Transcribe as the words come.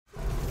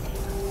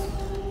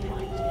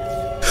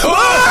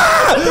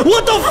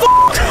What the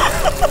fuck?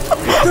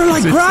 They're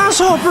like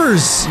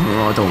grasshoppers.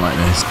 Oh, I don't like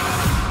this.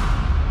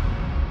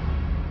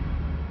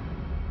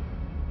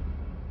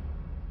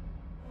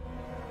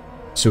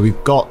 So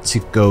we've got to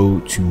go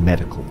to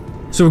medical.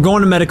 So we're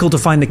going to medical to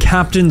find the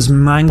captain's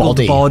mangled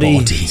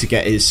body. To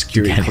get his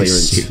security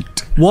clearance.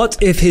 What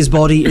if his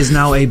body is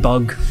now a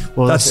bug?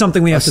 Well, that's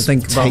something we have to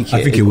think about.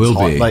 I think it will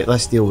be. Like,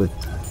 let's deal with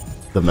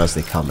them as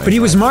they come. But he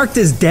was marked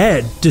as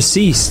dead,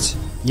 deceased.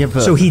 Yeah,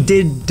 but so he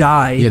did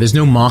die. Yeah, there's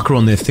no marker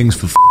on their things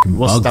for fucking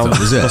bugs, though,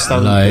 is it?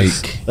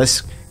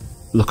 Let's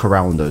look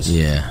around us.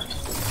 Yeah.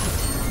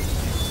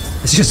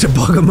 It's just a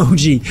bug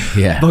emoji.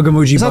 Yeah. Bug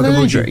emoji, Is bug that an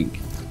emoji. drink?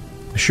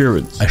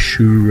 Assurance.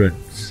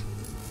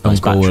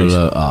 Don't go with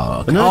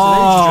No, it's an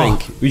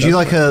energy drink. Would you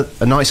like a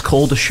nice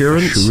cold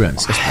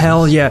assurance?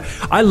 Hell yeah.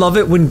 I love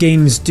it when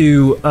games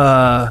do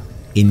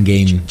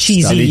in-game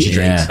cheesy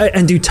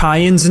and do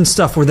tie-ins and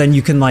stuff where then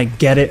you can like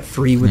get it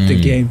free with the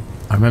game.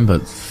 I remember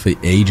for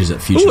ages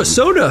at Future. Ooh, a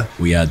soda.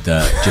 We had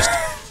just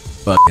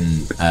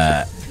fucking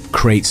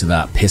crates of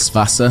that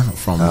Pisswasser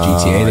from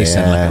GTA. They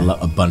sent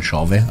like a bunch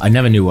of it. I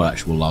never knew what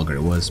actual lager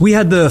it was. We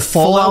had the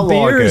Fallout beer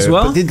lager, as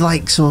well. But did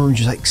like some of them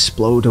just like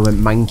explode and went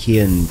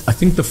manky and... I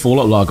think the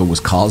Fallout lager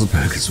was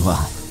Carlsberg as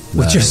well.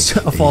 With just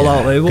a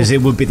Fallout label. Because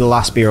it would be the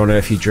last beer on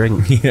earth you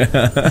drink. Hey!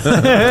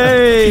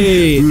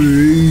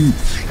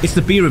 It's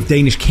the beer of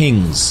Danish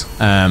kings.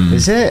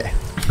 Is it?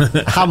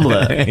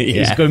 Hamlet.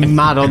 He's going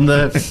mad on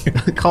the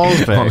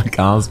Carlsberg. On the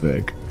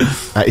Carlsberg.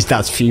 At his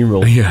dad's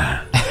funeral.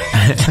 Yeah.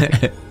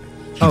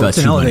 It's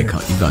an elevator.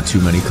 You've got too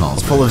many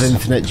Carlsbergs. Full of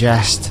infinite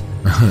jest.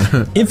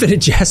 Infinite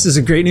Jest is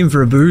a great name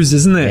for a booze,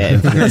 isn't it? Yeah,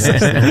 Infinite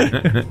Jest.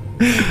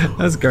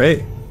 That's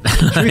great.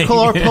 Should we call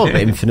our pub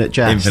Infinite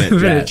Jest?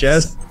 Infinite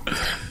Jest.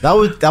 That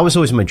was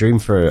always my dream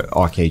for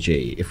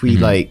RKG. If we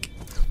like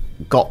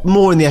got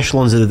more in the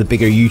echelons of the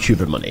bigger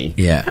YouTuber money.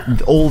 Yeah.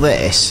 All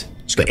this,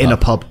 but in a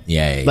pub.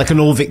 Yeah. Like an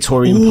old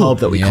Victorian pub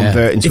that we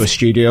convert into a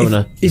studio and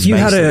a if you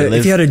had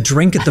a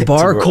drink at the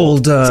bar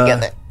called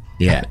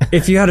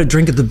if you had a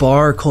drink at the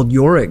bar called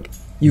Yorick,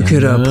 you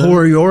could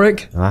pour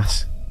Yorick.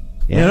 Glass.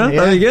 Yeah,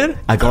 very good.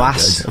 A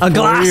glass. A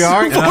glass. Pour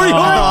Yorick.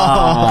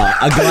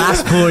 A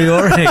glass pour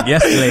Yorick.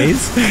 Yes,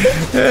 please.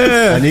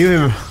 I knew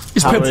him.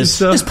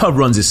 This pub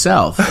runs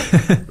itself.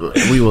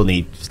 We will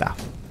need staff.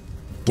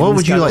 What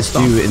would you like to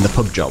do in the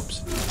pub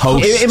jobs?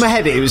 Host. In my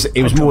head, it was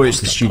more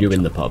it's the studio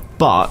in the pub,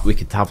 but we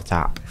could have a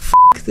tap.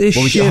 This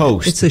What would shit. you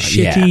host? It's a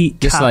shitty.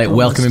 Just like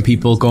welcoming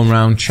people, going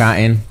around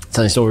chatting,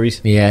 Telling stories.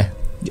 Yeah.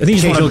 I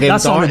think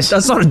that's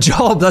not a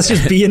job. That's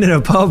just being in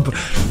a pub.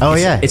 Oh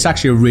yeah, It's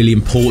actually a really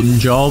important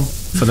job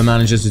for the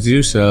managers to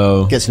do.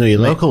 So get to know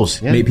your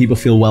locals. Yeah. make people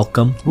feel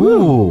welcome.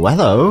 Ooh,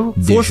 hello.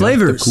 4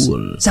 flavors: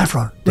 cool.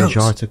 saffron, Déjà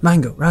rose, vu.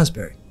 mango,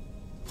 raspberry.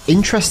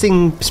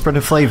 Interesting spread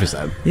of flavors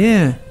then.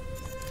 Yeah.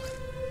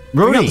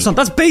 Roni.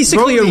 That's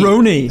basically a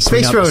Roni.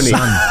 Space Roni.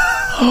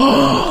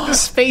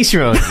 Space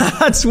Roni.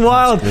 That's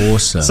wild.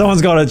 Awesome.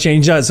 Someone's got to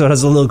change that so it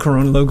has a little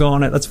Corona logo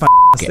on it. That's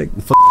fantastic.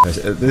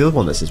 The other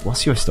one that says,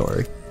 "What's your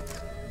story?"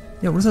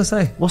 Yeah, what does that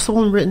say? What's the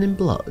one written in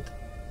blood?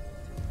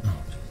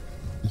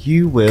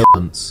 You will.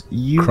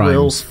 You Crimes.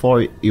 will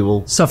fight. You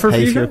will Suffer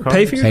pay for your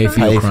crimes? Pay for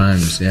your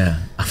crimes. Yeah.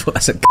 I thought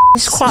that's a.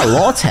 It's quite a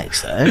lot of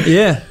text there.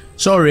 Yeah.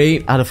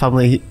 Sorry. I had a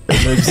family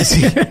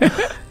emergency.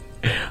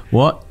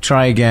 What?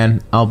 Try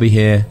again. I'll be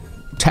here.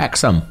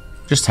 Text them.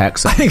 Just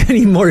text them. I think I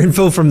need more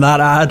info from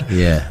that ad.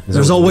 Yeah.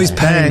 There's always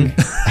paying.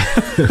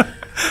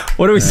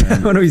 What are we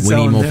selling? We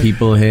need more there?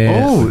 people here.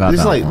 Oh, Forgot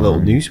there's that like one. little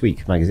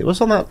Newsweek magazine.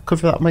 What's on that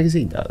cover of that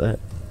magazine?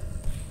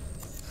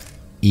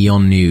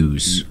 Eon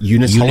News.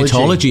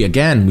 Unitology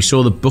again. We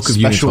saw the book of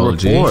Special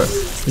Unitology. report.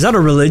 Is that a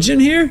religion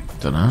here?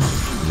 Don't know.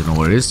 I don't know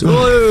what it is.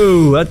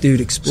 Whoa, that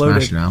dude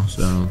exploded. Smash now.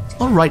 So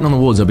not writing on the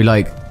walls. I'll be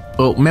like,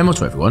 well, memo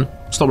to everyone.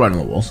 Stop writing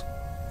on the walls.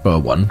 For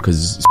one,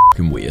 because it's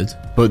fucking weird.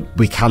 But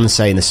we can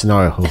say in the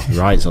scenario,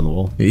 writes on the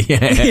wall.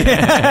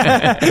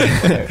 Yeah.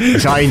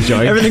 Which I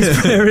enjoy.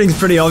 Everything's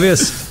pretty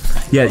obvious.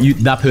 Yeah,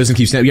 that person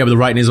keeps saying, yeah, but the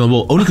writing is on the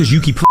wall. Only because you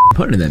keep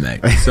putting it there,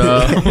 mate.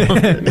 So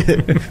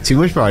Too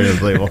much pride,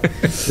 unbelievable.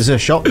 There's a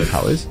shop that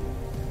powers.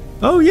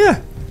 Oh, yeah.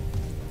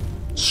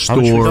 How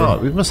much we store.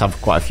 got? We must have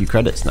quite a few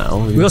credits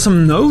now. We got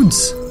some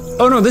nodes.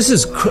 Oh, no, this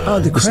is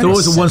the store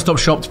is a one-stop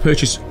shop to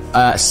purchase,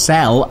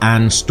 sell,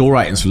 and store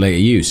items for later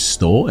use.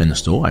 In the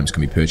store, items can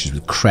be purchased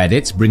with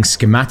credits. Bring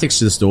schematics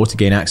to the store to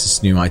gain access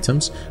to new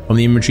items. From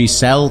the inventory,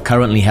 sell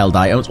currently held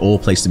items or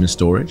place them in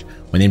storage.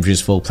 When the inventory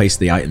is full, place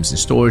the items in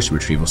storage to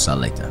retrieve or sell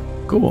later.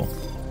 Cool.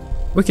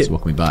 Wicked. So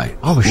what can we buy?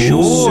 Oh, we're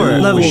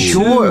short. Level We're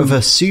short 2. of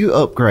a suit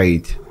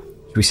upgrade.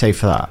 Should we say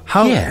for that?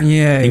 How?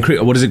 Yeah.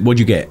 What is it? What'd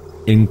you get?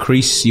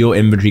 Increase your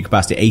inventory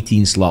capacity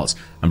 18 slots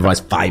and provides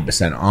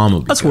 5% armor.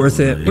 That's worth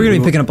it. We're going to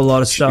be picking up a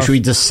lot of stuff. Should we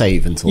just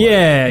save until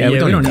Yeah, we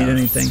don't need that.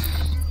 anything.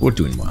 We're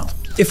doing well.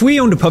 If we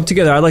owned a pub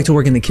together, I'd like to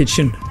work in the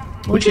kitchen.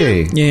 Would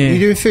you? Yeah. You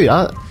doing food?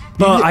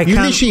 But I you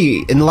can't-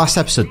 literally, in the last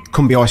episode,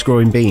 couldn't be ice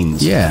growing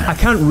beans. Yeah. I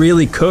can't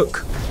really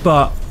cook,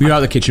 but You're out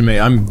of the kitchen, mate.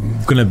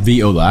 I'm gonna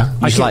veto that.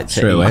 I can,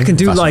 straight away. I can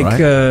do That's like, all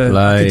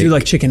right. I can do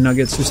like chicken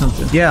nuggets or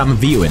something. Yeah, I'm a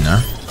vetoing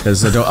that.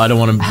 because I don't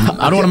want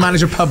to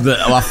manage a pub that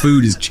our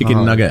food is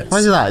chicken nuggets. Why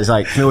is that? It's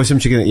like, can I have some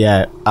chicken?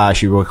 Yeah,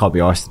 actually, we can't be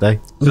arsed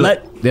today.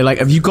 They're like,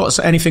 have you got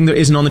anything that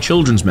isn't on the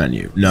children's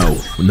menu? No,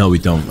 we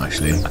don't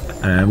actually.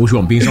 What do you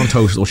want? Beans on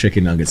toast or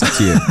chicken nuggets? Up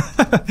to you.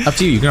 Up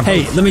to you. You can have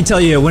Hey, let me tell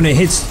you, when it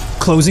hits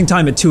closing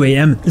time at 2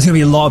 a.m., there's gonna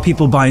be a lot of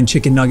people buying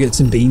chicken nuggets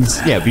and beans.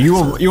 Yeah, but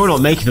you're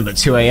not making them at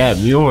 2 a.m.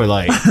 You're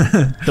like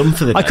done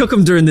for the day. I cook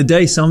them during the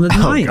day, some at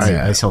night. Great.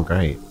 They sound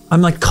great.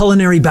 I'm like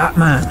culinary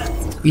Batman.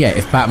 Yeah,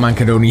 if Batman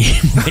could only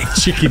make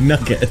chicken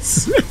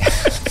nuggets.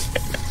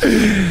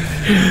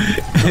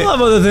 I love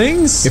other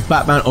things. If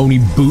Batman only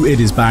booted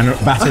his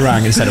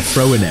Batarang instead of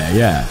throwing it,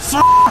 yeah.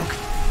 Fuck!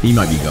 He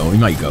might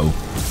go.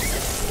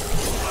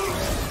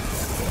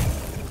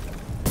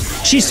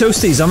 Cheese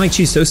toasties. I'll make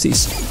cheese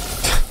toasties.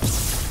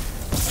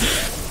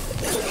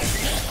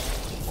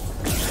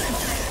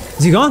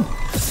 Is he gone?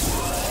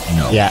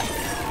 No. Yeah.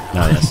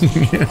 No, yes.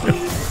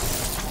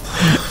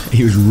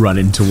 He was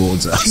running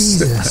towards us.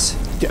 Jesus.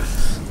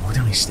 Oh,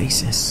 don't need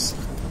stasis.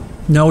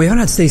 No, we haven't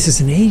had stasis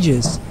in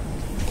ages.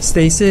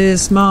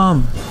 Stasis,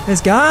 Mom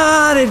has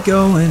got it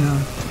going on.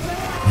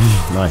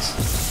 Nice.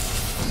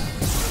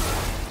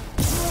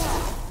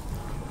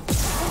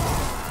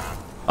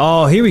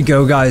 Oh, here we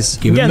go, guys.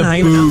 Give him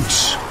the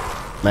boots.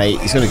 Mate,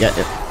 he's going to get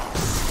it.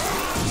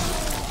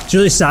 It's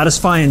really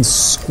satisfying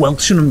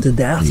squelching them to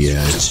death.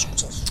 Yeah. I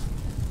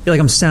feel like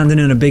I'm standing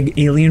in a big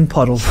alien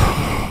puddle.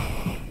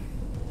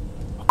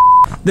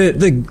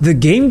 The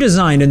game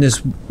design in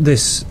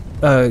this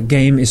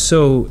game is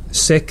so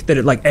sick that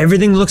it like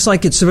everything looks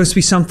like it's supposed to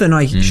be something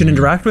I should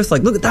interact with.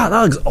 Like, look at that.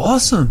 That looks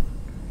awesome.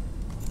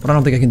 But I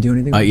don't think I can do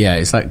anything. Yeah,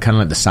 it's like kind of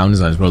like the sound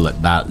design as well.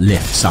 Like that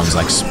lift sounds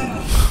like.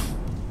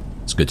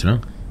 It's good to know.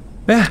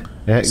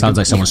 Yeah. Sounds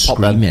like someone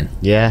screaming.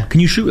 Yeah. Can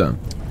you shoot them?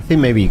 I think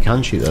maybe you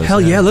can shoot those.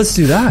 Hell yeah, let's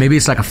do that. Maybe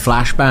it's like a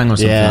flashbang or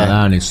something like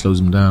that, and it slows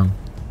them down.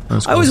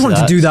 I always wanted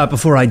to do that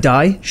before I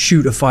die.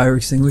 Shoot a fire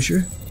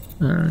extinguisher.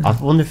 I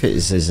wonder if it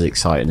is as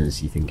exciting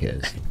as you think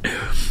it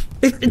is.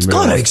 It's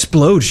gotta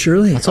explode,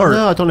 surely. I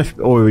don't know if,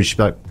 or we should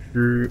be like,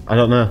 I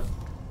don't know.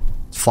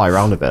 Fly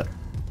around a bit.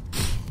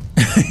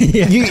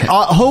 Yeah.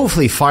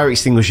 Hopefully fire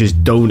extinguishers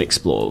don't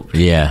explode.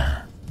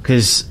 Yeah.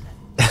 Because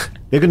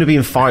they're going to be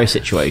in fire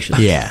situations.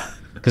 Yeah.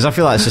 Because I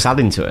feel like it's just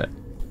adding to it.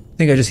 I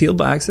think I just healed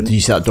by accident. Did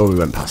you see that door we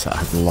went past that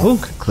had lock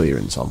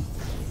clearance on?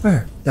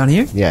 Where? Down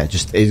here? Yeah,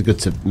 just it's good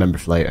to remember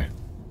for later.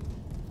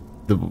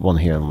 The one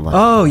here on the left.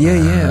 Oh,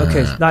 yeah.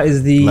 Okay, so that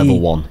is the... Level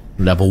 1.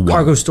 Cargo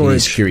You need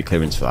storage. security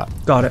clearance for that.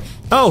 Got it.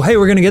 Oh, hey,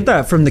 we're going to get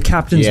that from the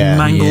captain's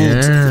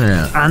mangled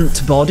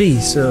ant body,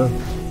 so...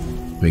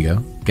 Here we go.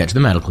 Get to the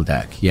medical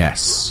deck.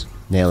 Yes.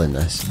 Nailing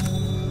this.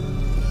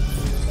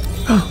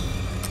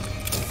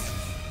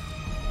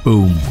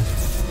 Boom.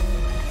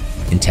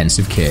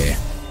 Intensive care.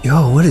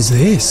 Yo, what is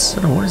this?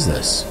 I don't know, what is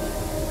this?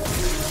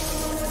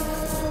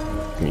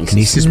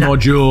 Kinesis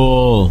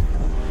module.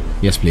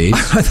 Yes, please.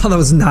 I thought that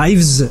was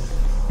knives.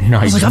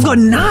 I was like, I've got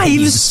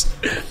knives!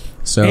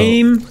 So,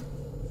 Aim.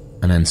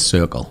 and then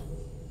circle.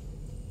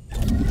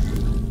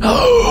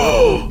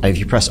 If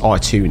you press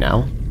R2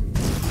 now,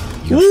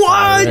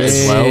 What?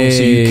 as well,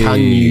 so you can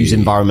use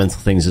environmental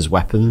things as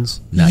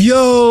weapons. Nice.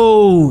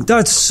 Yo,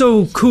 that's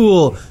so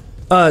cool.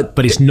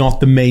 But it's not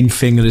the main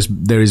thing that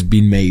there has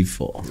been made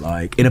for.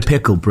 Like, in a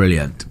pickle,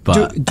 brilliant.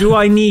 But Do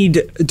I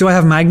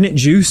have magnet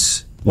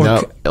juice? Or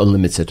No,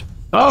 unlimited.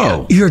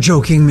 oh, You're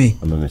joking me.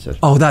 Unlimited.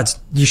 Oh,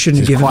 you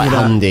shouldn't It's give me quite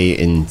that. handy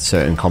in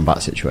certain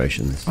combat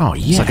situations. Oh,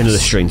 It's like yes. another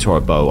string to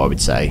our bow, I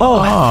would say.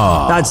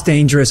 Oh, that's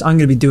dangerous. I'm going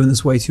to be doing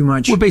this way too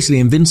much. we're basically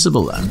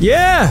invincible then.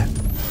 Yeah.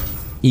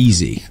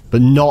 Easy.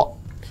 But not...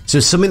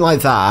 So something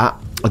like that,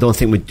 I don't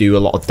think would do a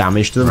lot of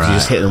damage to them. 'Cause you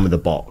just hit them with a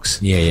box.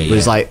 Yeah.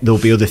 Whereas like there'll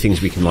be other things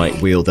we can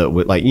like wield that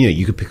would like, you know,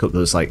 you could pick up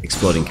those like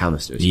exploding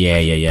canisters.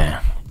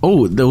 Yeah.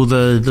 Oh,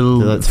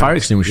 the fire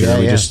extinguisher that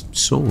we just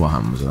saw what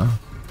happened with that.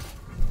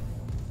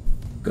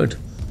 Good.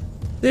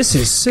 This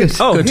is sick. Good.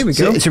 Oh, Good. here we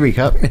go. So, to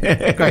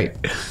recap, great.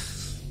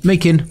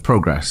 Making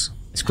progress.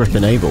 It's grip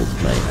enabled,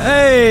 mate.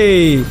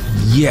 Hey.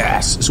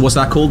 Yes. So what's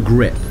that called?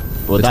 Grip.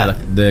 Well,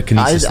 The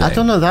kinesis I thing.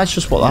 don't know. That's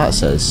just what that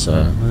says.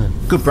 So.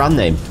 Good brand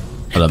name.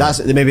 I love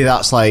it. Maybe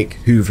that's like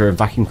Hoover and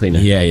vacuum cleaner.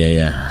 Yeah.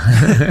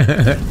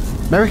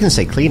 Americans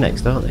say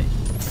Kleenex, don't they?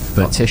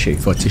 For tissue.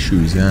 For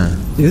tissues, yeah.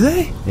 Do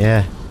they?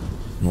 Yeah.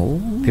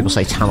 People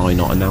say tannoy,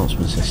 not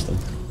announcement system.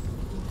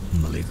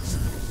 Unbelievable.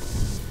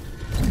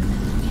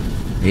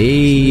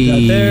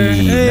 Hey,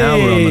 now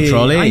we're on the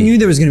trolley. I knew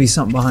there was going to be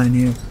something behind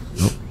here.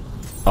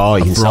 Oh,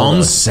 you can sell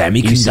bronze those. semiconductor.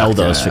 You can sell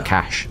those for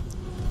cash.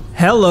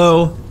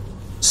 Hello.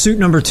 Suit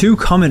number 2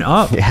 coming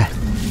up. Yeah.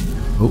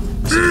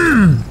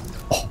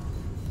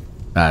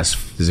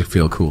 Does it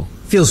feel cool?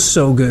 Feels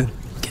so good.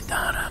 Get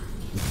that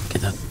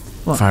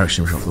fire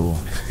extinguisher off the wall.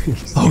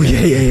 Oh,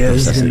 yeah.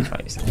 This is gonna-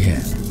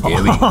 Yeah.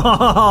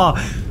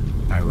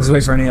 Let's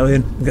wait for an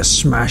alien. I'm going to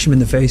smash him in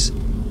the face.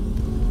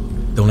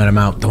 Don't let him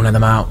out. Don't let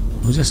them out.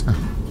 Who's this now?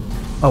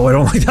 Oh, I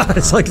don't like that.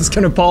 It's like it's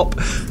going to pop.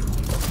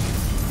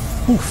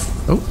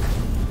 Oh.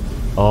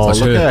 Oh, That's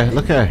look her. at her.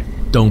 Look at her.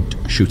 Don't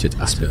shoot it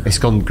at her. It's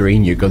gone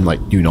green. Your gun,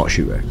 like, do not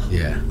shoot her.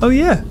 Yeah. Oh,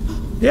 yeah.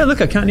 Yeah,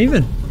 look, I can't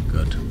even.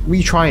 Good. Were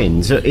you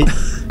trying? So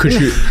Could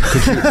you?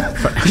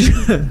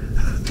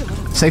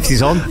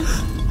 Safety's on.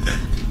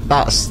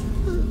 That's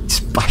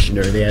smashing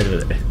her in the head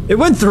with it. It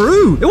went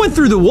through. It went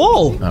through the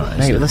wall. All right.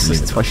 Mate, so let's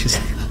leave listen it. to what she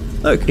said.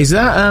 Look, Is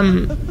that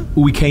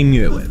who we came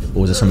here with,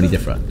 or is it somebody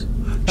different?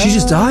 she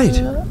just died.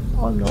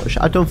 I'm not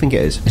sure. I don't think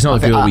it is. It's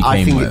not the girl we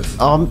came think with.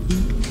 I'm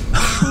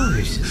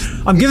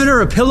giving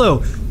her a pillow.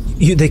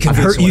 They can think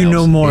hurt someone you else.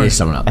 no more. It is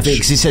someone else. I think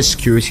because it says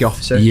security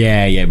officer.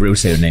 Yeah, but it would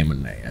say the name,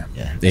 wouldn't it?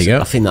 Yeah. There you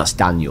go. I think that's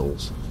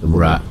Daniels. the woman.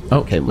 Right. Oh,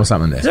 Okay, what's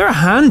happening Is there? there a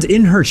hand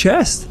in her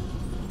chest?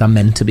 That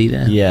meant to be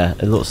there. Yeah,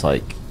 it looks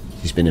like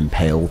she's been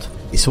impaled.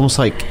 It's almost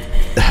like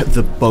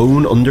the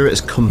bone under it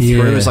has come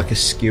through as like a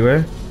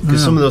skewer.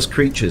 Because some of those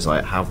creatures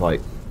like have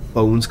like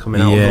bones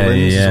coming out of the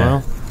limbs as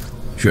well.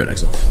 Sure,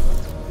 excellent.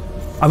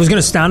 I was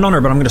going to stand on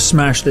her, but I'm going to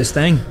smash this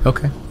thing.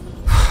 Okay.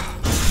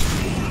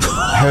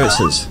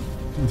 Hurts us.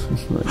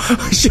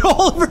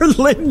 All of her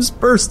limbs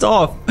burst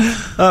off.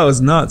 That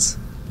was nuts.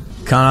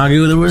 Can't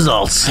argue with the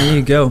results. There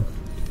you go.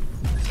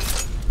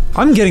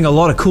 I'm getting a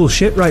lot of cool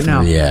shit right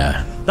now.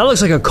 Yeah. That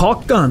looks like a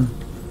cock gun.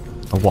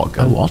 A what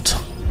gun? A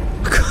what?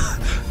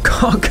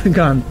 Cock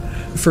gun.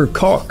 For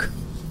cock.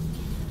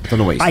 Don't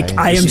know what you're saying.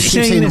 I am You keep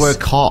saying saying the this- word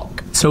cock.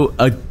 So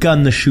a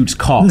gun that shoots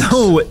cocks.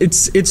 No,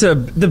 it's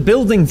the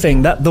building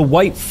thing, that the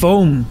white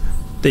foam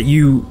that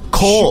you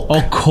Cork.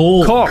 Oh,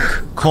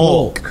 cork.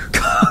 Cork.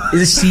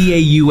 Is it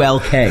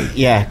C-A-U-L-K?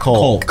 Yeah,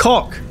 cork.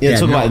 cock. Yeah, Yeah,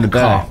 talking about in the not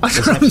bear. cock.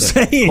 That's what I'm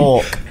saying.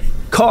 Cork.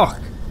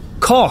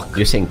 Cock.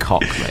 You're saying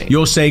cock, mate.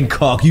 You're saying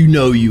cock. You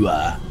know you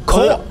are.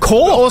 Cork.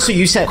 Also,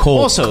 you said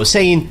Cork. also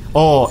saying,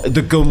 "Oh,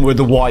 the gun where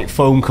the white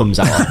foam comes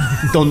out."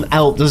 Don't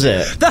help, does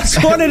it? That's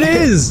what it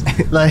is.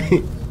 Like,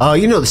 oh,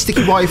 you know the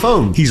sticky white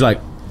foam. He's like,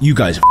 you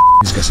guys are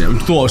disgusting. I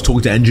thought I was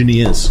talking to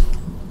engineers.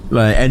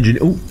 Like,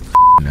 no.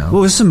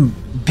 Well, there's some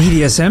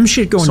BDSM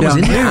shit going Someone's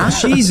down in there.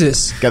 there.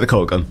 Jesus. Get the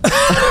cork gun.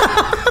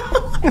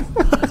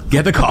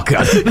 Get the cock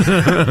gun.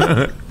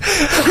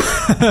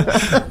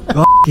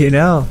 You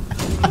know.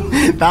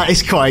 That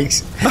is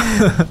quite.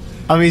 I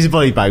mean, it's a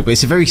body bag, but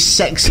it's a very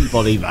sexy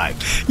body bag.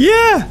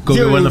 Yeah. Go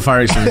get Dude. one of the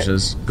fire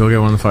extinguishers. Go get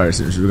one of the fire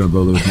extinguishers. We're going to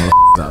blow those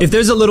motherfuckers out. If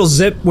there's a little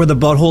zip where the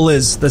butthole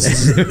is, this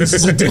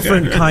is a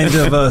different kind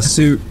of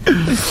suit.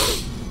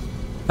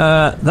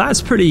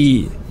 That's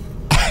pretty.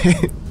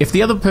 If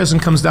the other person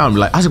comes down and be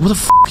like, Isaac, what the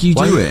f*** are you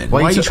doing?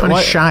 Why are you trying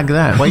to shag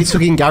them? Why are you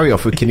tugging Gary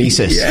off with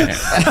kinesis?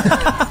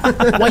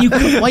 Why are you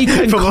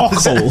cutting cock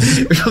holes?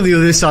 From the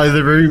other side of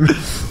the room.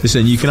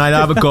 Listen, you can either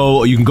have a go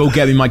or you can go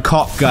get me my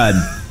cock gun.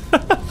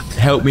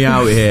 Help me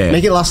out here.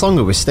 Make it last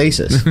longer with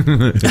stasis. They're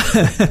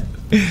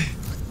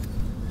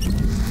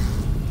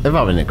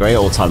having a great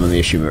old time on the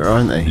issue mirror,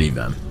 aren't they? Leave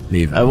them.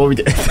 Leave them. What we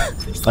do?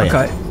 Oh,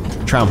 yeah.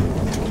 Okay. Tram.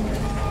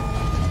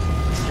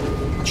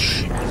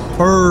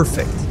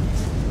 Perfect.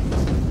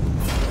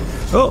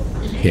 Oh,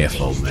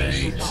 Careful,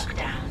 mate.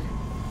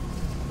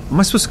 am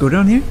I supposed to go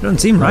down here? Doesn't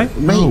seem right.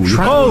 Mate,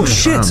 tram. Oh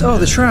shit! tram, Oh,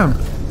 the tram.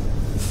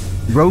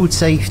 Road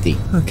safety.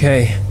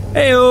 Okay.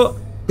 Hey,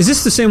 is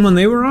this the same one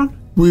they were on?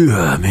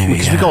 Maybe.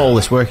 Because we got all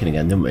this working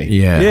again, didn't we?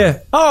 Yeah. Yeah.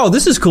 Oh,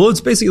 this is cool.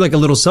 It's basically like a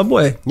little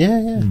subway.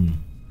 Yeah.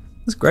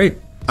 That's great.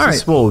 All This right.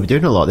 is what we're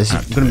doing a lot. This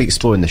is going to be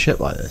exploring the ship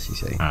like this, you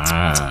see.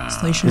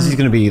 Station. This is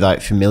going to be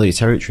like familiar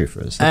territory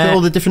for us. Look at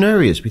all the different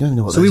areas. We don't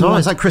know what we those are. want-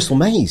 It's like Crystal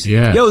Maze.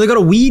 Yeah. Yo, they got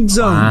a weed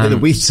zone. Yeah, the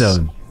wheat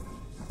zone.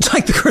 It's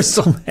like the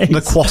Crystal Maze.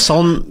 The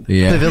croissant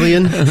Yeah.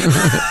 pavilion.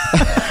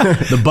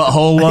 The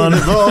butthole one.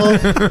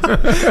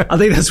 I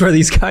think that's where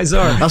these guys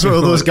are. That's where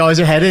all those guys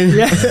are heading.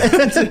 Yeah.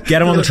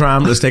 Get him on the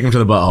tram. Let's take him to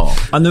the butthole.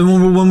 And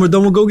then when we're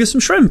done, we'll go get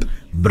some shrimp.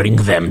 Bring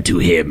them to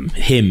him.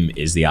 Him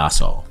is the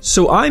asshole.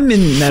 So I'm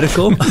in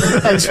medical.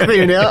 I'm just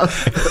figuring it out.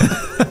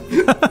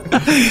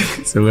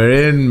 So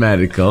we're in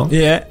medical.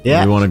 Yeah.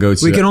 Yeah. We want to go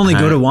to. We can only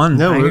go to one.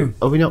 No, hangar.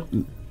 are we not?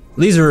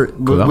 These are.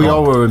 We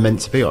are where we're meant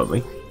to be, aren't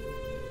we?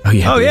 Oh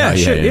yeah. Oh yeah,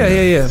 shit.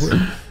 Yeah.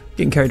 We're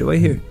getting carried away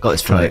here. Got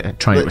this Try- right.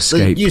 trying to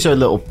escape. Use our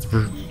little.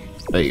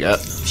 There you go.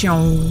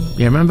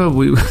 Yeah. Remember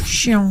we.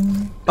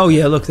 Oh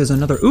yeah, look, there's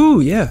another. Ooh,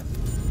 yeah.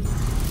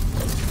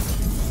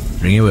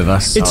 Bring it with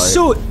us. It's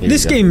Sorry. so. Here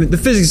This we go. game, the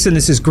physics in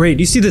this is great.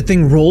 You see the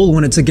thing roll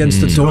when it's against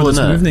the door that's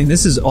Rolling it. moving.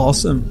 This is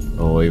awesome.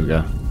 Oh, here we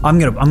go. I'm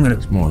gonna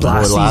more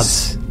blast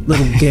lads. these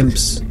little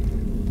gimps.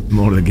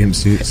 More of the gimp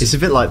suits. It's a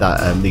bit like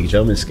that League of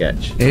Gentlemen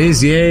sketch. It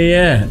is,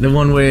 yeah. The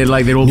one where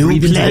like they're all New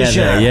breathing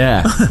pleasure. together.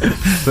 Yeah.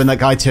 When that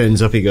guy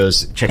turns up, he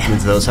goes checking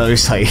into those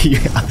house like,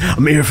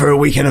 "I'm here for a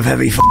weekend of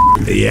heavy."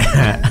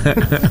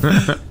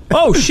 Yeah.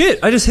 Oh shit!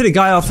 I just hit a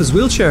guy off his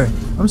wheelchair.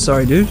 I'm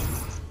sorry, dude.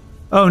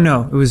 Oh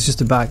no, it was just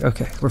a bag.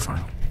 Okay, we're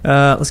fine.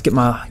 Let's get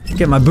my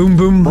boom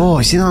boom. Oh,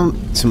 I see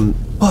some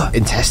What?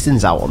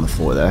 intestines out on the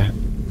floor there.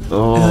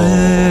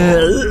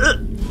 Oh,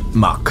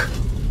 Muck.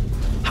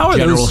 How are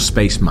General those?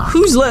 space muck.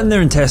 Who's letting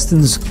their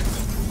intestines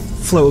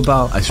float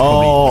about? It's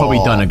probably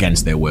done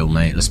against their will,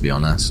 mate. Let's be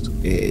honest.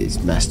 it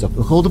is messed up.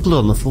 Look, all the blood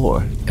on the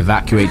floor.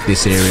 Evacuate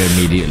this area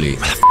immediately.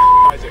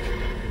 Isaac,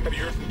 have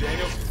you heard from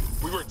Daniel?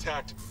 We were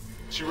attacked.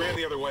 She ran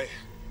the other way.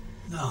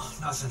 No,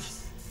 nothing.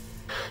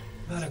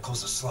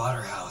 Medical's a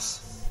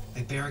slaughterhouse.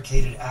 They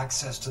barricaded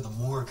access to the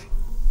morgue.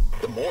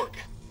 The morgue?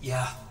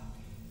 Yeah,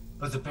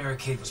 but the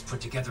barricade was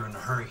put together in a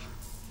hurry.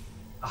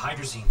 A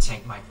hydrazine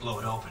tank might blow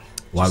it open.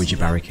 Why would you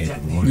barricade the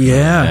morgue?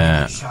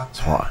 Yeah.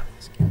 What?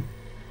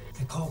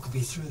 The coal could be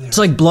through there. It's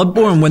like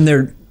Bloodborne when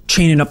they're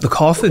chaining up the The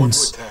one who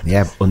coffins. attacked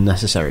Yeah, us.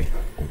 unnecessary.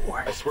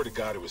 I swear to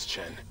God it was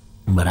Chen.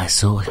 But I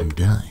saw him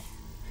die.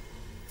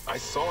 I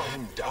saw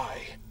him die.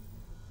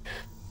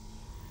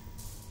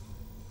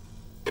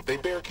 If they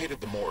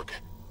barricaded the morgue,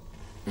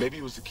 maybe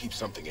it was to keep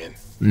something in.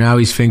 Now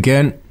he's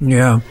thinking.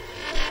 Yeah.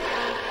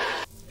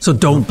 So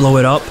don't blow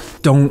it up.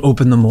 Don't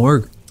open the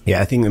morgue.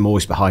 Yeah, I think the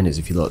morgue's behind us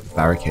if you look.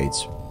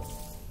 Barricades.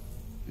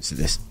 So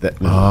this.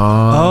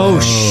 Oh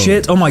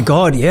shit! Oh my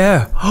god!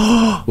 Yeah.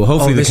 Well,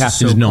 hopefully the this is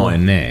captain's so not cool.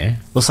 in there.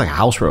 Looks like a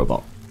house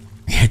robot.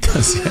 Yeah, it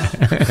does.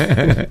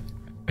 Yeah.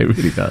 It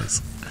really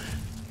does.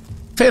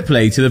 Fair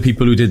play to the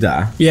people who did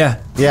that.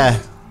 Yeah. Yeah.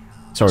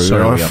 Sorry,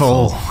 Sorry, we're we are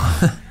full.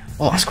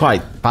 Oh, that's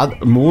quite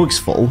bad. Morgue's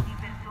full.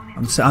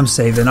 I'm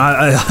saving.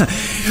 I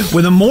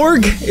when the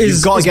morgue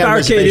is, gotta is get a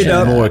barricaded reservation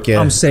up, at the morgue, yeah.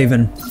 I'm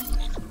saving.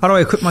 How do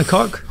I equip my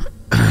cock?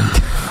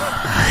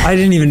 I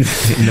didn't even.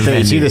 Did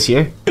you see this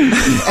year?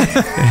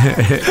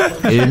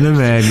 In the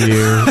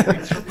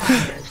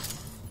menu.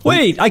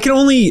 Wait, I can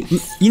only.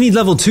 You need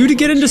level 2 to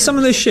get into some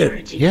of this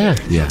shit. Yeah.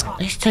 Yeah.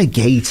 Let's try to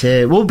gate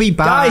it. We'll be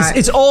back. Guys,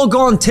 it's all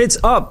gone tits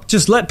up.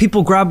 Just let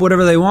people grab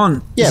whatever they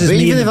want. yeah, This is but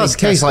me even in if that's the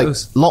case, like,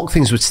 Tesco's. lock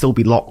things would still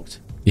be locked.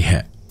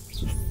 Yeah.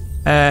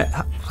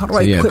 How do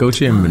I Yeah, equip? go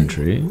to your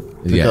inventory.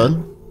 We're Yeah.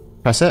 done.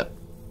 Press it.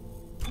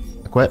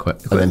 Equip.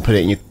 Equip. And then put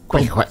it in your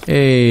quick equip.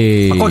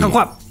 Hey. Quack, quack,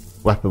 quack.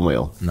 Weapon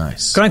wheel.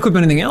 Nice. Can I equip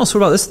anything else? What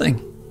about this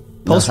thing?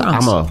 Pulse That's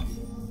rounds. ammo.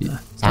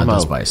 That ammo.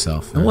 does by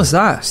itself. And what's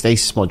that?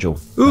 Stasis module.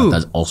 Ooh,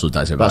 That also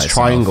does it by That's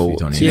itself. triangle. You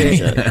don't Yeah. need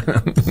Yeah.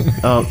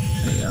 Oh,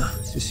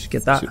 let's just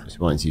get that. we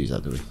wanted to use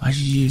that, do we? Why did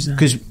you use that?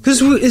 Because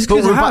It's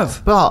good to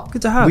have. But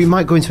Good to have. we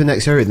might go into the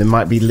next area. There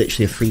might be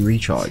literally a free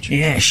recharge.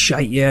 Yeah,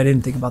 shite. Yeah, I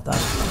didn't think about that.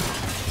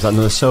 Is that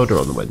another soda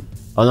on the win?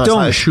 Oh, no, it's Don't.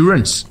 not.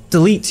 Assurance.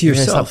 Delete to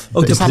yourself.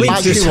 Oh, It's that deplete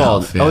battery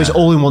yourself. one. Oh, it's yeah.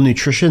 all-in-one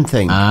nutrition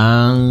thing.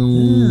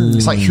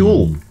 It's like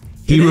Huel.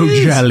 Hero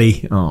is.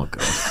 jelly. Oh,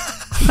 God.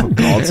 Oh,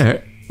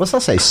 God. What's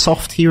that say?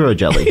 Soft hero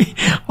jelly.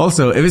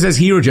 Also, if it says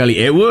hero jelly,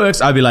 it works.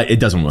 I'd be like, it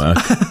doesn't work.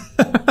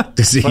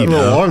 Just so you Like a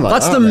little know. arm like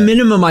That's that, the mate.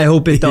 minimum I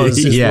hope it does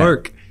is Yeah.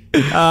 work.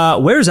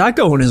 Where's that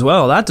going as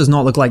well? That does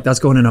not look like that's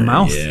going in a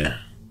mouth. Yeah.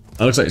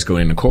 That looks like it's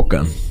going in a cock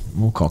gun.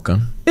 More cock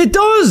gun. It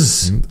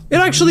does. It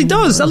actually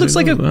does. That looks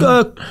like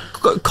a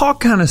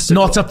cock canister.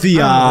 Not up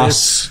the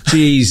arse.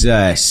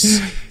 Jesus.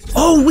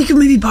 Oh, we can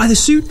maybe buy the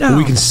suit now.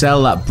 We can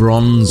sell that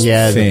bronze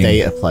Yeah, thing. the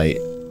data plate.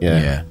 Yeah.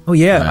 Yeah. Oh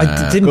yeah,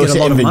 I didn't Go get a to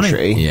lot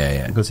inventory. of money. Yeah,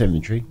 yeah. Go to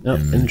inventory. No,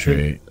 Inventory.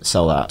 inventory.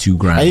 Sell that.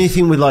 $2,000.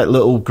 Anything with like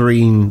little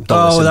green.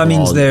 dollar Oh, that symbol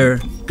means on, they're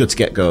good to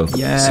get go.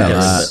 Yes. Sell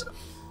that.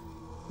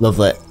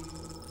 Lovely.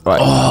 Right.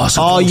 Oh,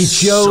 so close, you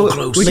so Joe.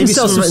 close. We can Maybe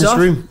sell some in this stuff.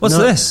 room. What's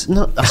No, this?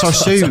 No, that's our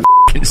suit.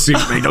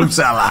 Suit me, don't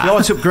sell that. You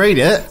want to upgrade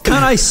it?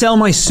 Can I sell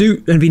my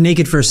suit and be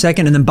naked for a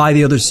second and then buy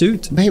the other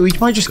suit? Mate, we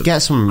might just get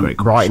some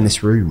right in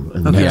this room.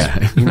 And Okay.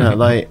 Yeah. You know,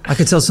 like I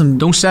could sell some.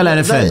 Don't sell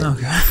anything.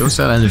 Okay. Don't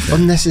sell anything.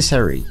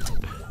 unnecessary.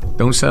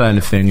 Don't sell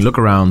anything. Look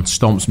around,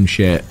 stomp some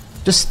shit.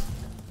 Just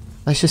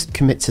let's just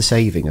commit to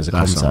saving as a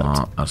That's concept.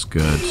 not. That's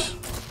good.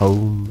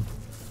 Home.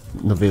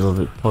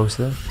 Novella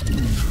poster.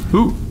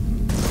 Ooh.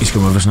 He's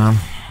coming with us now.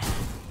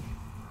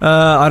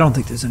 I don't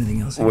think there's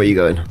anything else. Where are you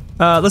going?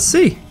 Let's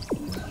see.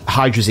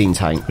 Hydrazine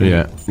tank.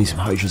 Yeah. Need some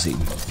hydrazine.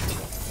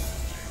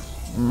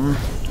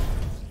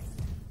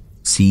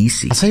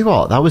 CC. I'll tell you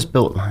what, that was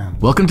built.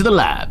 Welcome to the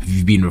lab. If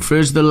you've been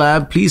referred to the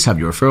lab, please have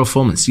your referral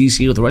form and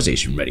CC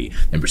authorization ready,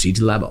 then proceed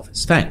to the lab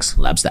office. Thanks,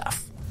 lab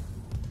staff.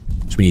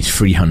 So we need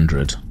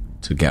 300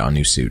 to get our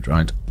new suit,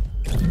 right?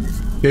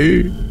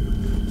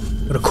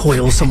 Gotta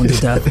coil someone to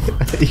death.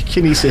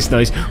 Kinesis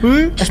noise.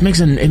 Just makes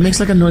it makes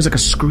like a noise like a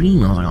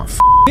scream. I was like,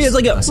 oh, It's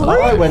like a.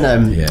 I like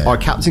when Yeah. our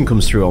captain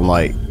comes through on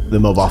like the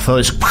mobile phone,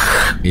 it's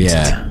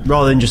yeah.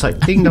 rather than just like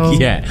ding dong.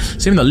 Yeah.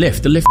 Same with the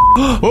lift. The lift.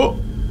 Oh!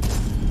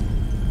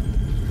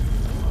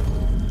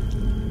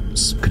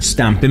 Could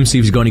stamp him, see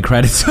if he's got any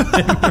credits.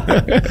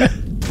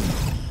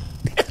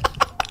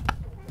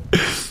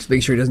 Just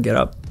make sure he doesn't get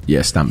up.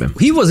 Yeah, stamp him.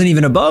 He wasn't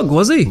even a bug,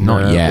 was he?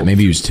 Not yet.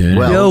 Maybe he was turning.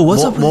 Well, Yo,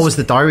 what's up with what this? was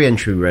the diary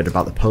entry we read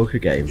about the poker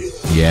game?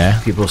 Yeah.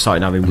 People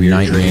starting having weird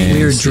Nightmares. dreams.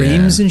 Weird Yeah.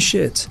 dreams and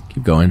shit.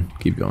 Keep going.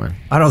 Keep going.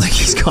 I don't think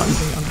he's got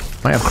anything on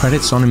it. Might have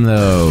credits on him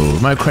though.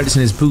 Might have credits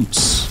in his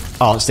boots.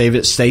 Oh, it's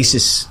David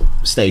stasis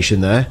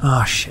station there.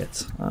 Oh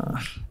shit.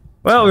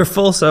 Well, we're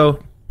full, so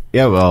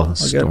Yeah, well,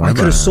 Don't worry I about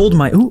could have it. sold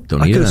my. Ooh,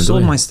 Don't I need could it have then, sold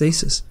do we? my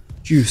stasis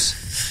juice.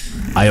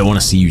 I don't want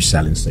to see you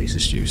selling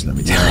stasis juice. Let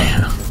me tell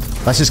you.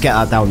 let's just get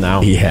that down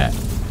now. Yeah.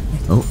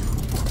 Oh.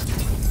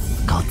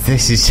 God,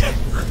 this is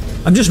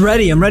I'm just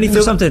ready. I'm ready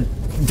for something.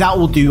 that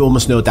will do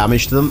almost no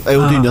damage to them. It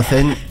will do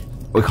nothing.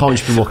 We can't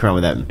just be walking around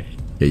with them.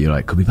 Yeah, you're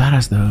like, could be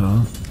badass though.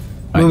 Well,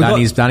 Right, we that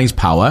got needs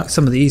power.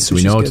 Some of these, So we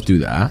which know is how good. to do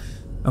that.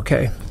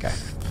 Okay.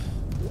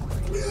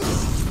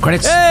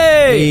 Credits.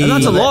 Hey, and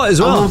that's a lot as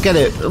And well.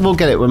 we'll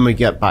get it when we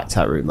get back to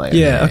that room later.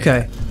 Yeah.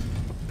 Okay.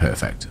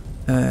 Perfect.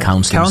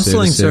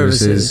 counselling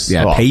services.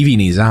 Yeah, What? Pavey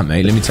needs that,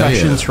 mate. Let me tell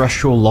you.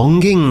 Terrestrial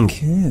longing.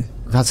 Yeah.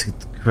 That's a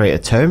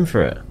great term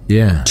for it.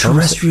 Yeah.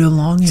 Terrestrial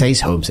longing.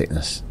 Today's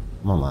homesickness.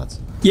 Come on, lads.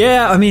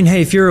 Yeah, I mean,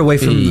 hey, if you're away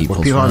from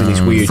People People having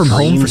these weird from home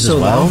for dreams so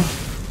as well. long,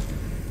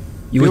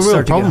 you Be a would real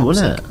start to get problem,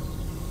 wouldn't homesick. it?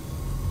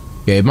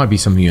 Yeah, it might be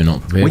something you're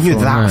not prepared When for. you're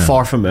that yeah.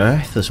 far from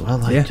Earth as well,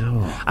 like,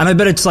 Yeah, and I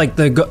bet it's like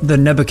the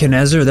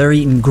Nebuchadnezzar. They're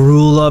eating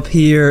gruel up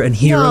here and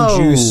hero No,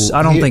 juice.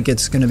 I don't you- think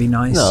it's going to be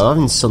nice. No,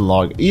 having sun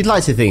lager. You'd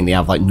like to think they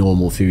have like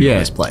normal food Yeah. in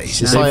this place.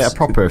 It's Yeah. like a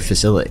proper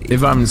facility. They've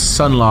got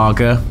Sun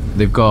Lager.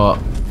 They've got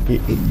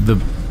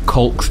the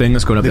Colk thing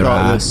that's going up They've their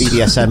got ass. the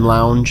BDSM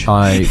lounge.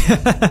 Like,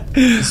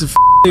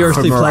 The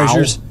earthly For morale.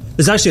 pleasures.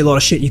 There's actually a lot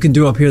of shit you can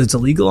do up here that's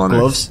illegal on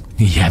Gloves.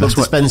 yeah, Glove that's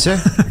what, dispenser.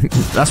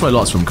 that's why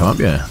lots of them come up.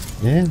 Yeah.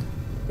 Yeah.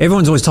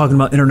 Everyone's always talking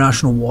about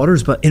international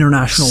waters, but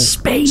international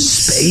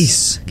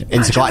space.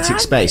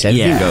 Intergalactic space.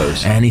 Anything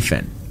goes.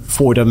 Anything.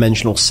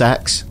 4-dimensional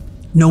sex.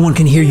 No one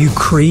can hear you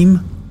cream.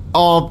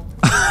 Oh,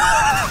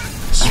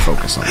 Just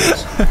focus on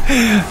this.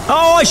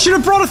 Oh, I should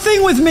have brought a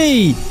thing with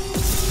me.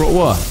 But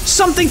what?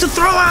 Something to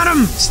throw at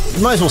him.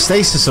 might as well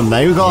stasis some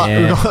now. We've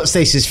got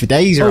stasis for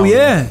days. Oh around.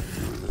 yeah.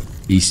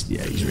 He's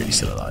really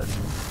still alive.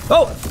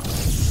 Oh,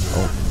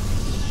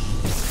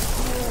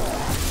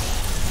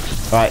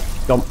 Right,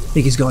 go on. I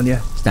think he's gone.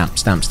 Yeah. Stamp,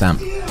 stamp,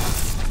 stamp.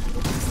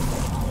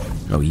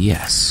 Oh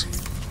yes.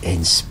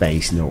 In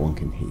space, no one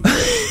can hear.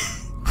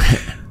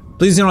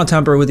 Please do not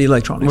tamper with the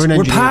electronics.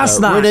 We're past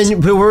that.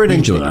 We're an do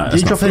engineer. that.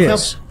 Did you That's drop not anything fair.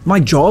 else? My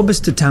job is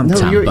to tamper. No,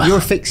 Tamper. you're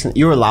fixing.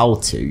 You're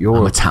allowed to. I'm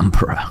You're a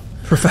tamperer.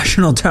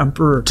 Professional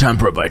tamperer.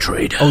 Tamperer by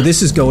trade. Oh,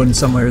 this is going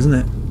somewhere, isn't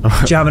it?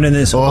 Jamming in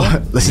this. Oh,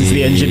 listen to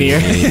the engineer.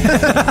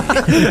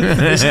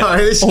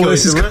 Sorry, this is Oh,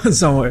 this is going going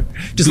somewhere.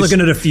 Just looking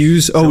at a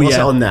fuse. Oh, What's yeah.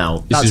 it on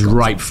now? This is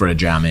ripe for a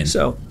jam in.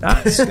 So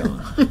that's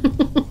going.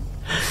 So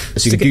you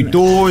stick can it do in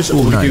doors or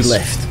we can do nice.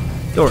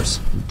 lift. Doors.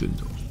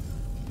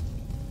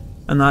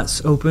 And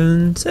that's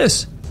opens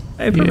this.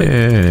 Hey, perfect.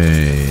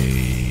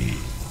 Yay.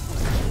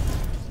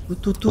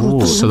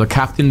 So the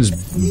captain's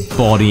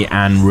body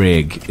and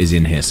rig is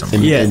in here somewhere.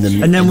 Yeah, in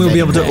the- and then in we'll the be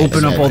able to mid-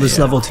 open up all this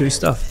yeah. level 2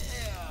 stuff.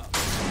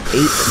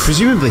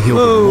 Presumably he'll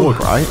be morgue,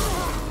 right?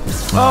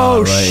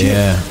 Oh, right, shit.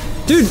 yeah.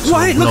 Dude,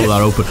 why? Look Blow at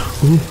that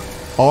open.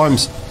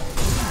 Arms.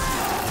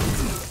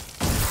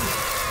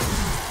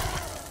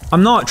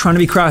 I'm not trying to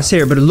be crass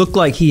here, but it looked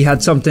like he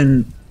had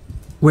something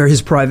where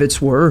his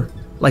privates were.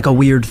 Like a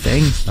weird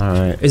thing. All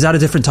right. Is that a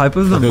different type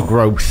of them? Good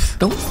growth.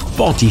 Don't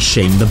body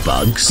shame the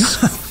bugs.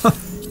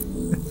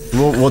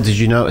 What did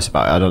you notice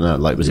about it? I don't know.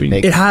 Like, was it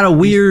big? It had a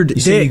weird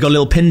You say you dick. got a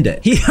little pin dick.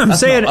 Yeah, I'm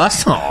saying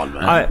That's not on,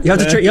 man. you have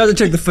to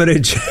check the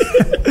footage.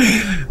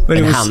 But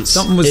it was Enhance.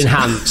 something was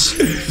Enhance.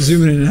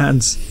 zooming in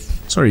enhance.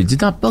 Sorry, did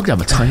that bug have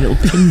a tiny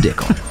little pin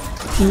dick on it?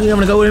 What are you going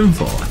to go in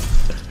for?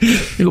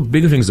 You got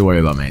bigger things to worry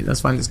about, mate.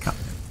 That's fine. This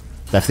captain.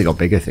 Definitely got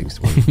bigger things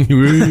to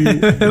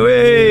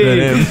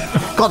worry.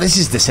 God, this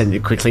is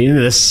descending quickly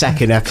into the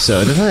second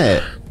episode, isn't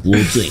it?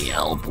 Bloody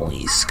hell,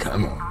 boys.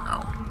 Come on now.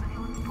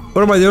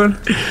 What am I doing? I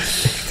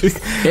think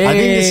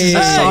this is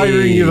a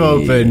siren you've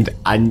opened,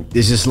 and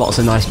there's just lots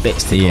of nice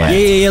bits to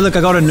Yeah, look,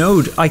 I got a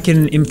node. I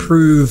can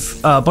improve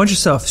a bunch of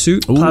stuff.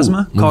 Suit,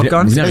 plasma, cog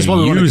gun. We've never There's one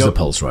we wanna used go- the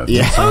pulse rifle.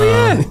 Yeah. Oh,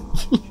 yeah.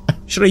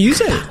 Should I use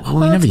it? Well,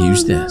 we never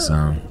used it,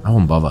 so I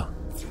won't bother.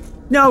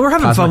 No, we're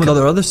having Plasma fun with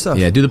co- other stuff.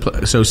 Yeah, do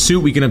the so suit.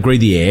 We can upgrade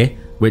the air,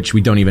 which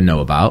we don't even know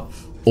about.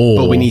 Or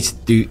But we need to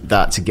do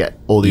that to get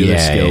all the other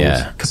Yeah, skills.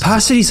 yeah.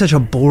 Capacity is such a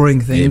boring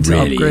thing It to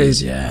really upgrade.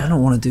 is, yeah. I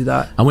don't want to do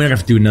that. And we're gonna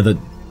have to do another.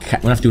 We're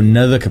gonna have to do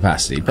another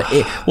capacity. But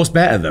what's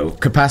better though?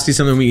 Capacity is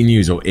something we can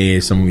use, or air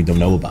is something we don't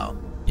know about.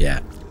 Yeah,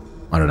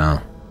 I don't know.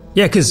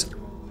 Yeah, because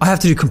I have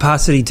to do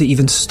capacity to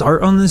even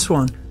start on this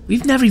one.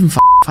 We've never even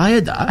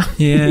fired that.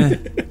 Yeah.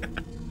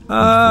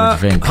 What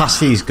do you think?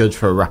 Capacity is good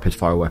for a rapid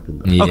fire weapon.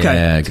 Though. Yeah,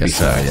 Okay. I guess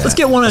so. Yeah. Let's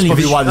get one on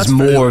Probably each. why there's That's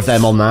fair. more of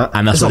them on that.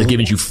 and that's what they're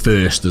giving you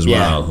first as Yeah.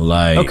 well.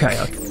 Like, Okay.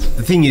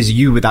 The thing is,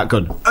 you with that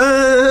gun.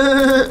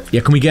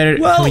 yeah. Can we get it?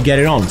 Well- can we get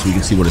it on so we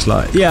can see what it's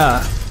like?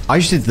 Yeah. I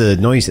just did the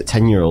noise that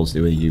 10-year-olds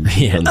do when you.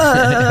 Yeah.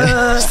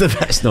 It's the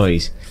best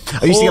noise.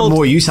 I used to get Hold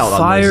more use out of that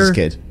noise fire, as a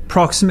kid.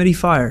 Proximity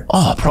fire.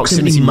 Oh,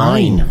 Proximity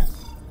mine.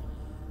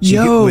 So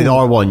Yo. with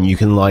R1, you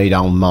can lie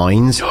down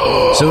mines.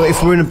 So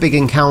if we're in a big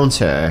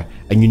encounter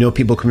and you know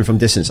people coming from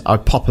distance,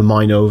 I'd pop a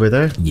mine over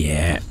there.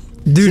 Yeah.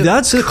 Dude,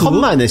 that's So the cool.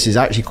 combat in this is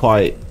actually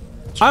quite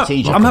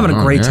strategic. I'm having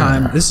a great Yeah.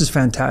 time. This is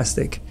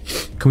fantastic.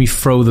 Can we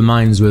throw the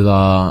mines with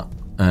our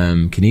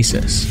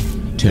kinesis?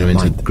 Turn them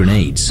into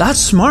grenades. That's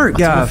smart, If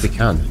Gav. we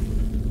can.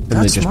 And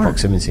they're That's just smart.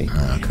 proximity.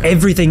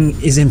 Everything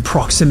is in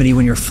proximity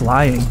when you're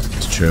flying.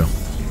 It's true.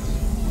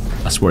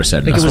 That's where it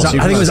said. I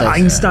think it was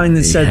Einstein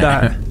that said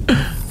that.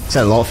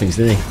 Said a lot of things,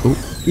 didn't he? Ooh.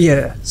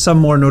 Yeah, some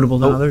more notable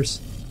than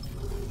others.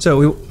 So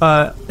we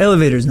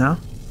elevators now.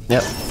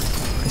 Yep.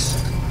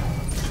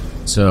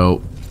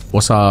 So,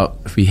 what's our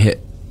if we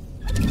hit?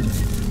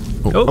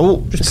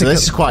 Oh, just so pick this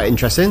up. is quite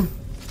interesting.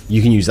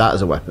 You can use that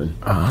as a weapon.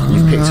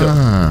 You've picked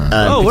up.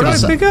 Oh, what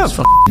did I pick up?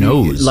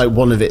 Nose. Like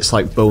one of its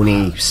like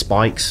bony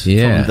spikes.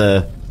 Yeah. From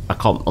the. I'm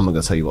not going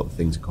to tell you what the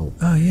things are called.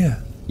 Oh yeah.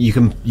 you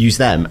can use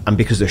them, and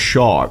because they're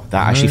sharp,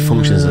 that actually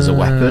functions as a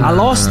weapon. I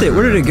lost it.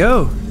 Where did it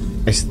go?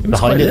 It's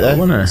behind it there.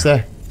 Wasn't it? It's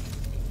there.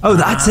 Oh,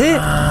 that's it.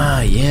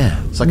 Ah,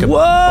 yeah. It's like a Whoa!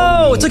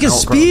 bony It's like a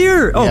outgrowth.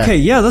 spear. Yeah. Okay,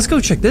 yeah. Let's go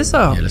check this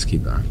out. Yeah, let's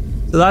keep that.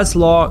 So that's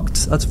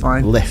locked. That's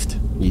fine. Lift.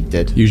 You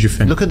did. Use your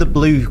finger. Look at the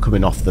blue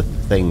coming off the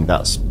thing.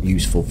 That's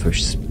useful for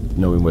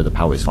knowing where the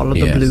power is. Follow the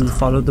Yeah. blue.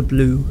 Follow the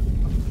blue.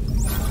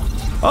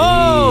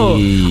 Oh!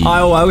 Hey.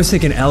 I was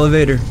thinking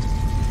elevator.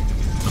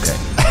 Okay.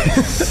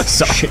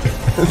 Sorry.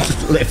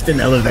 Lift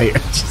and elevator.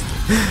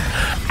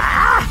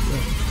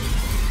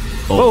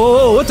 Whoa, whoa,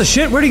 whoa! What the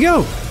shit? Where'd he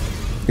go?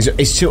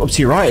 It's up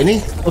to your right,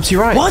 isn't he? Up to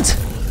your right. What?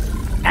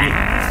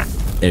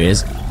 There he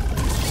is.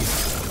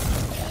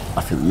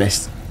 I think we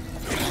missed.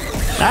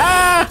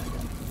 Oh,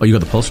 you got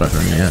the pulse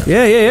rifle, yeah.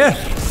 Yeah.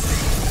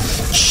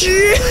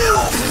 Shit!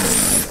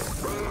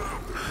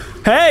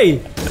 Hey!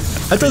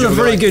 That does a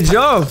pretty good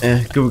job.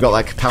 Yeah, good we got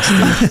that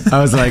capacity.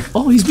 I was like,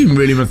 oh, he's been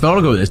really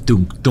methodical with this.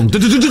 Dunk, dunk,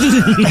 dunk, dunk,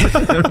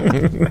 dunk,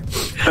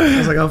 dunk. I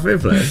was like, oh, fair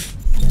play.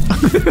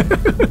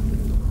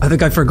 I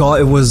think I forgot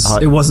it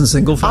wasn't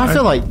single fire. I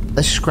feel like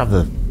let's just grab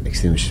the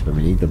extinguishers when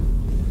we need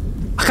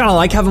them. I kind of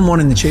like having one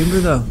in the chamber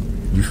though.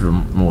 You feel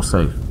more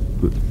safe.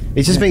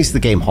 It just makes the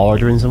game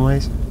harder in some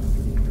ways.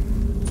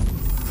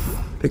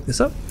 Pick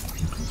this up.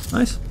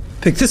 Nice.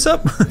 Pick this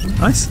up.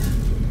 Nice.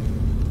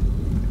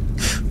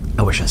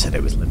 I wish I said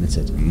it was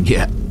limited.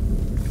 Yeah.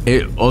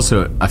 It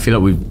also, I feel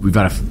like we've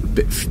had a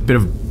bit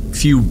of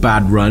few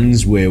bad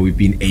runs where we've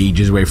been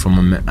ages away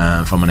from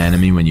an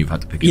enemy when you've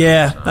had to pick it up.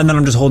 Yeah, and then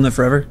I'm just holding it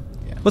forever.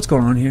 Yeah. What's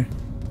going on here?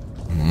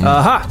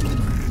 Aha!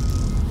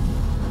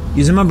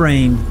 Using my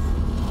brain,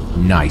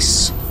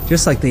 Nice.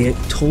 just like they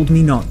told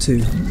me not to.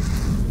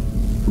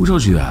 Who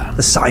told you that?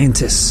 The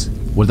scientists.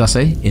 What did I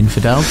say?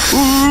 Infidel?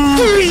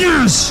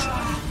 Yes!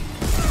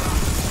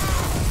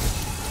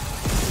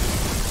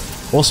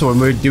 Also, when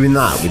we're doing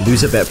that, we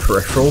lose a bit of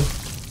peripheral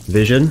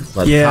vision.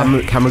 Like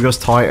Yeah. camera goes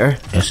tighter.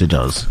 Yes, it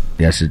does.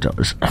 Yes, it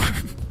does.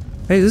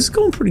 Hey, this is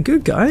going pretty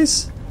good,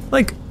 guys.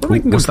 Like, we're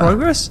making good what's that?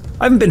 progress.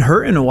 I haven't been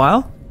hurt in a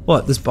while.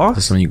 What, this box?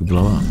 That's something you could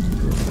blow up.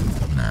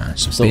 Nah,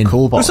 it's just It's a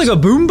cool box. Looks like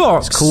a boom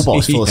box. cool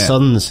box full of Yeah.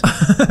 suns.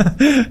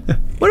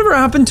 Whatever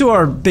happened to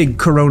our big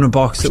Corona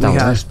box that we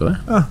had?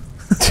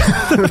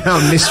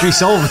 Mystery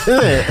solved,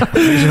 isn't it?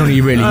 You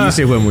only really use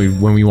it when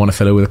we want to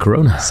fill it with a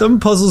Corona. Some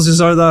puzzles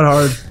just aren't that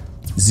hard.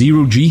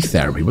 Zero G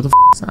therapy. What the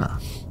is that?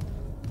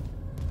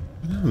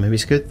 Maybe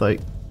it's good.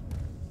 Like,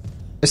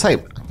 it's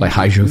like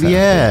Hydrotherapy.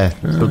 yeah,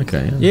 Oh,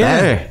 okay. Yeah.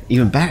 Yeah. better,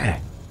 even better.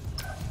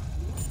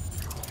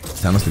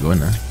 That must be going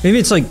there. Maybe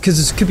it's like, because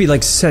this could be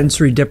like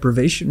sensory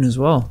deprivation as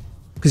well.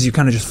 Because you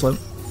kind of just float.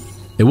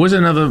 There was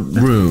another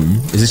room.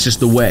 Is this just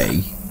the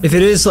way? If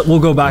it is, we'll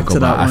go back to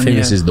that one. I think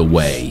yeah. this is the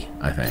way.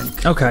 I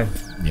think. Okay.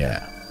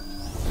 Yeah.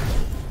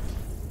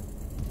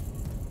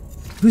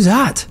 Who's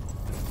that?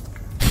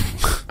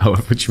 Oh, I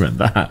thought you meant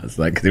that. It's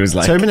like there was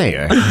like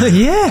Terminator.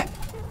 Yeah.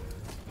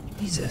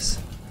 Jesus.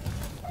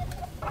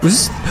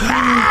 Was this...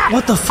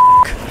 What the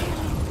fuck?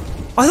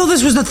 I thought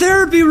this was the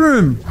therapy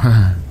room.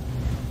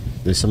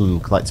 There's some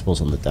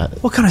collectibles on the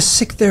What kind of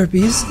sick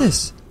therapy is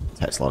this?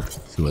 text log.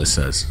 See what it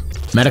says.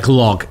 Medical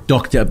log.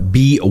 Dr.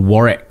 B.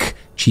 Warwick,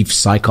 Chief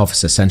Psych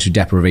Officer, Sensory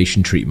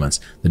Deprivation Treatments.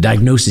 The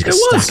diagnoses are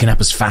stacking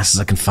up as fast as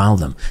I can file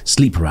them.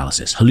 Sleep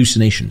paralysis,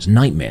 hallucinations,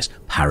 nightmares,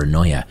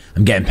 paranoia.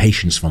 I'm getting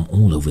patients from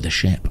all over the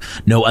ship.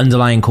 No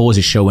underlying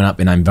causes showing up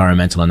in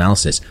environmental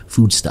analysis,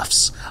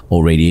 foodstuffs,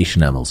 or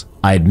radiation levels.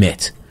 I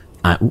admit,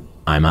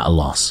 I'm at a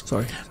loss.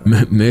 Sorry.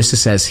 Mercer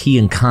says he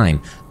and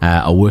Kine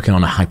are working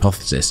on a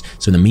hypothesis.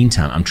 So in the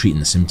meantime, I'm treating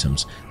the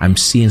symptoms. I'm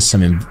seeing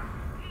some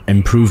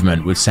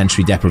improvement with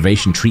sensory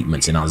deprivation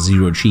treatments in our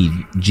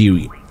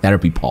zero-G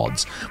therapy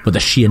pods, but the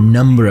sheer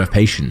number of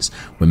patients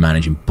we're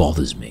managing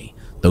bothers me.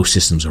 Those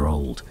systems are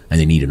old and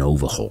they need an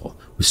overhaul.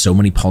 With so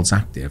many pods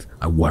active,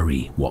 I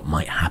worry what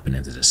might happen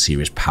if there's a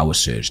serious power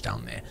surge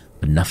down there,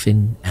 but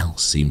nothing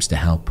else seems to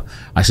help.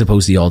 I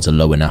suppose the odds are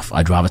low enough.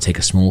 I'd rather take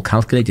a small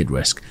calculated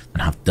risk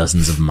than have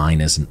dozens of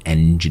miners and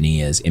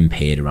engineers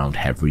impaired around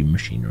heavy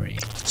machinery.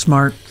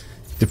 Smart.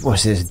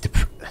 What's this?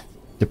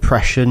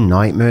 Depression,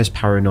 nightmares,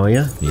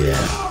 paranoia.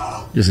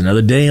 Yeah. Just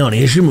another day on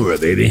Ishimura,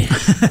 baby.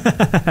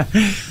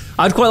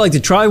 I'd quite like to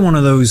try one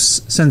of those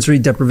sensory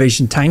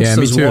deprivation tanks, Yeah,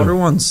 me those too. water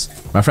ones.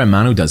 My friend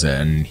Manu does it,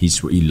 and he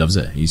loves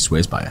it. He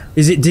swears by it.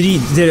 Is it? Did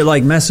it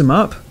like mess him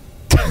up?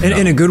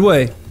 In a good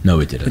way? No,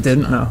 it didn't. It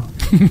didn't. No.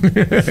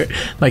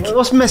 Like,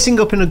 What's messing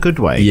up in a good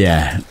way?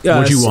 yeah.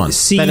 What do you want?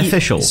 See,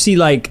 Beneficial. See,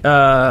 like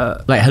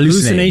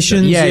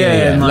Hallucinations.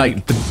 Yeah, And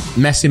like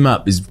mess him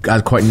up has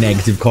quite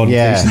negative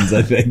connotations,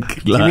 I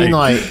think. You mean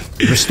like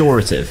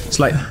restorative? it's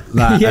like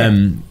that Yeah.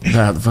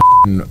 that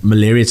fucking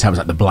malaria tab was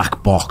like the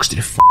black box. Did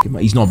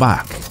it he's not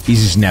back.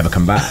 He's just never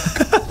come back.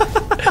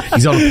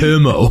 He's on a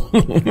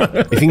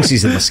permo. He thinks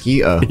he's a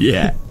mosquito.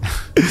 Yeah.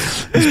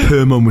 He's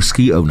permo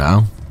mosquito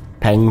now.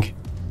 Peng.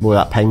 More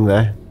of that peng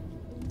there.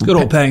 good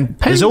old Peng.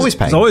 There's always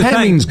peng. There's always Peng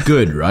Peng. means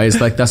good, right? It's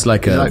like that's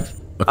like a like-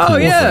 a cool Oh,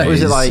 yeah. phrase.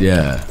 Was it like-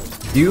 yeah.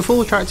 Beautiful,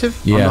 attractive?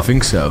 Yeah, Or I not?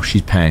 think so.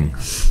 She's Peng.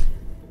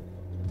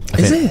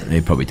 Is it?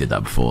 They probably did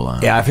that before.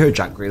 Yeah, I've heard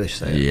Jack Grealish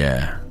say it.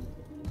 Yeah.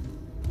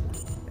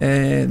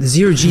 The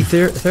zero G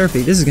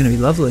therapy. This is going to be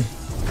lovely.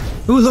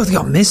 Ooh, look, they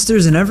got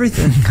misters and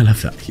everything. I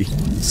love that.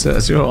 So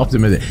you're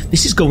optimistic.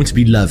 This is going to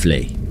be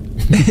lovely.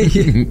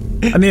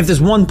 I mean, if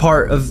there's one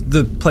part of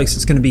the place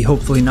that's going to be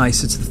hopefully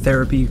nice, it's the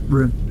therapy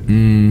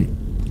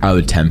room. I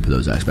would temper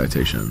those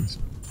expectations.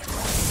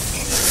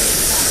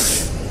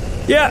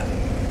 Yeah.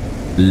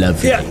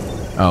 Lovely. Yeah.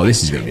 Oh,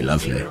 this is going to be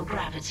lovely.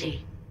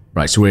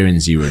 Right, so we're in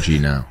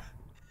 0G now.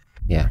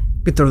 Yeah.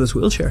 Could throw this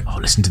wheelchair. Oh,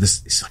 listen to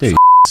this. It's like Dude.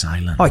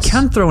 silence. Oh, I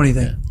can't throw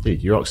anything.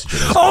 Dude, your oxygen.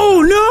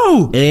 Oh,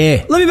 no!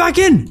 Eh. Let me back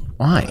in.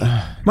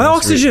 Why? My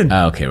oxygen.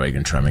 Oh, okay, right, you're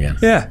going to try him again.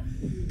 Yeah.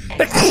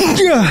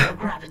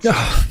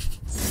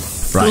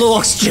 Right. Low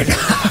oxygen.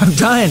 I'm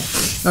dying.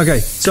 Okay,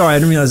 sorry, I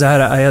didn't realize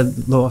I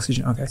had low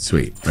oxygen. Okay,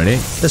 Sweet. Ready?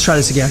 let's try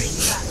this again.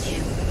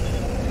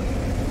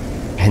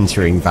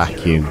 Entering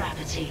vacuum.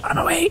 I'm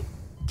away.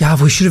 Yeah,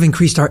 we should have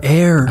increased our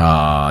air.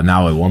 Ah,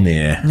 now I won the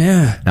air.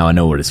 Yeah, Now I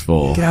know what it's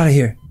for. get out of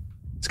here.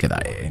 Let's get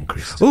that air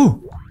increased.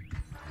 Ooh.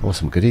 Oh,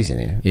 some goodies in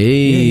here.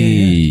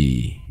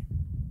 Hey.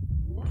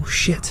 Oh,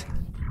 shit.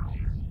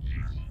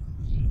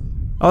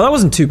 Oh, that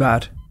wasn't too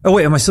bad. Oh,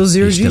 wait, am I still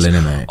 0 You're G's? still in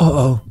it, mate.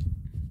 Uh-oh.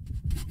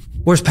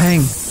 Where's Pang?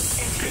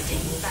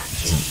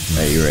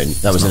 There you're in.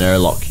 That was an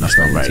airlock. That's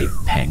not very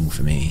peng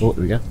for me. Oh,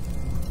 there we go.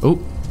 Oh.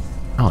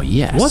 Oh,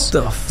 yes. What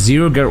the f-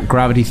 Zero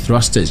gravity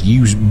thrusters.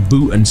 Use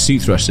boot and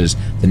suit thrusters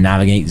to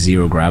navigate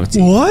zero gravity.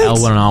 What?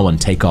 L1 and R1,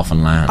 take off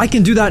and land. I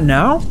can do that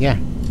now? Yeah.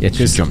 Yeah,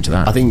 just jump to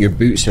that. I think your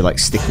boots are like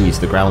sticking you to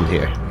the ground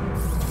here.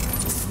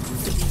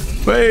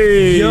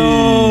 Hey!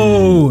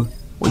 Yo!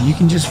 Well, you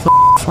can just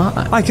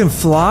fly. I can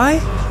fly?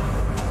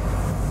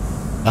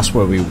 That's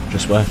where we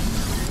just were.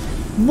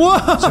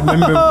 Whoa! So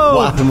remember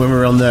what happened when we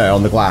were on there,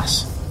 on the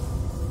glass?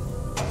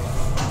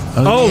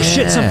 Oh, yeah.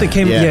 shit, something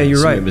came... Yeah, you're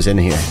something right. was in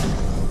here.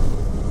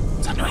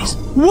 What's that noise?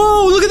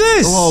 Whoa, look at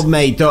this! Oh,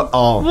 mate.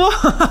 Oh.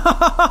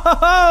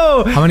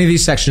 Whoa! How many of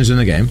these sections are in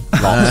the game?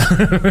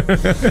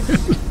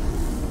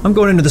 I'm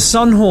going into the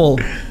sun hole.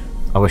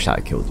 I wish that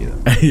had killed you.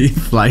 You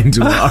flying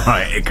to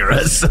alright,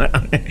 Icarus. Look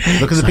at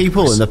the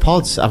people in the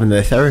pods having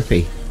their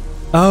therapy.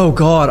 Oh,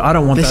 God, I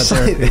don't want This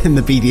that is there. like in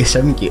the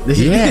BDSM game. This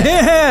is-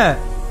 Yeah!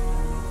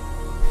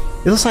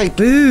 It looks like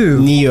Boo!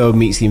 Neo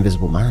meets the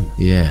Invisible Man.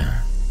 Yeah.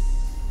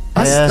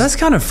 That's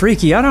kind of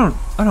freaky. I don't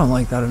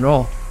like that at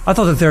all. I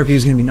thought the therapy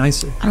was going to be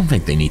nicer. I don't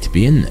think they need to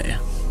be in there.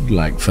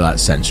 Like, for that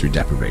sensory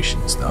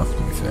deprivation stuff,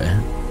 to be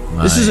fair.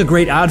 This is a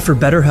great ad for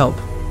BetterHelp.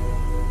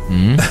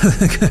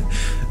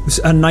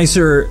 A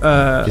nicer...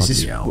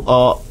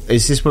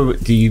 Is this where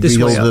do you This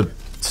read way all up. the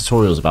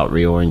tutorials about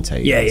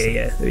reorientating?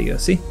 Yeah. There you go.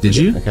 See? Did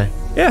you? Okay.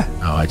 Yeah.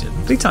 Oh, I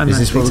didn't. Big time, Is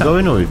man. this where Big we're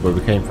time. going or where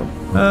we came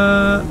from?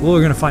 Well, we're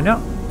going to find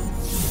out.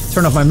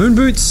 Turn off my moon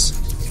boots.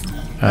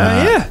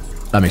 Yeah.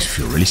 That makes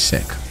me feel really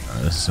sick.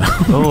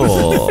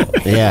 Oh,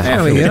 yeah.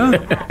 There we go.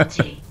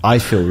 I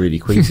feel really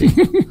queasy.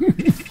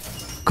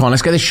 Come on,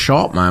 let's get this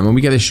shot, man. When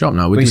we get this shot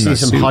now, we're We doing see that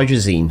some suit.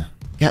 hydrazine.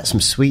 Get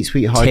some sweet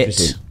Tit.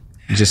 hydrazine.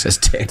 It just says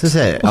tit. Does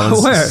it?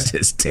 Where? It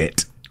says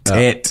tit.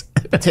 Tit.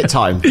 Tit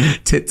time.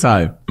 Tit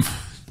time.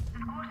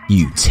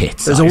 You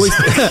tits. There's always...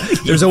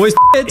 There's always...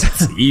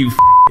 You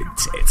f***ing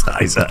tits,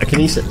 Isaac.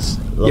 Kinesis.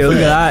 Yo, look at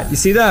that. You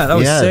see that? That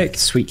was sick.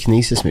 Sweet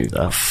kinesis move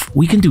that.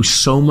 We can do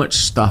so much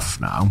stuff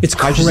now. It's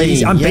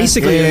crazy. I'm Yeah.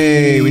 basically...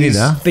 Hey, we need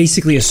that.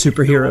 Basically a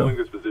superhero. Holding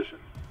this position.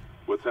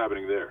 What's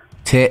happening there?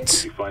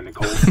 Tits. You find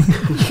Nicole?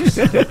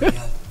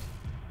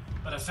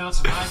 But I found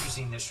some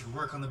hydrazine that should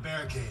work on the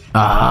barricade.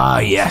 Ah,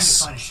 Need to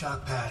yes. find a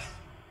shock pad.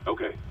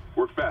 Okay,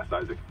 work fast,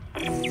 Isaac.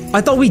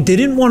 I thought we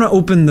didn't want to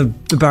open the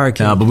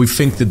barricade. No, but we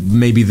think that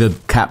maybe the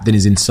captain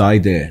is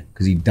inside there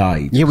because he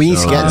died. Yeah, we need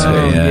to get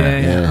to it.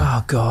 yeah.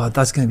 Oh, God.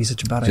 That's going to be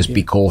such a bad Just idea.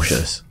 be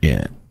cautious.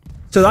 Yeah.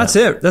 So that's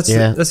it. That's the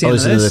end of it's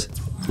this. in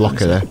the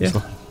locker there. Yeah.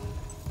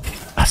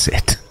 That's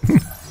it.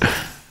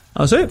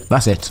 That's it.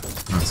 That's it.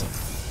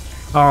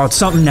 Oh,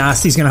 something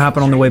nasty's going to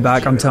happen on the way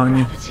back, I'm telling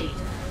you.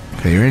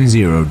 Okay, you're in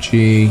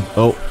 0G.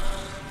 Oh,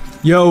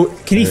 Yo,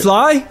 can he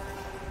fly?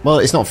 well,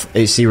 it's not.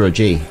 It's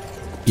 0G.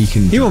 He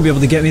can. He won't be able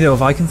to get me, though,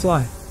 if I can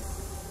fly.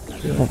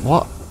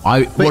 What?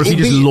 What if he it'd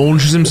just be-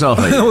 launches himself?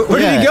 Like, Where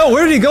did he go?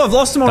 Where did he go? I've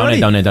lost him already.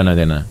 down there.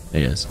 There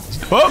he is.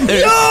 Oh,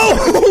 there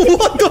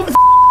What the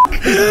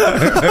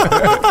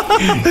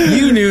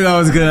You knew that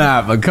was gonna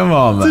happen. Come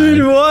on, man.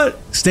 Dude, what?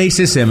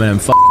 Stasis him and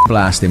then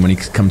blast him when he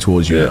come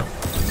towards you.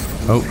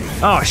 Oh,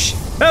 Oh, shit.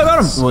 Oh, I got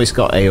him. Well, it's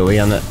got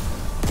AoE on it.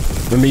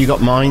 Remember, you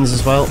got mines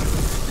as well.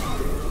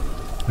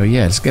 oh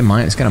yeah. Let's get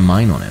a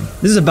mine on him.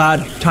 This is a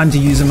bad time to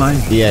use a mine.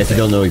 Yeah, if you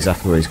don't know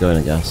exactly where he's going,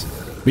 I guess.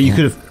 But you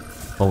could have.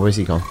 Oh, where's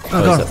he gone?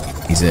 Oh, Where's God.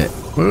 it? He's it.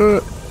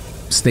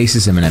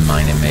 Stasis him and then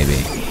mine him maybe.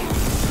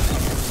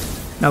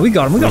 No, we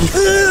got him. We got him.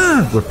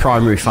 Ugh. We're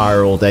primary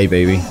fire all day,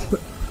 baby.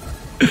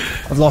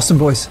 I've lost him,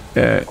 boys.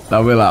 Yeah, that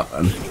will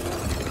happen.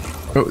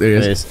 Oh, there he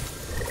There is.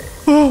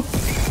 he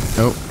is.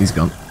 Oh, he's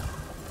gone.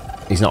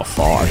 He's not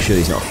far. I'm sure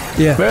he's not.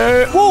 Yeah.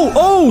 Whoa!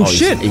 Oh,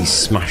 shit! He's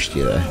smashed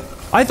you there.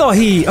 I thought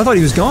he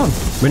was gone.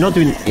 We're not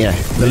doing. Yeah.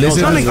 The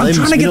lizard- I'm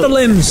trying to get the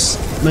limbs.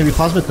 maybe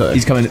plasma cutter.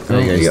 He's coming. There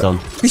you go, he's done.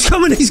 He's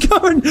coming, he's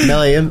coming!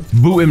 Melee him.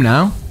 Boot him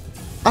now.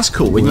 That's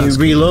cool. When you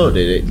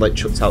reloaded it, like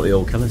chucked out the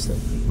old canister.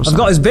 I've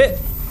got his bit.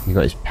 You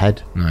got his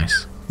head.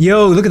 Nice.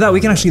 Yo, look at that,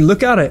 we can actually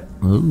look at it.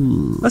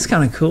 Ooh. That's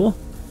kind of cool.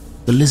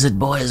 The lizard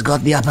boy has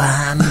got the upper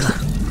hand.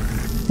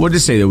 What did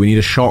it say though? We need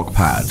a shock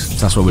pad.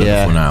 That's what we're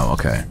looking for now.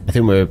 Okay. I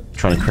think we're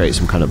trying to create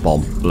some kind of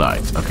bomb.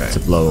 Right. Okay. To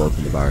blow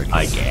open the barricade.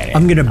 I get it.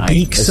 I'm gonna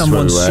beak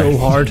someone so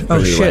hard. Oh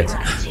Really shit.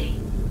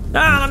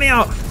 Let me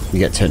out. You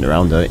get turned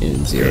around, don't you, in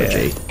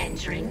 0G.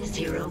 Entering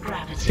zero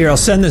gravity. Here, I'll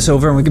send this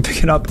over and we can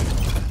pick it up.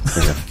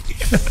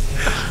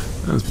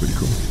 That's pretty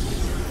cool.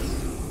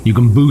 You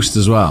can boost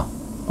as well.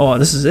 Oh,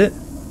 this is it.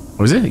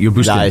 What is it? You're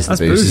boosting. That is the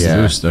That's boost. boost. Yeah.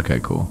 Boost. Okay,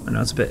 cool. I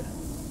know it's a bit.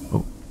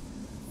 Oh.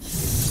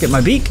 Get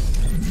my beak.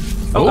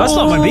 Oh, that's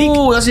not my beak.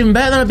 Oh, that's even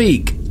better than a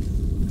beak.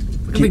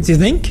 Do you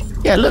think?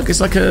 Yeah, look, it's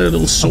like a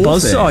little sword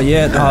Buzz thing. saw,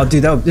 yeah. Oh,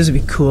 dude, this would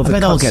be cool if I it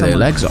bet I'll cut get their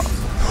someone. legs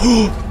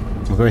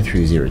off. We're going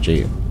through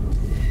 0G.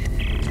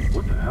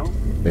 What the hell?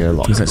 They're a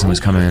lot. Looks like someone's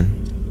coming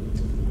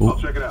in. I'll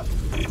check it out.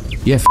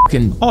 Yeah,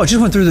 fucking. Oh, it just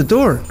went through the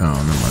door. Oh,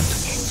 never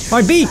mind.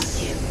 My beak.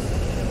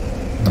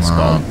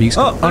 Beak's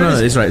Oh, oh no, there it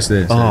is. it's right. It's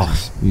there. I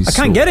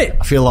can't get it.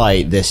 I feel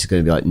like this is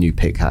going to be like new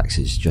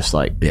pickaxes, just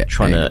like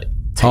trying to take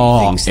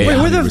things. yeah, Wait,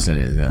 where the? 100%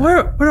 is, yeah.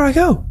 Where do I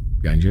go?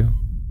 Behind you.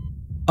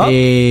 Up.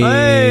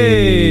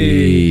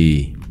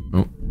 Hey.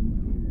 Oh,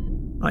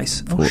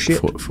 Nice. Oh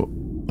shit.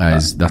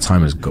 That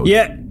timer goes.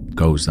 Yeah.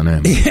 Goes,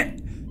 doesn't it? Yeah.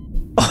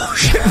 Oh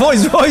shit.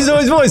 Voice.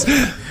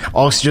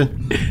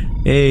 Oxygen.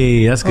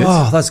 Hey, that's good.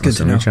 Oh, that's good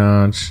to know.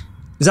 Recharge.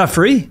 Is that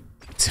free?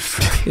 It's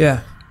free.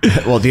 Yeah.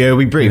 Well, the air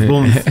we breathe.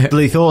 One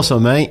bloody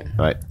awesome, mate.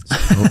 Right.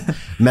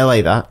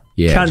 Melee that.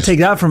 Yeah. Can't take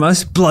that from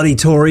us, bloody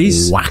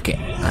Tories. Whack it.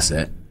 That's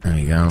it. There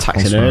you go.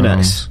 Taxing her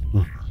next.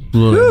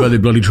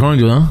 Bloody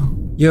triangle, huh?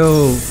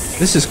 Yo,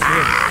 this is cool.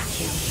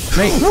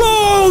 Mate.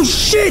 Whoa,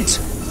 shit!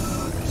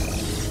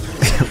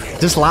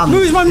 Just land.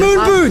 Where's my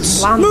moon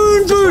boots?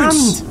 Moon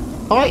boots!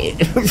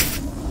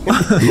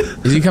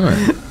 Is he coming?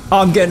 Oh,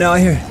 I'm getting out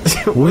of here.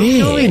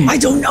 Weird. I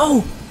don't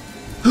know.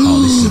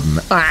 Oh, this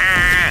is.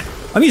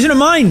 I'm using a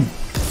mine.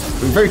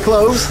 We're very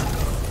close.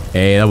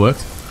 Hey, that worked.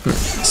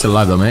 Still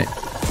alive though, mate.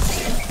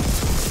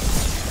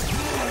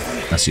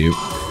 That's you.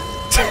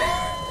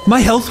 My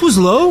health was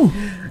low.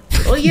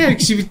 Oh yeah,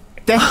 because you were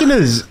decking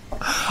us.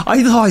 I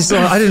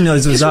didn't know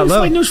it was that low.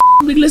 Find those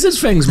big lizard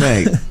things,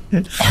 mate.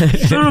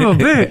 Son of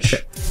a bitch.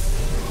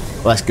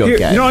 Let's go Here,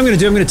 get you know him. what I'm going to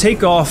do? I'm going to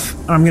take off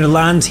and I'm going to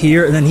land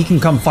here and then he can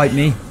come fight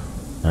me.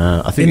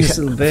 I think in this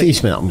little bit. you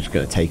meant I'm just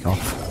going to take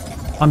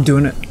off. I'm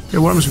doing it. Yeah,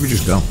 why don't we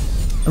just go?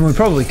 And we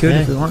probably could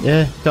if we want.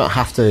 Yeah, don't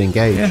have to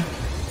engage. Yeah.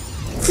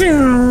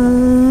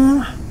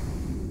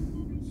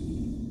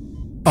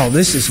 Oh,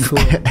 this is cool.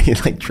 You're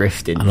like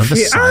drifting. I love the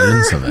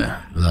silence of it.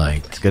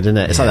 Like, It's good, isn't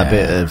it? It's like that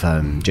bit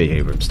of J.J.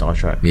 Abrams Star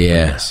Trek.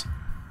 yes.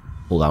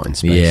 Pulled out in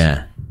space.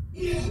 Yeah.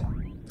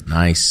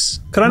 Nice.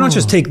 Could I not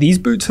just take these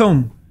boots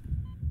home?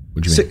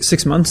 What do you mean?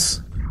 6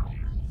 months.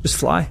 Just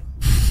fly.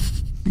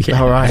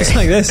 All right. Just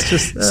like this.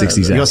 Just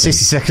 60 You got seconds.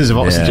 60 seconds of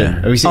oxygen.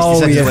 Yeah. Are we 60 Oh,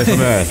 seconds yeah. away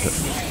from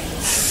Earth?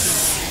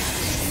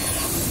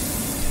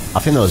 I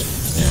think those.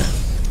 Yeah.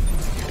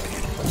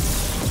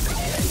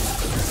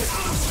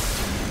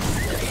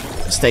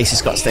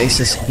 Stasis got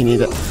stasis if you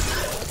need it.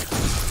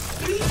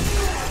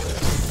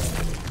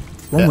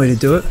 One way to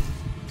do it.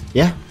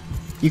 Yeah.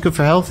 You good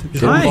for health?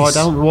 Just Nice. one bar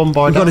down, one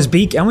bar We down. got his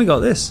beak and we got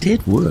this.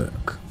 Did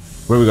work.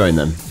 Where are we going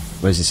then?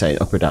 Where's he saying?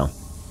 Up or down?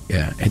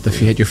 Yeah.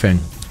 Hit your thing.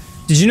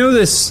 Did you know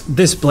this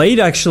blade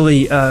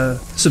actually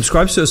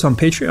subscribes to us on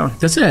Patreon?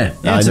 That's it.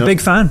 Yeah, I it's a know.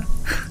 big fan.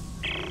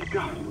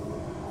 God.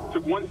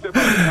 Took one step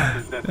out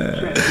of the path. That's the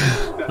chance.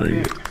 That's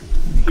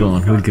it. Go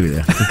on. We'll give you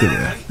that. We'll give you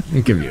that.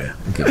 We'll give you that.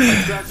 We'll give you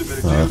that. That's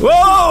a minute.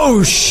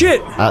 Whoa,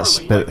 shit! That's.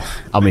 But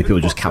how many people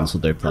just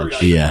cancelled their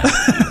pledge? Yeah.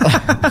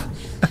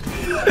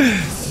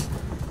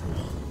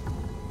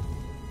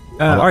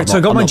 All right, so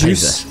I got I'm my not paying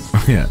juice.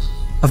 this. Yeah.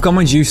 I've got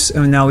my juice,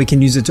 and now we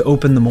can use it to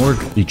open the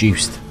morgue. You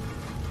juiced.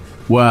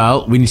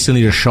 Well, we still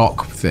need a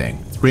shock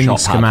thing. Bring Shot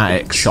pad.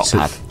 schematics. Shot to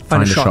pad.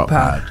 Find a a shot shot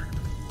pad. pad.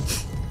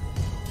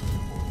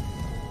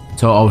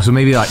 So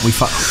maybe like we.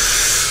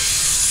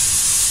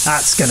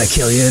 That's gonna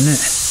kill you, isn't it?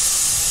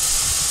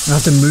 I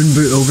have to moon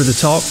boot over the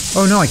top.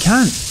 Oh no, I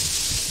can't.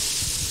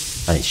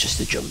 And it's just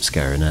a jump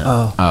scare, isn't it?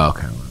 Oh, Oh,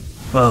 okay.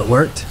 well, it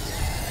worked.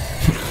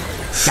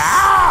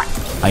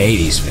 I hate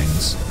these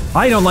things.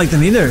 I don't like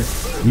them either.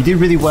 You did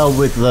really well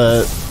with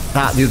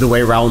that the other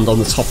way around on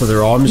the top of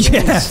their arms.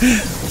 Yeah. once.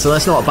 So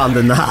let's not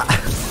abandon that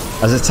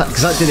as a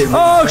because that did it really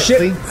Oh,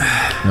 quickly.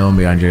 shit. No one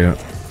behind you.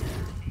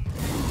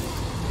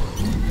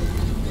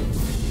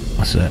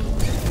 What's it?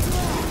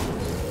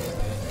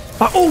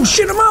 Oh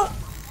shit, I'm out.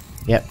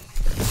 Yep.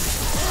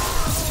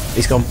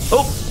 He's gone.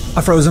 Oh,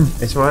 I froze him.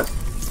 It's all right.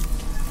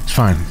 It's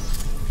fine.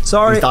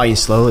 Sorry. He's dying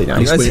slowly now.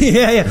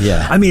 Yeah.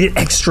 Yeah. I made it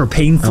extra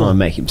painful. I'm gonna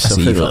make him That's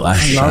suffer. evil. for That's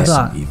that. shit. love That's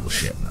that. some evil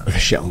shit. Man.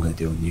 Shit, I'm gonna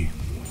do on you.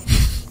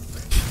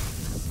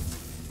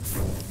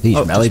 He's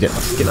mellied it.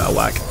 Give that a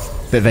whack.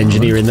 Bit of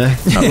engineering there.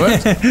 That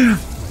worked.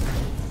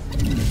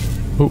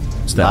 Oh,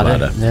 Step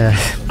ladder. Yeah.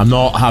 I'm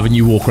not having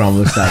you walk around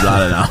with a step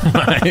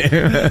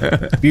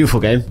ladder now. Beautiful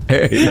game.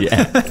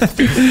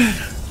 Yeah.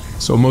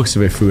 So most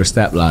of it through a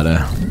step ladder.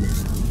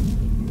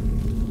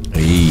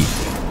 Hey.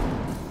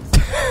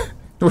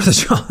 Where's the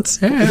shots?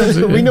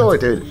 Yeah, We know what,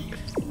 dude.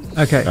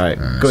 Okay. All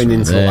right, going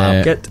into the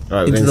lab. Get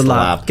Right, into the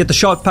lab. Get the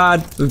shock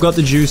pad. We've got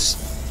the juice.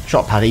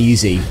 Shot pad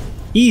easy.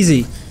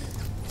 Easy.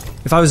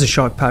 If I was a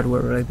shock pad,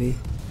 where would I be?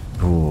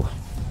 Ooh.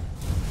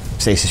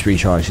 Stasis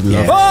recharge.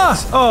 Yeah.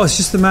 Ah! Oh, it's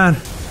just the man.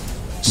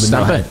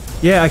 Stamp it.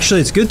 Yeah, actually,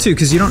 it's good too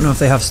because you don't know if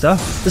they have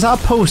stuff. Is that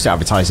a post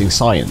advertising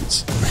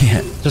science?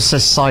 Yeah. Just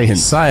says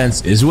science.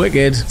 Science is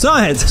wicked.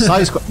 Science.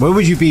 Science. Where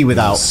would you be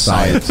without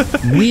science?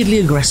 Weirdly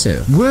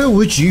aggressive. Where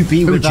would you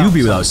be Where would without you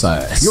be without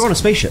science? You're on a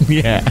spaceship.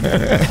 Yeah.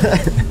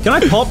 Can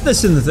I pop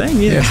this in the thing?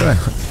 Yeah. Yeah, sure.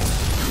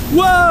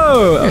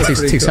 Whoa!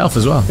 It takes health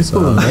as well. So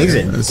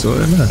amazing. That's what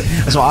I know.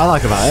 That's what I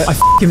like about it. I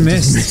f***ing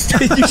missed.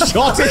 You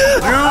shot it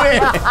through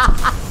it.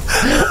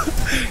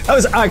 That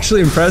was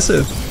actually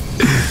impressive.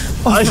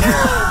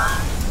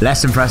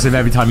 Less impressive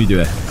every time you do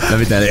it. Let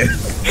me tell you.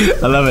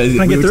 I love it.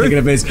 I get We were through? taking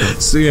a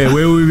piss. So yeah,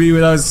 where would we be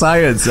without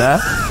science, huh?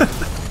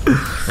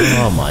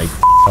 Oh my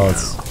god.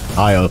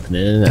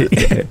 Eye-opening, isn't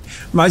it?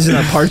 Imagine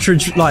that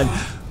Partridge line.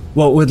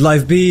 What would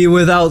life be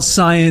without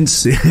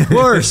science?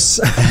 Worse.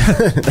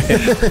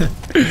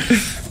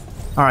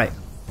 All right.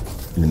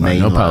 The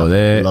main no power lab.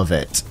 there. Love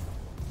it.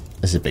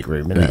 This is a big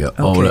room, There isn't you it?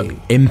 go. Oh, Okay. look.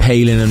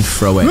 Impaling and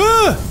throwing.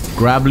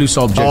 Grab loose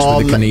objects Oh,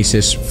 with the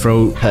kinesis.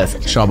 Throw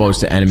Perfect. sharp objects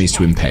to enemies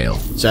to impale.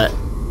 So,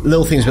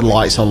 little things with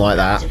lights on like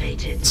that.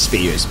 Activated.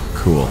 Spears.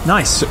 Cool.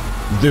 Nice.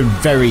 They're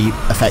very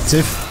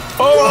effective.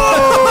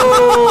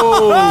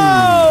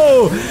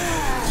 Oh!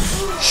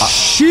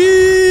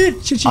 Shit!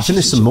 I think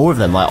there's some more of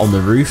them, like on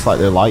the roof, like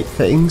the light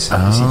fittings.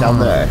 You see down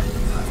there?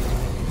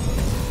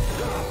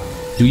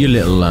 Do your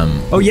little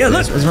Oh yeah,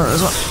 look.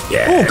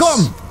 Oh, got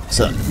him.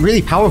 So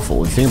really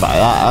powerful. If you think about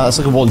that, that's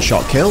like a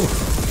one-shot kill.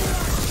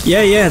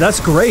 Yeah, that's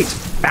great.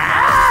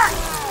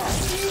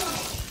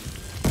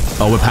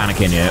 Oh, we're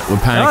panicking, yeah. We're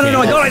panicking.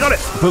 No, I got it.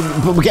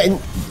 But we're getting,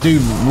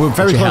 dude. We're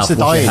very close to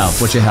dying.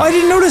 What's your health? I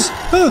didn't notice.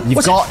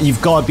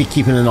 You've got to be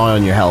keeping an eye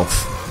on your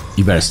health.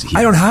 You better stay.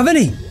 I don't have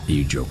any. Are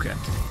you joking?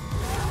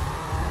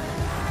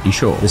 You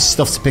sure? There's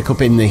stuff to pick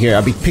up in here.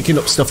 I'll be picking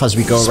up stuff as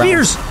we go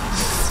Spears.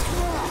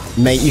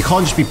 around. Mate, you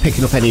can't just be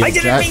picking up any I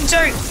object. didn't mean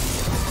to.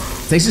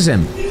 Stasis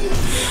him.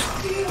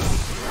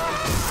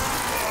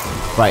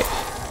 Right.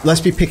 Let's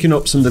be picking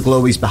up some of the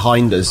glowies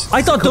behind us.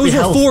 I thought Could those be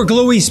were health. 4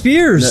 glowy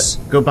spears.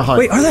 No, go behind.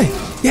 Wait, are they?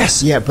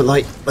 Yes. Yeah, but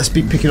like, let's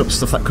be picking up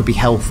stuff that could be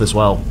health as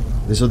well.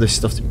 There's other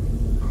stuff to...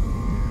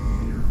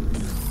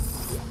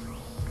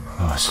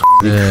 Oh, it's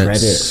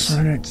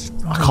credits.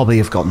 I can't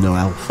believe I've got no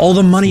health. All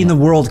the money in the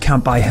world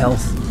can't buy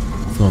health.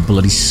 For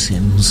bloody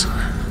Sims.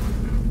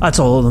 That's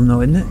all of them,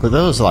 though, isn't it? But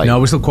those like... No,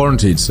 we're still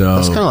quarantined, so.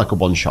 That's kind of like a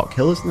one-shot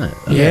kill, isn't it?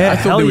 Yeah, I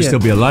thought they would still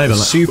be alive. I'm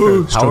like, Super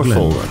ooh,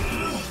 powerful. struggling.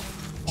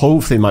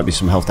 Hopefully there might be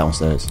some health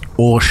downstairs.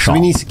 Or So shot.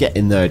 we need to get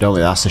in there, don't we?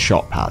 That's a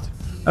shot pad.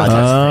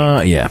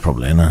 Yeah,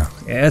 probably, no.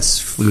 Yeah,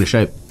 it's. Look at the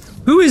shape.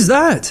 Who is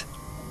that?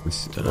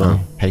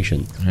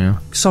 Patient. Yeah.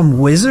 Some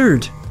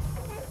wizard.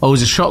 Oh,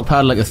 is a shock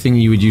pad like a thing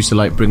you would use to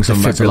like bring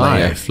someone back to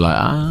Defibrillator. life?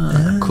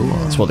 Like, cool.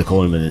 That's what they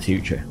call them in the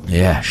future.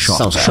 Yeah, shock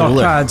Sounds pad. Shock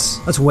Cooler. pads.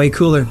 That's way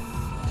cooler.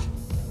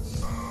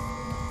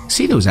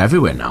 See those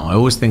everywhere now. I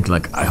always think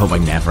like, I hope I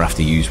never have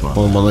to use one.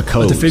 On one of the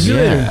codes.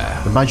 defibrillator.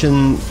 Yeah.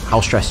 Imagine how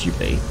stressed you'd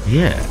be.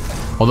 Yeah.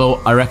 Although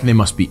I reckon they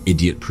must be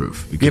idiot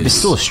proof. Yeah, but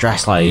still a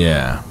stress. Like,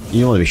 Yeah.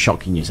 you don't want to be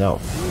shocking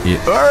yourself.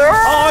 Yeah.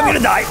 Oh, I'm gonna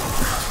die.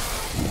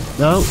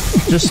 No,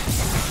 just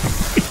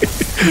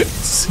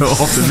So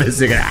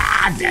optimistic.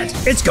 Dead.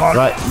 It's gone.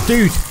 right,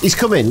 dude. He's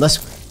coming. Let's.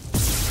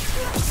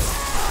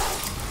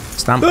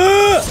 Stamp.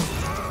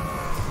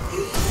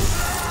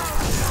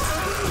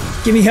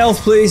 Give me health,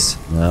 please.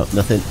 No,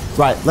 nothing.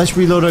 Right, let's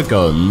reload our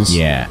guns.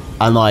 Yeah.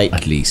 And like,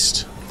 At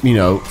least. you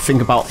know,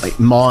 think about like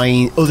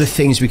mine, other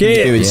things we can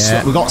Yeah. do.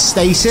 Yeah. We've got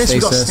stasis.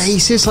 We've got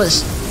Stasis. stasis.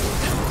 Let's.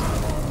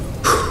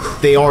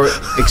 They are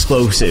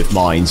explosive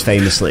mines,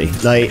 famously.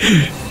 Like,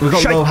 we've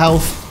got Shite. low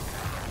health.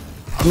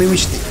 I mean, we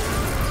should.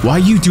 Why are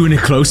you doing it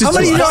closer How to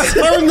many us?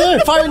 Fire in there!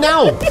 Fire it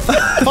now!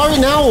 Fire it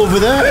now over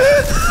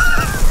there!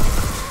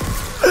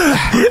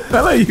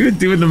 How are you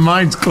doing the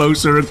mines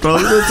closer and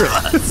closer to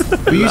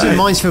us? We're using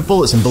mines for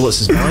bullets and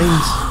bullets as mines.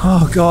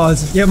 Oh god.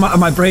 Yeah,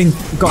 my brain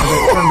got a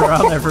bit turned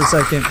around there for a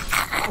second.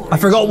 I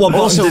forgot what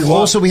button did what.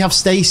 Also, we have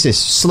stasis.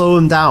 Slow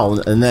them down,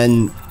 and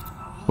then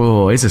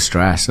Oh, it's a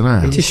stress, isn't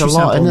it? Tissue a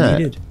lot, sample innit?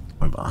 needed.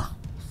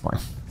 fine.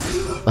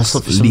 Let's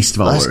look for some. Least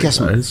of our Let's get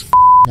some worries.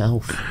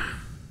 health.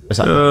 Is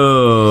that?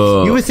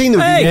 Oh. You would think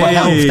there would be more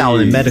health down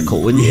in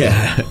medical, wouldn't you?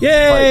 Yeah. Like,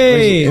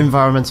 Yay!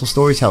 environmental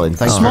storytelling.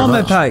 Thanks Small very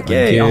med much. pack.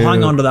 Yay! you. I'll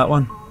hang on to that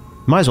one.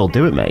 Might as well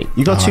do it, mate.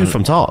 You got 2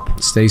 from top.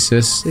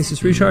 Stasis.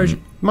 Stasis recharge.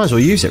 Might as well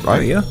use it, There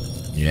right? we go.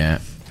 Yeah.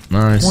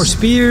 Nice. More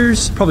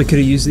spears. Probably could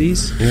have used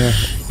these. Yeah.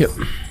 Yep.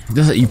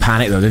 Does it, you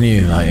panic though, didn't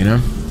you? Like, you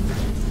know?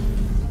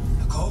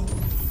 Nicole?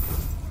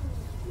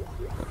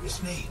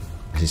 It's me.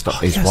 His yes,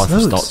 wife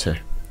is those. doctor.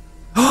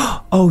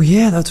 Oh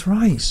yeah, that's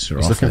right. Sir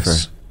He's looking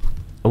Office.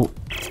 Oh,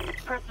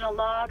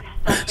 log,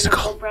 Dr.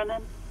 Nicole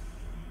Brennan.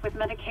 With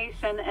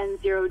medication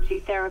and zero-G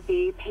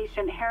therapy,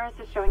 patient Harris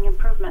is showing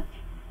improvement.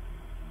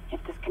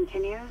 If this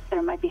continues,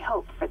 there might be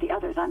hope for the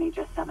others on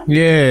Aegis 7.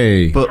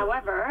 Yay. But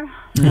however,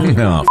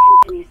 Dr.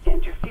 continues to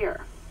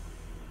interfere.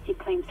 He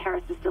claims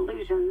Harris's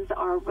delusions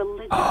are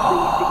religiously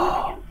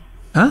significant.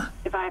 Huh?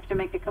 If I have to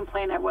make a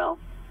complaint, I will.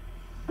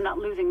 I'm not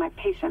losing my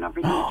patient over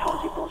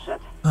unitology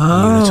bullshit.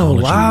 Oh,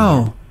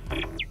 wow.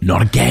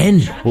 Not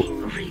again.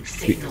 Well,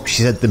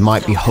 she said there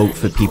might be hope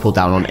for people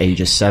down on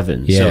Aegis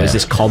 7. Yeah. So is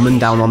this common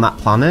down on that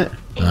planet?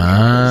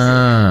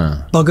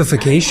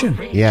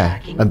 Bugification. Yeah.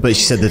 But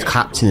she said the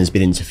captain has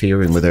been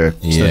interfering with her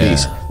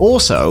studies.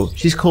 Also,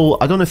 she's called,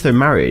 I don't know if they're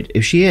married.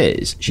 If she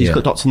is, she's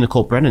got Dr.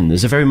 Nicole Brennan.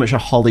 There's a very much a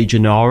Holly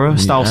Gennaro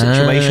style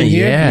situation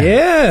here.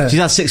 Yeah. She's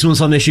had 6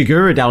 months on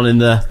Ishiguro down in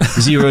the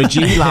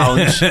zero-G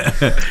lounge.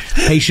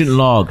 Patient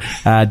log.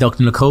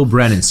 Dr. Nicole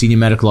Brennan, Senior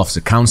Medical Officer,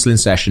 Counseling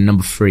Session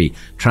number 3.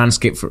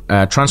 Transcript for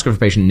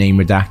patient name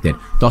redacted.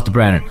 Dr.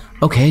 Brennan.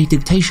 Okay,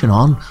 dictation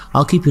on.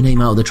 I'll keep your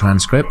name out of the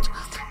transcript.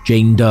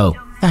 Jane Doe.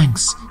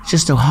 Thanks. It's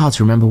just so hard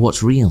to remember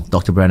what's real.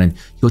 Dr. Brennan,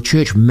 your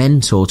church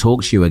mentor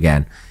talks to you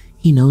again.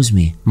 He knows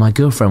me. My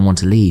girlfriend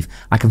wants to leave.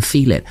 I can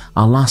feel it.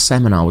 Our last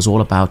seminar was all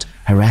about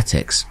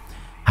heretics.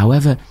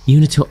 However,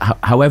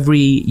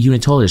 every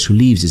unitologist who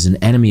leaves is an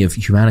enemy of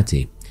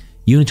humanity.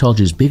 Unitology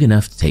is big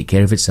enough to take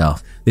care of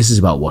itself. This is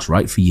about what's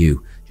right for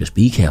you. Just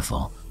be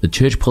careful. The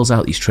church pulls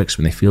out these tricks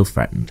when they feel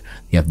threatened.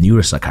 They have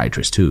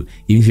neuropsychiatrists too.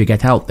 Even if you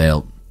get out,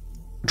 they'll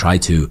try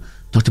to.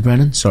 Dr.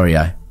 Brennan, sorry,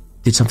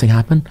 did something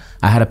happen?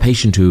 I had a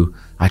patient who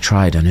I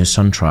tried and her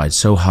son tried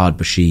so hard,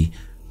 but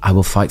I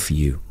will fight for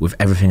you with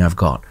everything I've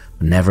got,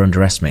 but never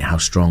underestimate how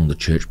strong the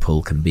church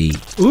pull can be.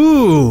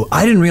 Ooh,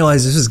 I didn't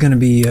realize this was going to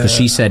be... Because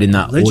she said in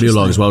that audio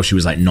log as well, she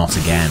was like, not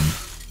again.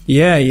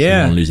 Yeah. She didn't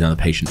want to lose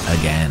another patient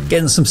again.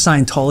 Getting some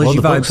Scientology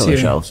the vibes books on here.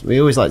 the shelves. We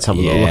always like to have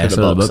a look at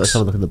the books. Let's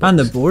have a look at the books. And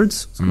the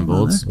boards. On the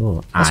boards.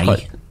 Oh,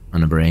 Eye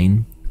and a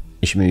brain.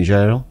 Ishmael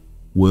Gerald.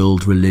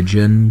 World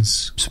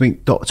religions.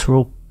 Something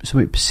doctoral,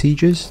 something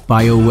procedures.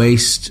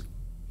 Bio-waste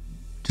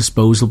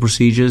disposal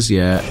procedures,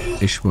 yeah.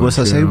 Ishmael What's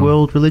that say?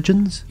 World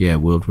religions? Yeah,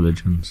 world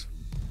religions.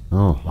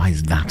 Oh. Why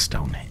is that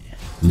down here?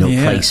 No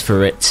place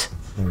for it.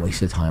 No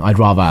waste of time. I'd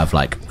rather have,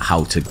 like,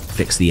 how to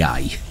fix the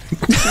eye.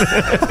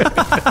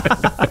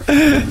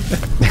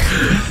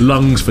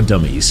 Lungs for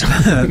dummies.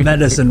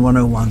 Medicine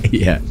 101.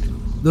 Yeah.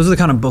 Those are the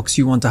kind of books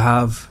you want to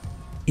have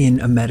in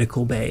a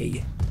medical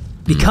bay.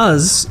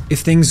 Because if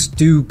things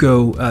do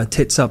go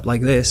tits up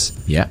like this,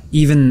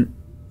 even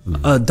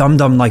a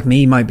dum-dum like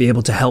me might be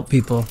able to help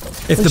people.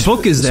 If the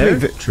book is there.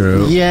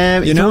 True.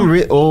 Yeah, you know?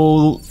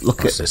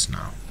 Look at this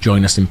now.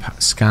 Join us in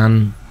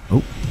scan.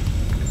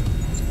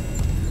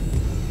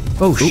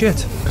 Oh,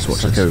 shit. Let's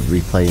watch like a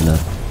replay in a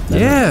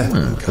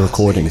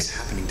recording. What's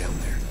happening down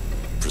there?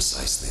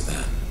 Precisely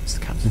that. It's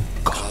the captain.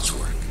 God's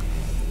work.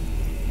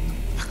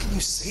 How can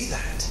you say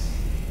that?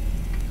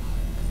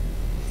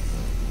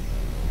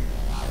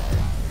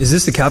 Is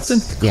this the captain?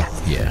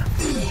 Yeah.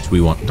 So we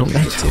want. Don't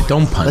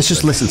punch. Let's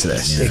just listen to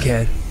this.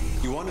 Dickhead.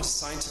 You wanted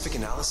scientific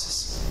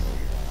analysis?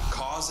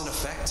 Cause and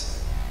effect?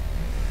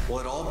 Well,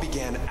 it all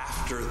began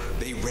after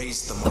they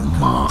raised the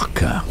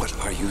marker. What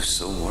are you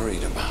so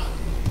worried about?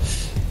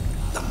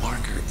 The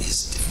marker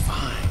is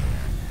divine.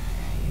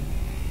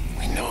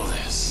 We know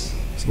this.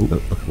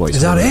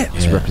 Is that it?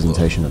 It's a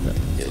representation of it.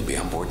 It'll be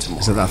on board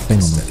tomorrow. Is it that thing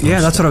on the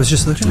Yeah, that's what I was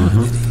just looking at.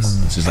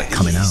 This is like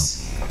coming out.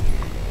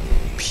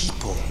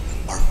 People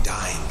are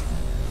dying.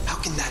 How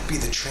can that be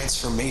the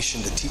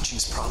transformation the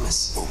teachings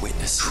promise? We're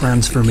witnessing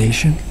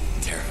Transformation?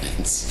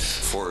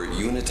 Terrans. For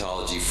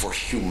unitology, for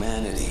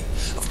humanity.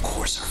 Of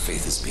course our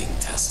faith is being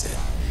tested.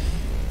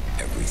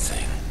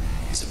 Everything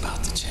is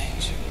about to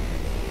change.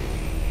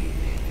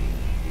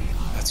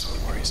 That's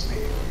what worries me.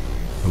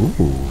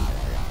 Ooh.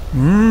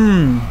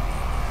 And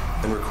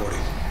recording.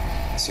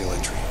 Seal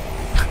entry.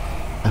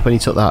 When he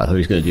took that, I thought he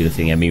was going to do the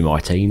thing Emi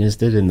Martinez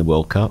did in the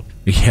World Cup.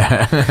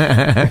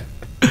 Yeah.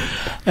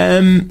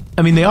 I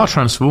mean, they are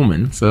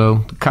transforming,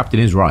 so the captain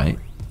is right.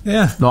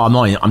 Yeah. No, I'm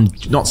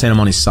not saying I'm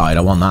on his side.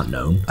 I want that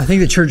known. I think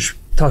the church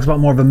talks about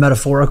more of a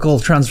metaphorical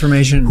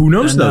transformation. Who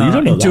knows, though? You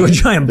don't know into that. a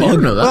giant You bug.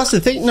 don't know that. Well, that's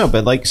the thing. No,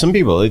 but like some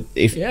people,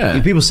 if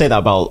people say that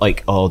about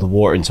like, oh, the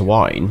water into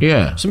wine.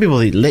 Yeah. Some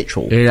people eat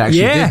literal. They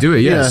actually did do it,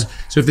 yes. Yeah.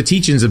 So if the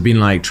teachings have been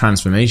like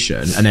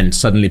transformation, and then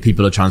suddenly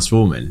people are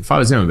transforming, if I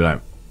was him, I'd be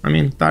like, I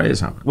mean, that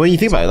is happening. When you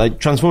think about it, like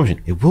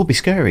transformation, it will be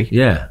scary.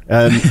 Yeah.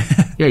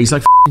 Yeah, he's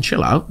like,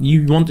 chill out.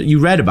 You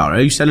read about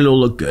it. You said it'll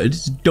look good.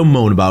 Don't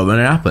moan about it when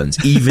it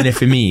happens, even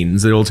if it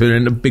means it'll turn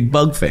into big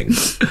bug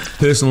things.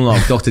 Personal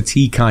log, Dr.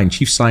 T. Kine,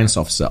 Chief Science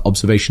Officer,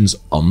 observations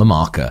on the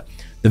marker.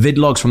 The vid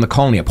logs from the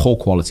colony are poor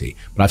quality,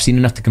 but I've seen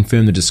enough to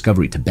confirm the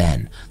discovery to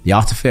Ben. The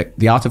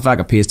artifact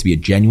appears to be a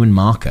genuine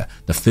marker,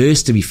 the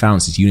first to be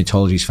found since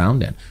Unitology's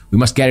founding. We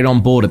must get it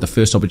on board at the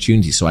first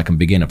opportunity so I can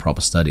begin a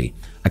proper study.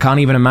 I can't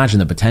even imagine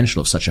the potential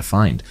of such a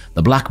find.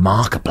 The black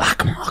marker.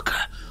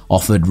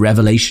 offered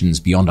revelations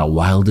beyond our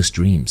wildest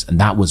dreams, and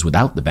that was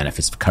without the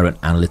benefits of current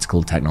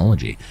analytical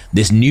technology.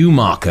 This new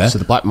marker... So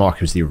the black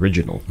marker is the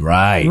original.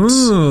 Right.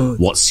 Ooh.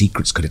 What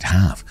secrets could it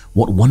have?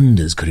 What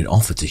wonders could it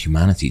offer to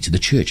humanity, to the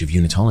Church of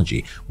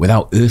Unitology,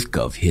 without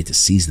EarthGov here to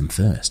seize them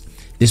first?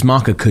 This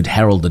marker could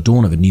herald the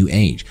dawn of a new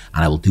age,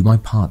 and I will do my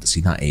part to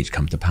see that age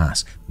come to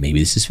pass. Maybe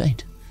this is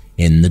fate.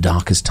 In the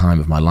darkest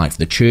time of my life,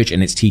 the Church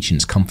and its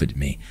teachings comforted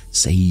me,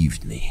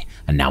 saved me,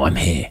 and now I'm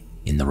here,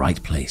 in the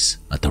right place,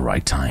 at the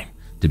right time,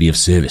 to be of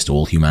service to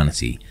all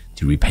humanity,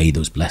 to repay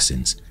those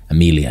blessings.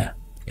 Amelia,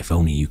 if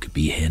only you could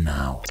be here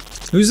now.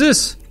 Who's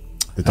this?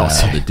 The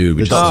doctor. The dude.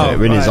 The doctor.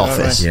 We're in his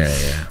office. Right.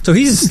 Yeah. So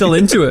he's still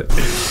into it.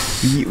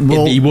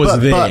 Well, he was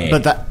there.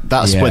 But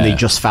that's when they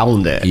just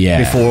found it. Yeah.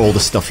 Before all the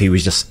stuff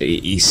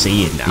he's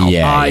seeing now.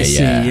 Yeah. I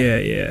see.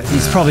 Yeah.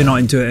 He's probably not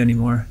into it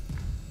anymore.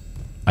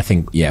 I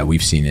think,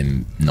 we've seen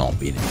him not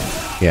being in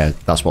it. Yeah,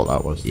 that's what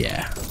that was.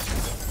 Yeah.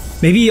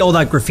 Maybe all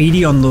that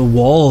graffiti on the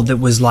wall that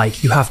was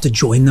like, you have to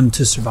join them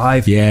to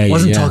survive.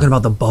 Wasn't talking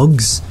about the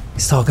bugs.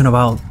 He's talking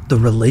about the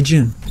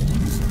religion.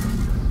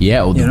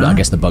 Yeah, I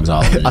guess the bugs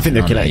are. I think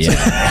they're connected.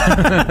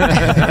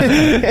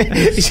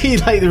 Is he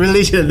like the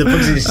religion and the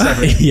bugs is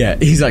separate? Yeah,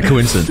 he's like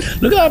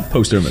coincidence. Look at that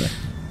poster over there.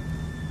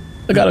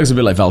 The guy looks a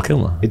bit like Val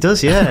Kilmer. It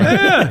does,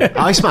 yeah.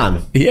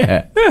 Iceman.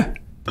 Yeah.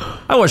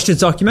 I watched his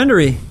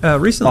documentary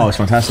recently. Oh, it's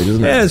fantastic,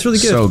 isn't it? Yeah, it's really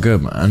good. So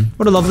good, man.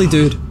 What a lovely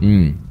dude.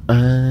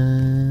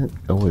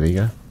 Oh, there you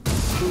go.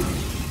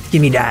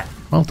 Give me that.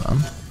 Well done.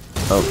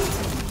 Oh.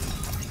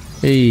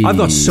 Hey. I've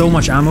got so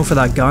much ammo for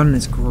that gun.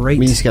 It's great.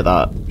 We need to get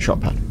that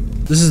shot pad.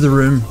 This is the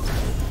room.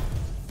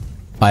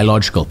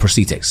 Biological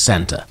Prosthetics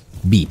Center,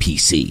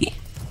 BPC.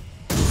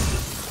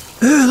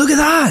 Look at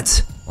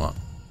that. What?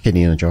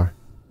 Kidney in a jar.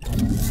 Oh,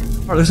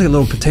 it looks like a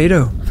little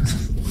potato.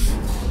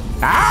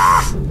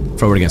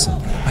 Throw it against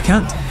him. I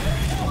can't.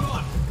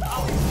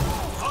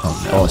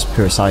 Oh, it's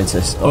pure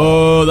scientist.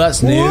 Oh,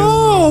 that's new.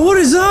 Whoa, what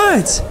is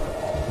that?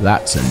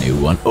 That's a new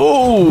one.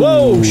 Oh,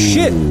 whoa,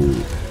 shit.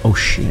 Oh,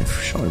 shit.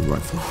 Shot him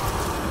right through.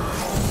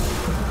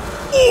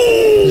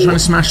 He's trying to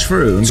smash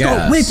through and It's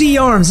got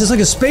whippy arms. It's like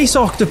a space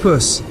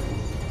octopus.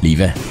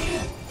 Leave it.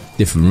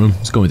 Different room.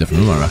 Let's go with a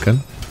different room, I reckon.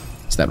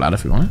 Step ladder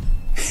if you want it.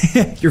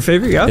 Your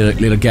favourite, yeah?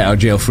 Little get out of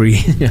jail free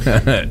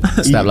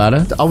step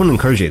ladder. I wouldn't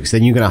encourage you because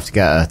then you're going to have to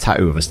get a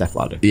tattoo of a step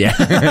ladder. Yeah.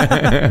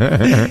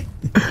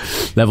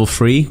 Level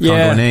 3. Can't go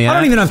in here yet. I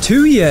don't even have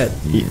 2 yet.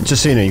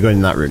 Just so you know, you're going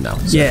in that room now.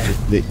 So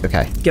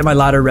okay. Get my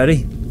ladder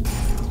ready.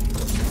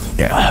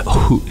 Yeah.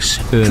 Come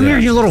here,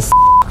 you little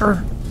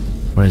f***er.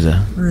 Where is it?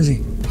 Where is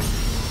he?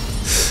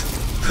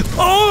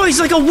 Oh, he's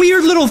like a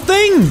weird little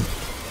thing.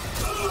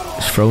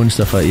 He's throwing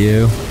stuff at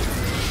you.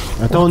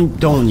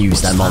 Don't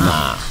use them on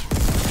that.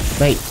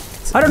 Mate,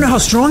 I don't know how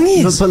strong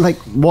he is. But like,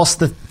 what's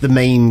the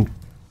main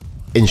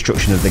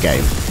instruction of the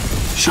game?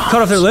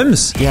 Cut off their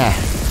limbs. Yeah,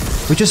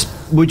 we're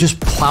just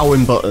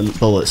plowing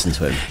bullets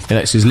into him.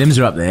 Yeah, so his limbs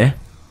are up there.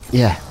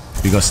 Yeah,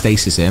 We got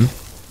stasis him.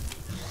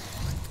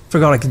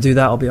 Forgot I could do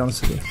that. I'll be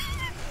honest with you.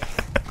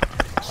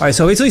 All right,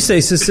 so wait till he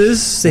stasis.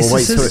 We'll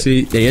wait till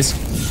See, there he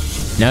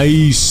is.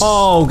 Nice.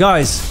 Oh,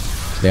 guys.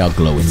 They are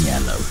glowing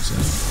yellow.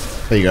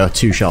 So. There you go.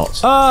 2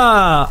 shots.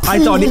 I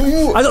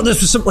thought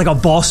this was something like a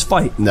boss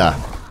fight. No.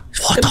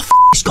 What the f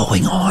is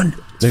going on?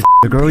 They're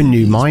growing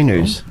new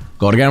miners.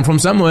 Gotta get them from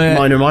somewhere.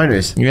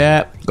 Miners.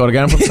 Yeah, gotta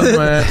get them from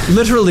somewhere.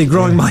 Literally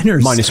growing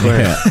miners. Minor square.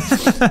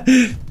 Yeah.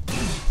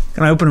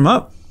 Can I open them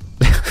up?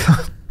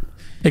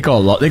 They got a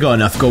lot. They got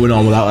enough going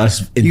on without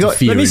us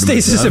interfering. Let me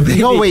stasis a baby.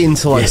 You gotta wait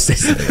until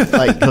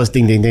like goes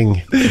ding ding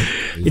ding.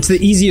 It's the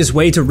easiest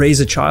way to raise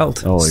a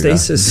child. Oh,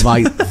 stasis.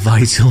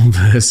 Vital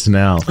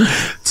personnel.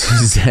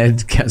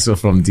 Z Kessel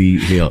from D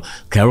Hill.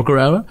 Carol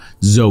Carrera.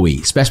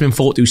 Zoe. Specimen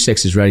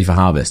 426 is ready for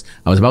harvest.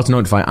 I was about to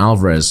notify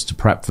Alvarez to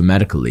prep for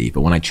medical leave,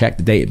 but when I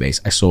checked the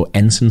database, I saw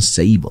Ensign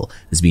Sable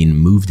has been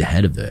moved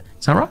ahead of her.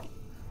 Is that right?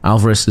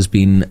 Alvarez has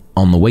been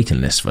on the waiting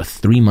list for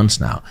 3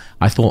 months now.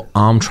 I thought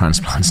arm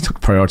transplants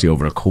took priority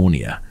over a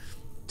cornea.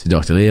 To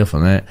Dr. Leo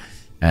from it.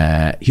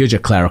 Here's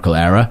your clerical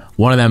error.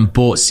 One of them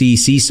bought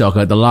CC soccer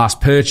at the last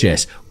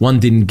purchase. One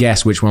didn't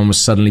guess which one was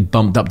suddenly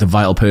bumped up to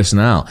vital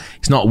personnel.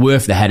 It's not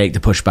worth the headache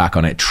to push back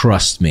on it,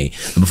 trust me.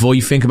 But before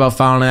you think about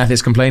filing an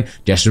ethics complaint,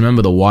 just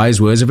remember the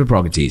wise words of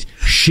Hippocrates.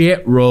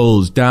 Shit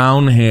rolls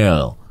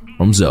downhill.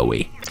 From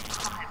Zoe.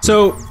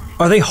 So,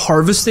 are they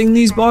harvesting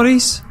these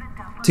bodies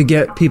to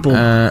get people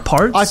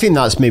parts? I think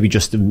that's maybe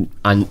just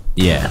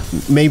yeah.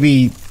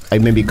 Maybe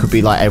it could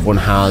be like everyone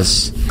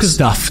has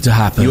stuff to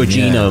happen. Your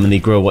genome and they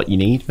grow what you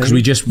need. Because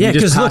we just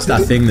passed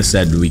that thing that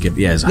said we could.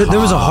 Yeah, there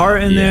was a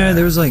heart in there.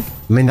 There was like.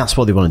 I mean, that's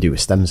what they want to do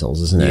with stem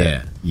cells, isn't it?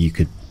 Yeah. You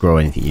could grow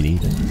anything you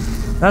need.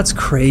 That's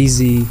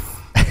crazy.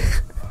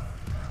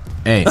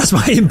 Hey, that's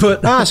my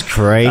input. That's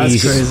crazy.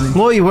 That's crazy.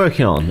 What are you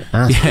working on?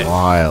 That's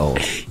wild.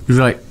 He was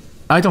like,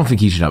 I don't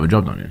think he should have a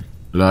job, don't you?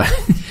 Like,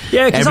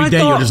 yeah, because every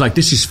day you're just like,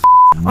 this is.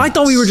 I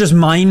thought we were just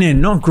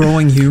mining, not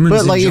growing humans.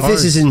 But like, if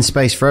this is in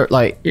space for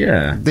like,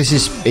 yeah,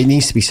 it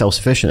needs to be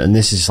self-sufficient, and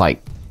this is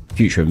like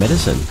future of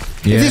medicine.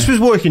 Yeah. If this was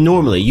working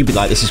normally, you'd be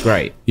like, this is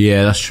great.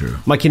 Yeah, that's true.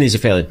 My kidneys are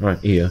failing. Right,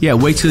 here. Yeah,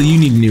 wait till you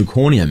need a new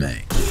cornea,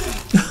 mate.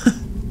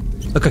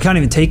 Look, I can't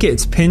even take it.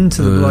 It's pinned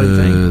to the bloody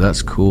thing.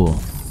 That's cool.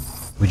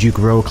 Would you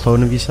grow a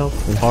clone of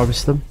yourself and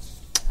harvest them?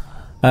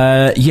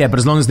 Yeah, but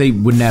as long as they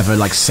were never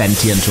like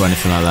sentient or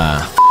anything like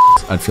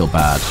that, I'd feel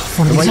bad.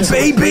 It's a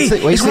baby!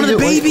 It's one of the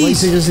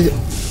babies!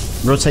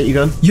 Rotate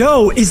your gun.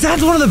 Yo, is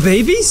that one of the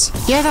babies?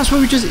 Yeah, that's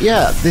what we just...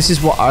 Yeah, this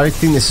is what... I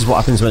think this is what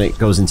happens when it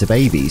goes into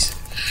babies.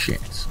 Shit.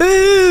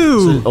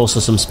 Ooh! So also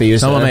some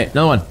spears. No one, mate.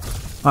 No one.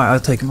 Alright, I'll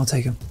take him. I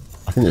think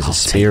there's a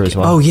spear as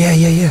well. Oh,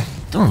 yeah.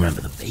 Don't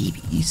remember the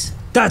babies.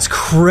 That's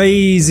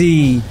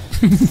crazy.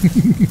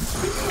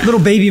 Little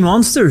baby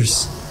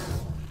monsters.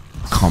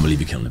 Can't believe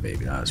you're killing the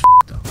baby. That was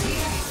f***ed up.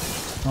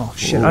 Oh,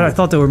 shit. I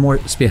thought there were more...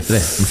 Spear for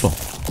this, on the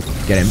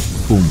floor. Get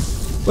him. Boom.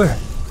 Where?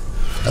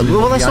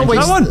 Well, that's not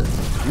waste. That one?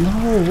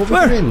 No, what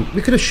Where? we doing?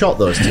 We could have shot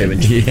those two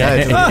and Yeah,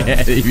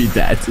 he'd be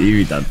dead. He'd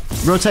be done.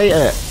 Rotate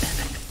it.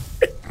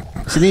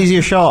 It's an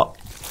easier shot.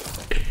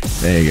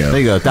 There you go. There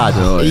you go,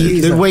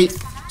 Dad. Wait,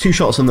 2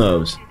 shots on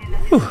those.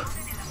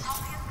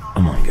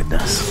 Oh my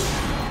goodness.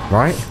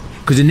 Right?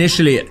 Because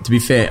initially, to be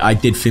fair, I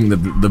did think that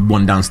the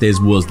one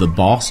downstairs was the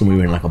boss, and we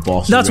were in like a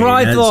boss. That's what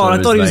I thought.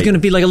 I thought he was going to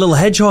be like a little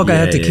hedgehog I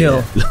had to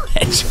kill. Little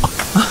hedgehog.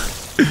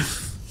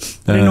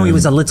 I didn't know he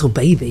was a little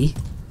baby.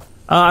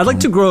 I'd like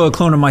to grow a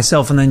clone of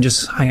myself and then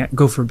just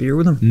go for a beer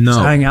with him. No.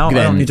 Just hang out. I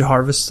Then- don't need to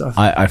harvest stuff.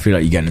 I feel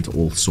like you're getting into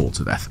all sorts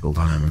of ethical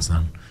dilemmas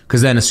then.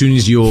 Because then as soon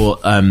as your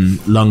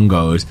lung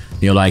goes,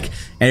 you're like,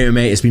 anyway,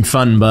 mate, it's been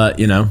fun, but,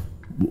 you know,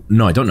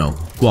 no, I don't know.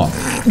 What?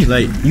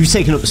 Like, You've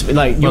taken up...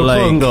 Like, your like-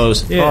 clone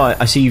goes, Yeah. oh,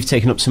 I see you've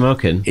taken up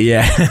smoking.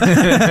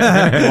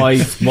 yeah.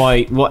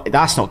 Why, what?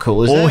 That's not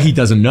cool, is it? Or he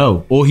doesn't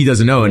know.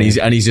 And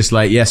he's just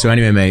like, yeah, so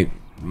anyway, mate,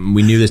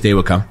 we knew this day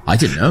would come. I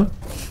didn't know.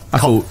 I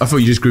thought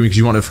you just grew me because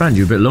you wanted a friend.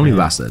 You're a bit lonely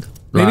bastard.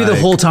 Maybe the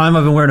Like- whole time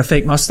I've been wearing a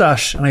fake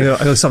mustache. And I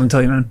go, something to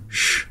tell you, man.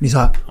 Shh. And he's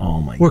like,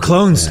 Oh my we're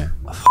clones. Yeah.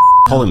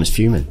 Colin was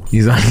fuming.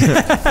 He's like,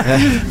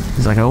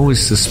 I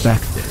always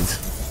suspected.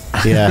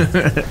 Yeah.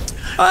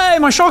 Hey,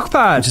 my shock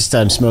pad. Just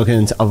smoking.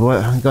 And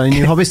I've got any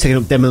new hobbies? Taking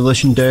up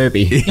demolition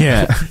derby.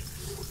 Yeah.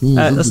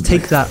 Let's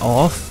take that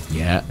off.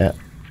 Yeah.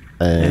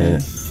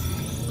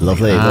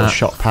 Lovely. Little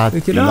shot pad.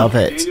 Pick it up. Love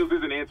it. Daniels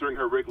isn't answering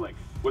her wriggling.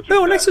 What's your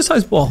Oh, an status?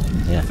 exercise ball.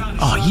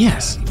 Oh,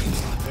 yes.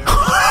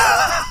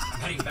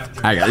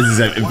 Hang on, this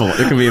is important.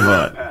 It can be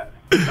important.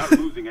 Not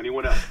losing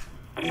anyone else.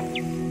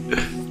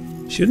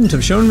 Shouldn't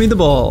have shown me the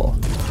ball.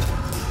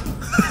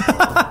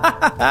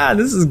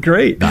 This is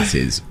great. That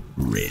is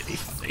really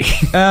funny.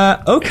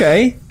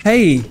 Okay.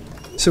 Hey.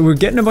 So we're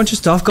getting a bunch of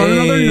stuff. Got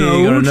another Hey,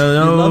 node. got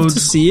another We'd love node. to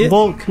see it.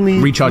 Well, can we...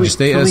 Recharge your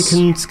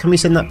status. Can we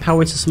send that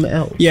power to something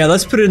else? Yeah,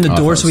 let's put it in the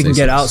door so we can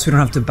get stasis. out so we don't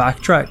have to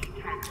backtrack.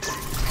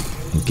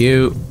 Thank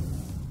you.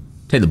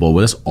 Take the ball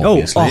with us,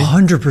 obviously. Oh,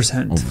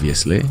 100%.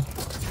 Obviously.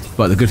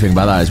 But the good thing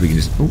about that is we can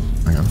just... Oh,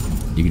 hang on.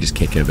 You can just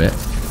kick it a bit.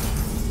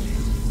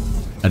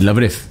 I'd love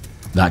it if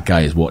that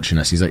guy is watching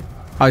us. He's like,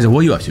 Isaac, what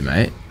are you up to,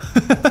 mate?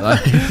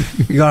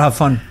 You gotta have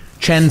fun.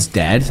 Chen's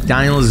dead.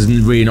 Daniel's is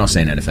really not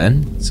saying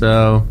anything.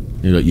 So,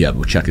 you're like, yeah,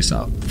 we'll check this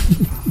out.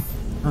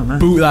 Oh, man.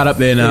 Boot that up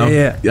there now.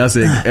 Yeah. That's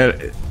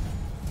it.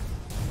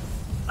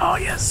 Oh,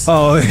 yes.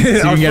 Oh, See if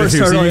you can get it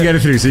through. See if you can get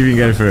it through. See if you can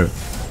get it through.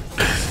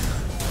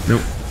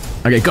 Nope.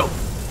 Okay, go.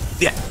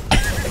 Yeah.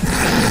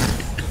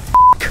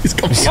 It's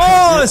gone.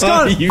 Oh, it's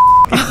gone. You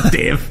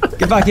div.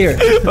 Get back here.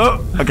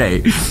 Oh,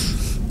 okay.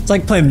 It's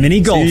like playing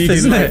mini golf, You can,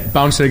 isn't like, it?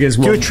 bounce it against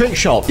Do wall. a trick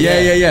shot.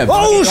 Yeah.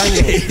 Oh,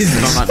 shit.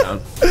 Not that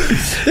down.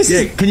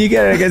 Yeah, can you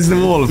get it against the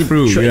wall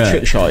through?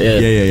 Trick shot, yeah.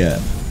 Yeah.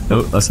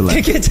 Oh, that's a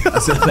left. Kick it.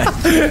 That's a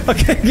left.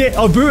 Okay,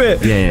 I'll boot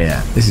it.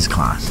 Yeah. This is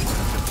class.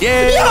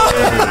 Yeah.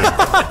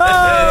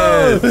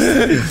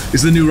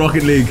 It's the new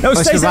Rocket League. No,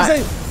 stay.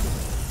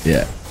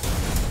 Yeah.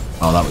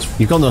 Oh, that was...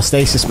 You've got no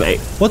stasis, mate.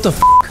 What the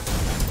f***?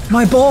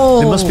 My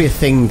ball. There must be a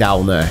thing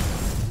down there.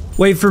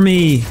 Wait for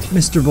me,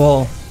 Mr.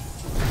 Ball.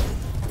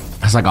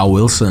 That's like our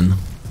Wilson.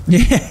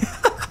 Yeah.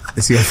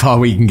 Let's see how far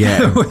we can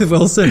get. With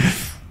Wilson.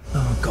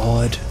 Oh,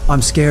 God.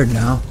 I'm scared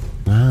now.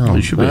 Wow.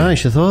 You should be. I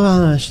should have thought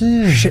of that.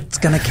 Shit. Shit's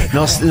gonna kick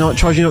off. Not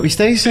charging up your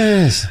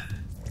stasis.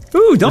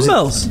 Ooh,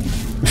 dumbbells.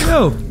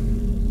 Yo.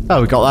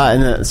 Oh, we got that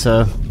in it,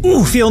 so...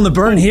 Ooh, feeling the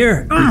burn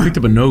here. We picked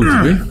up a node,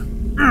 did we?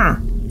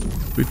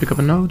 Did we pick up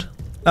a node?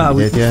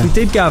 We did, yeah. we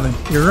did, Gavin.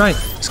 You're right.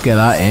 Let's get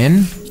that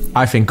in.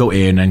 I think go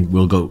in and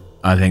we'll go...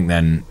 I think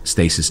then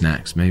stasis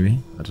next, maybe.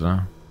 I don't know.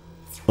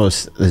 Well,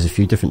 there's a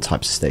few different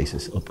types of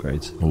stasis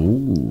upgrades.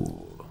 Ooh.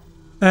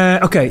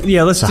 Okay,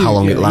 yeah, let's So do how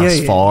long it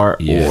lasts for,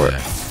 Yeah. or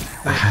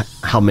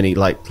how many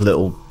like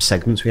little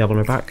segments we have on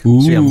our back. So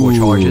we have more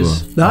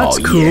charges. That's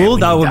Oh, cool. yeah, we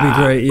That need would be that.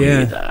 great, We need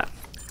yeah. that.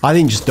 I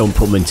think just don't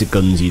put them into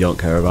guns you don't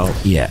care about.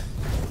 Yeah.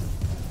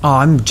 Oh,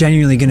 I'm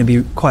genuinely going to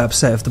be quite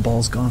upset if the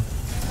ball's gone.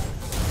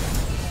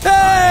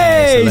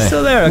 Hey! He's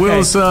still there. Okay.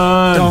 Wilson!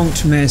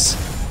 Don't miss.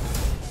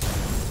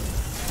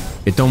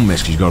 It don't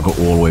miss because you got to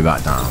go all the way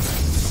back down.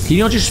 Can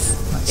you not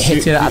just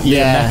hit it at the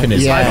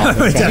mechanism? Yeah.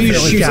 Definitely You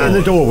shoot it in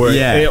the door where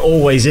Yeah. it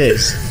always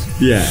is.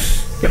 Yeah.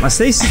 Get my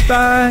stasis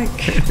back.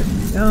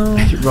 No.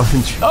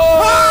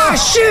 Oh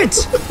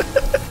shit!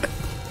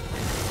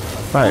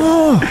 Right.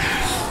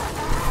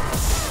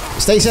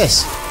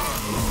 Stasis.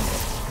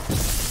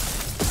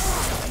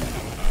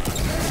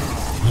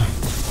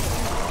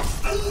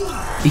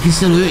 He can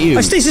still hurt you.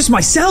 I stasis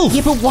myself.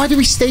 Yeah, but why do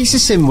we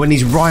stasis him when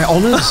he's right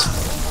on us?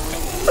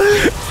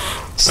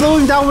 Slow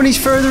him down when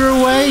he's further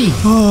away.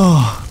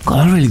 Oh,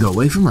 God, I really got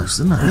away from us,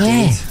 didn't I?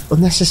 Yeah,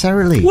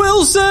 unnecessarily.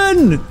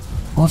 Wilson!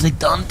 What have they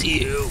done to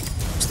you?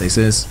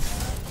 Stasis.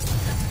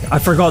 I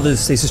forgot that the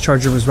stasis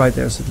charger was right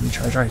there, so let me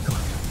charge. Alright, come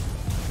on.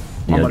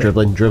 Yeah,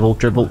 dribbling, dribble.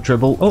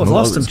 Oh, I've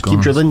lost him.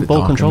 Keep dribbling,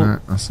 ball control.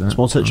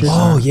 Small touches.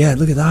 Oh, yeah,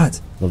 look at that.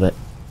 Love it.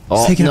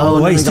 He's taking it all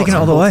the way. He's taking it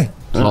all the way.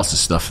 There's lots of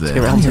stuff there.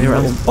 Oh,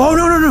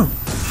 no.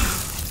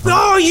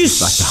 Oh, you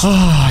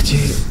Oh,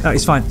 dude. No,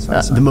 he's fine.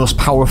 The most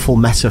powerful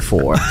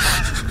metaphor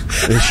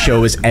this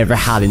show has ever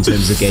had in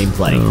terms of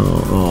gameplay.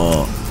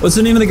 What's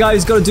the name of the guy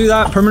who's got to do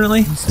that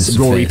permanently? It's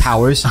Rory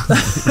Powers.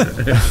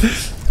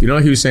 You know,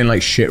 he was saying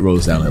like shit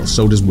rolls downhill.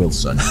 So does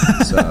Wilson.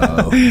 So.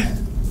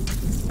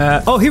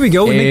 Oh, here we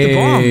go. We make the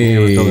bomb.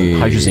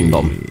 Hydrazine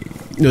bomb.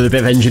 Another bit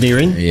of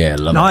engineering. Yeah,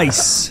 love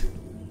Nice.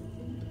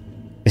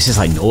 This is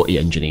like naughty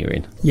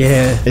engineering.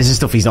 Yeah. This is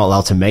stuff he's not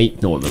allowed to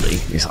make normally.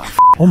 He's like,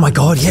 Oh my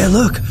god, yeah,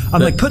 look.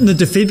 I'm like putting the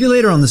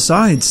defibrillator on the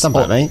sides. stand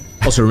back, mate.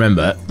 Also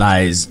remember,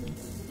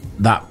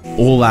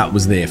 all that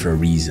was there for a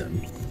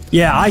reason.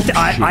 Yeah,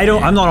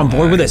 I'm not on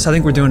board with this. I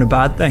think we're doing a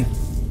bad thing.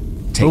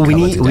 Well,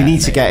 we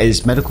need to get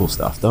his medical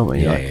stuff, don't we?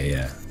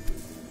 Yeah.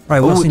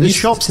 Right, well, there's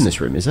shops in this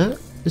room, is it?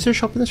 Is there a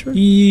shop in this room?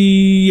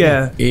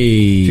 Yeah. Should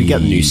we get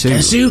the new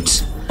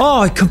suit?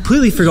 Oh, I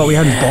completely forgot we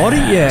hadn't bought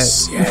it yet.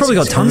 We probably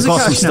got tons of We've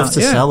got cash some now. stuff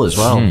to sell as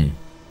well.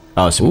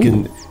 Oh, so we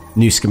can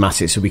new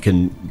schematics, so we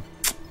can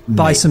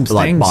buy some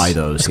things. Buy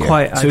those. It's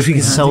quite so if we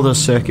can sell handy. those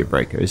circuit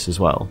breakers as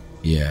well.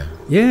 Yeah.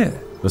 Yeah.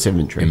 What's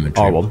inventory?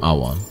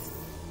 R1.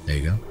 There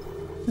you go.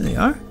 There they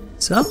are.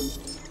 What's up?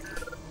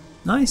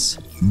 Nice.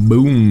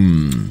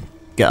 Boom.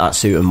 Get that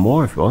suit and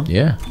more if you want.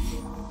 Yeah.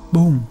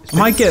 Boom. I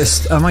might get a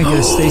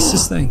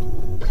stasis thing.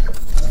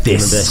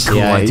 This is cool.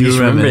 Yeah, I do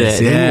remember this.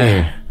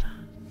 Yeah.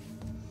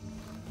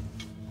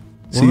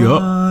 See you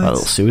up. That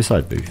little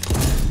suicide booth.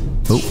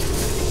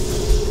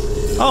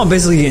 Oh, I'm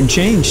basically getting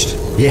changed.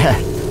 Yeah.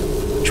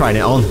 Trying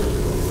it on.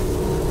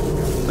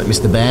 Like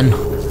Mr. Ben.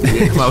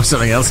 Well,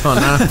 something else on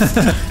now.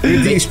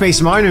 Deep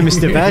Space Miner,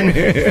 Mr. Ben.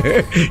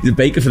 He's a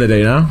baker for the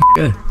day now.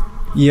 Good.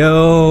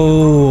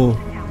 Yo.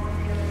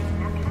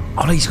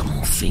 Oh, he's got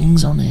more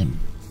things on him.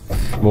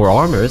 More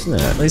armor, isn't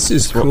it? This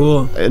is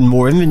cool. And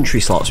more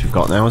inventory slots we've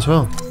got now as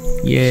well.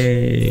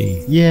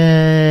 Yay.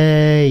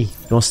 Yay. You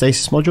want a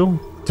stasis module?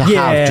 To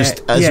have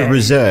just as a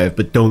reserve,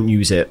 but don't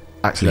use it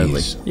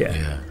accidentally. Please.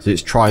 Yeah. So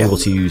it's triangle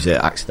to use it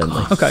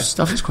accidentally. Okay.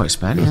 Stuff is quite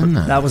spendy, isn't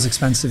it? That was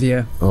expensive,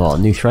 yeah. Oh,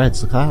 new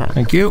threads, look at that.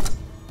 Thank you.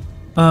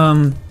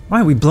 Why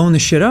are we blowing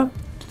this shit up?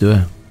 Do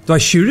it. Do I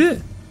shoot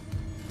it?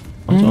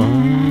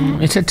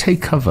 It said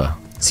take cover.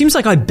 Seems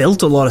like I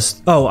built a lot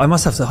of... Oh, I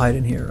must have to hide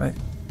in here, right?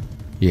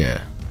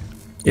 Yeah.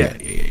 Yeah.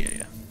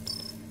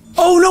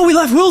 Oh no, we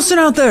left Wilson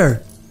out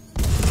there!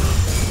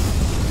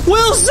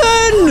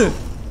 Wilson!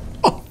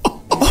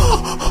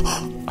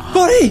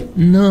 Buddy!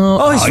 No.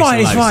 Oh, he's fine,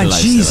 he's fine.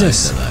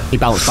 Jesus. He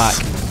bounced back.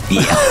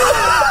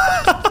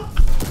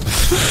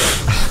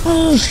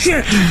 Oh,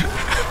 shit!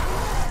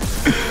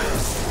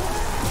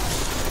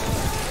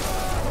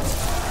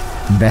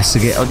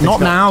 Investigate. Oh, not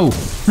now.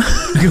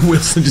 Look at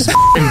Wilson just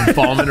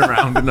bombing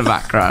around in the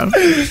background.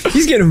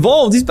 He's getting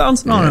involved. He's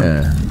bouncing on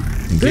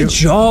him. Good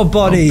job,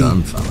 buddy. Well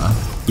done, fella.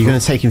 You're going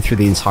to take him through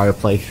the entire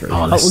playthrough. We're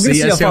going to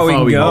see how far we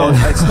can go.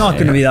 It's not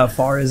going to be that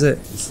far, is it?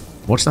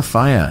 Watch the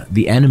fire.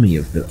 The enemy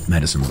of the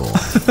medicine ball.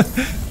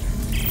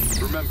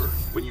 Remember,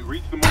 when you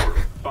reach the morgue,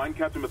 find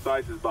Captain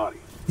Mathias's body.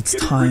 It's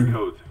Get his time. root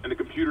codes, and the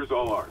computer's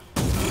all ours.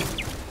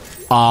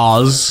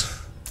 Oz.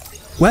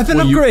 Weapon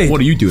What are you- upgrade.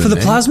 what are you doing for the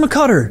then? plasma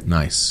cutter?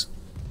 Nice.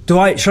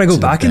 Should I go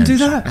back and do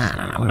that?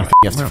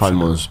 You have to find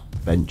one of those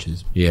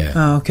benches. Yeah.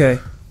 Oh, okay.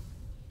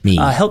 Me.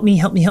 Help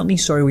me.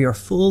 Sorry, we are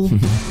full.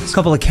 A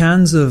couple of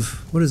cans of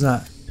what is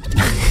that?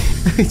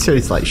 So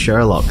it's like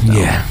Sherlock now.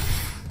 Yeah.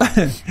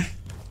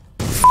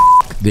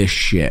 This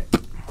ship.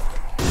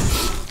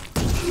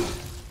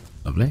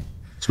 Lovely.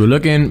 So we're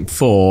looking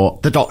for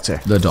The doctor.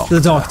 the doctor.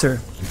 The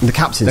doctor. The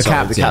captain. The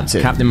sorry,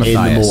 captain. Captain in the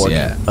Mathias, morgue.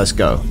 yeah. Let's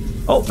go.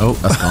 Oh,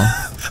 that's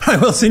gone. All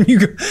right, Wilson,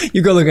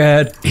 you go look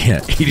ahead.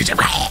 Yeah. He just.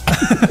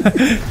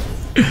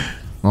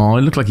 Oh,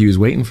 it looked like he was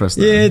waiting for us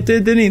there. Yeah,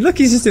 didn't he? Look,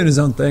 he's just doing his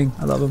own thing.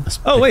 I love him.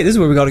 Oh wait, this is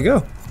where we got to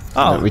go.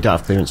 Oh, No, we don't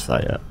have clearance for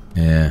that yet.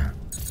 Yeah.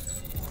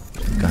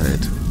 Got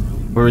it.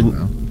 We're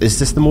in. Is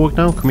this the morgue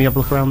now? Can we have a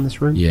look around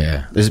this room?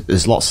 Yeah.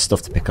 There's lots of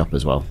stuff to pick up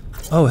as well.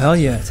 oh hell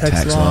yeah! Text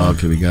Text log. log.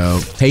 Here we go.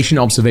 Patient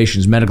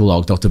observations. Medical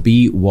log. Dr.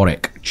 B.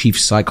 Warwick. chief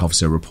psych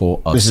officer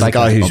report of This is the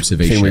guy psychiatric whose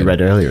observation thing we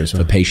read earlier as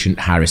well. for patient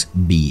Harris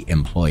B,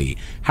 employee.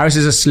 Harris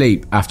is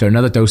asleep after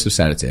another dose of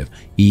sedative.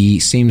 He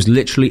seems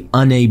literally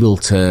unable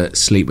to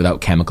sleep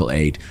without chemical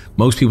aid.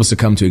 Most people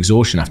succumb to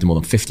exhaustion after more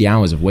than 50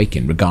 hours of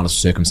waking, regardless of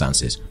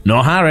circumstances.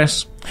 Not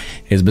Harris.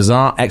 His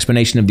bizarre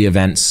explanation of the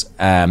events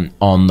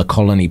on the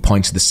colony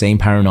points to the same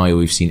paranoia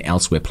we've seen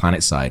elsewhere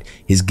planetside.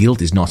 His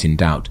guilt is not in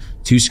doubt.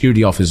 2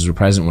 security officers were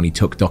present when he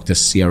took Dr.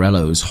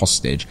 Ciarello's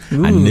hostage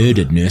and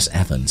murdered Nurse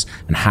Evans,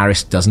 and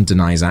Harris doesn't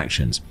deny his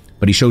actions.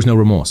 But he shows no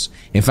remorse.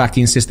 In fact,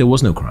 he insists there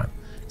was no crime.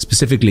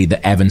 Specifically,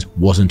 that Evans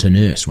wasn't a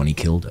nurse when he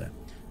killed her.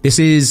 This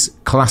is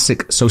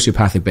classic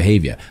sociopathic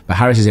behavior, but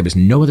Harris exhibits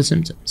no other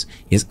symptoms.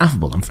 He is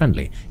affable and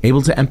friendly,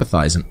 able to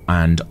empathize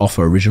and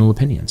offer original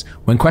opinions.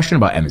 When questioned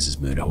about Evans'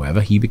 murder, however,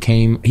 he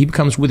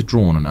becomes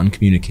withdrawn and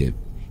uncommunicative.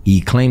 He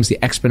claims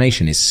the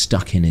explanation is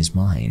stuck in his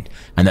mind,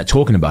 and that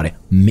talking about it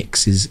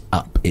mixes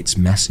up its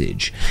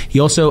message. He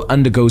also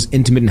undergoes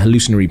intermittent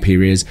hallucinatory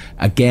periods,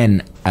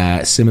 again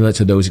similar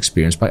to those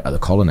experienced by other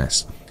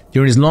colonists.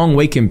 During his long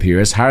waking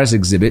periods, Harris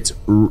exhibits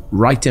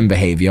writing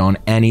behavior on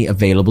any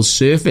available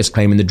surface,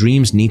 claiming the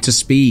dreams need to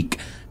speak,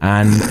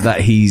 and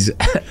that he's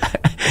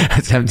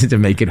attempted to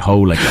make it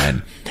whole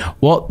again.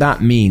 What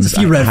that means... There's a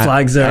few red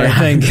flags there, I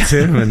think.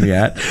 Determined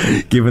yet.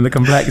 Given the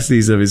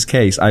complexities of his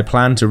case, I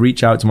plan to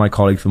reach out to my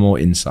colleague for more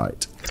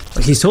insight.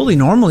 Like, he's totally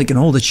normal. He can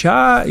hold a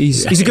chat.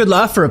 He's a good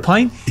laugh for a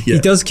pint. Yeah. He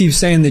does keep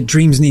saying that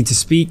dreams need to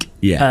speak.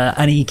 Yeah.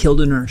 And he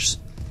killed a nurse.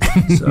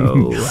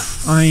 So,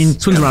 I mean...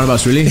 Swings and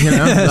roundabouts, really. You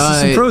know?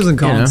 Some pros and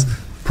cons. You know,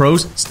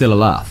 pros, still a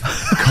laugh.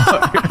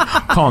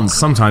 Cons,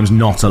 sometimes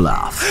not a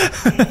laugh.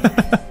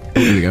 Oh,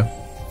 here we go.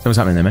 Something's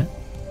happening there, mate.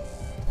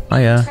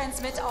 Hiya.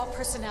 Transmit all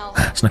personnel.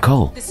 It's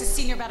Nicole. This is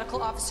Senior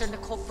Medical Officer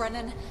Nicole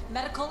Brennan.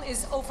 Medical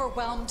is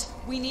overwhelmed.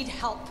 We need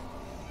help.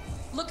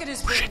 Look at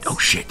his wounds. Oh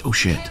shit, oh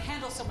shit. We can't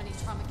handle so many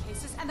trauma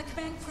cases, and the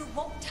command crew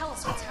won't tell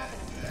us what's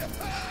happening.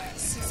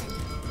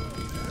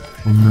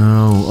 Oh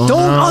no. Oh,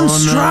 don't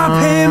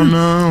unstrap him!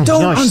 No.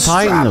 Don't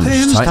unstrap him!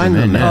 She's tightening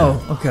them, yeah.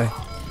 Oh, okay.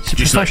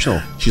 She's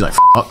professional. She's like,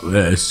 fuck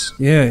this.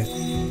 Yeah.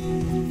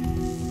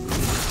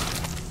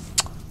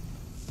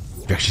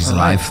 Jack, she's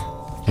alive.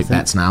 Take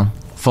bets now.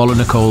 Follow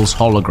Nicole's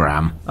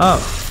hologram. Oh.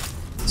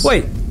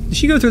 Wait, did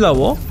she go through that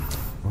wall?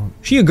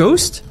 Is she a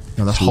ghost?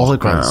 No, that's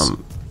hologram.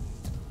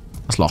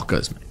 That's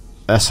lockers, mate.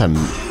 That's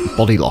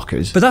body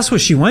lockers. But that's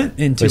what she went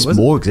into, It's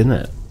morgues, isn't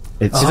it?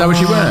 Is that what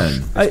she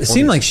went? It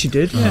seemed like she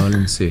did, yeah. Oh, I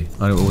didn't see.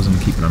 I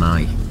wasn't keeping an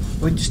eye.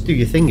 Well, just do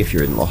your thing if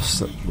you're in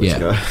Lost. Yeah.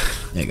 Go.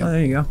 There you go. Oh,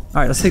 there you go. All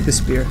right, let's take the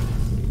spear.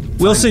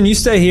 Wilson, you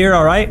stay here,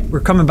 all right?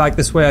 We're coming back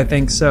this way, I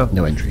think, so...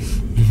 No entry.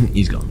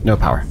 He's gone. No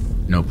power.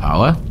 No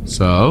power,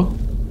 so...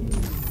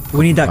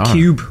 We need that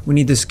cube. We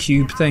need this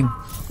cube thing.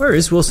 Where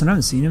is Wilson? I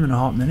haven't seen him in a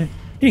hot minute.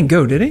 He didn't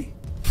go, did he?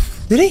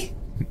 Did he?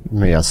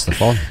 Maybe he has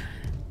stuff on.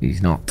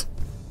 He's not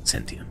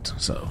sentient,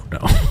 so no.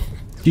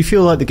 Do you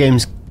feel like the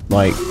game's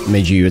like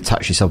made you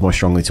attach yourself more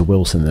strongly to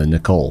Wilson than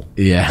Nicole?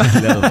 Yeah,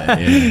 a little bit,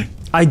 yeah.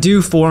 I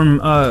do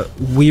form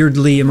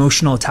weirdly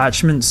emotional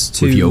attachments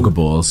to... With yoga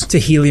balls. To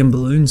helium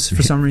balloons,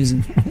 for some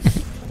reason.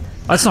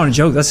 That's not a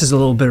joke. That's just a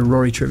little bit of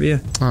Rory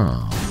trivia.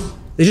 Oh.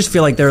 They just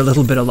feel like they're a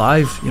little bit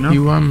alive, you know?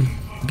 You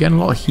getting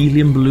a lot of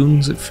helium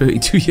balloons at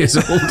 32 years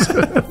old.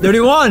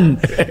 31!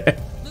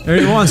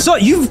 31. So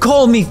you've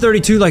called me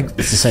 32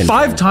 like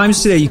 5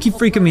 times today. You keep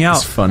freaking me out.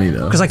 It's funny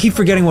though. Because I keep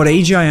forgetting what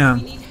age I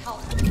am.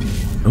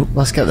 Oh,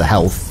 let's get the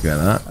health. Get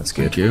that. That's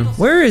good. Thank you.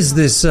 Where is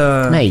this?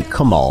 Mate,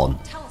 come on.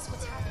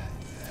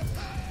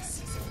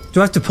 Do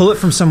I have to pull it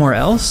from somewhere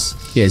else?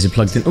 Yeah, is it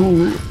plugged in?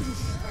 Ooh.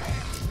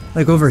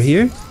 Like over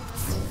here?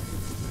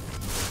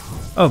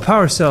 Oh,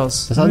 power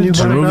cells. Is that new?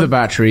 Remove the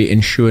battery,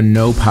 ensure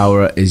no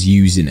power is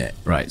using it.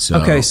 Right,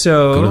 so... Okay,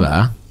 so... Go to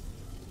there.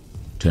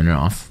 Turn it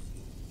off.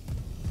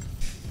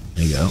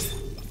 There you go.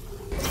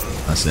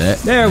 That's it.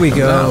 There we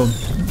go.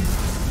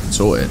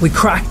 Sorted. We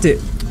cracked it.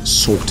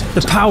 Sorted.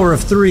 The power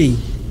of 3.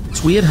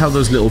 It's weird how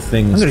those little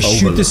things... I'm going to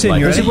shoot this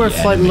in. Is it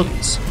worth like look?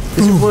 Is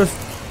it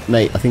worth...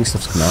 Mate, I think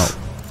stuff's come out.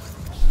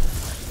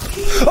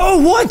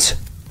 Oh, what?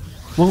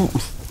 Well,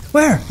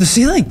 where? The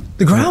ceiling?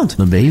 The ground?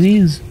 The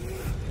babies?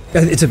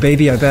 It's a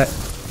baby, I bet.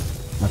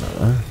 I don't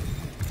know.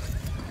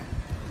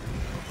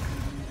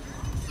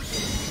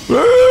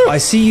 I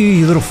see you,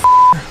 you little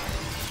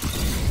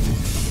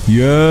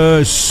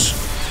Yes.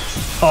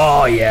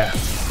 Oh, yeah.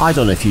 I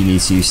don't know if you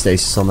need to use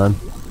stasis on them.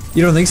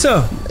 You don't think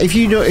so? If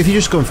you're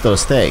just going for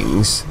those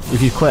things,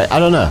 if you quit, I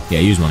don't know. Yeah,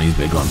 use one of these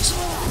big ones.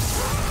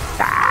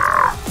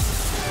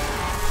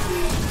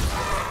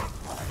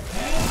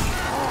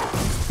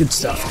 Good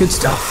stuff, good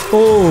stuff.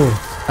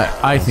 Oh.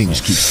 I think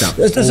just keep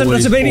stamping.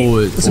 That's a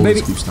baby. That's a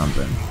baby. Keep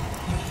stamping.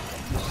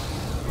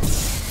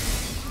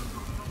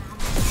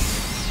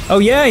 Oh,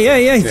 yeah.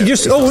 If you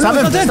just... Oh, stamp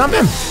him. Stamp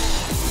him.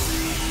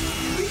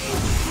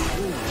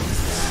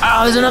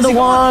 Oh, there's another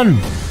one.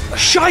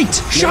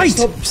 Shite. You're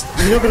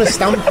not going to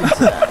stamp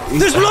them.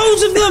 There's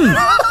loads of them.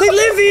 They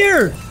live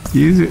here.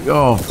 Use it.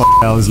 Oh,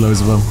 hell, there's loads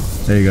of them.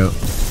 There you go.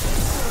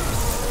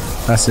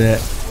 That's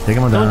it. Take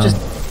them all down.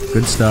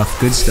 Good stuff.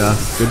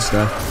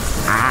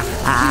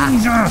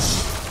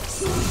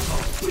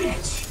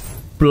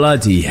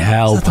 Bloody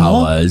hell,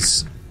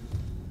 Powers.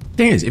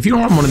 Thing is, if you're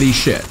on one of these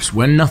ships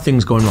when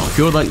nothing's going wrong, if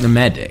you're like the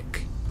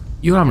medic,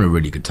 you're having a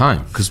really good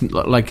time because,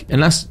 like,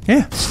 unless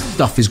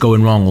stuff is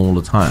going wrong all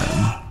the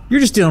time, you're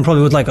just dealing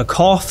probably with like a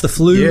cough, the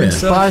flu, and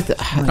stuff.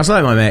 That's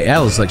like my mate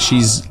Els. Like,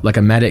 she's like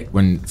a medic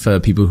for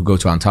people who go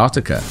to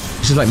Antarctica.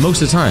 She's like,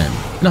 most of the time,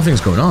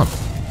 nothing's going on.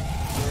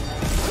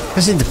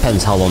 Because it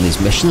depends how long these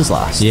missions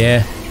last.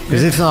 Yeah.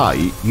 Because if not,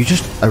 you're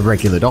just a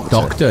regular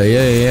doctor.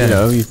 Yeah. You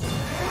know.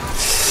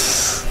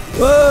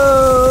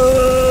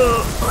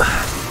 Whoa!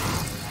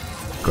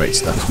 Great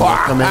stuff.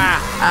 Come in.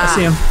 I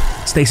see him.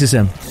 Stasis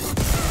him.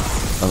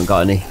 Haven't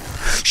got any.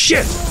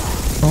 Shit!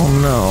 Oh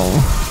no.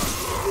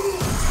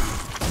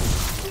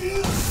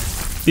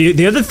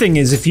 The other thing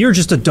is, if you're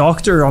just a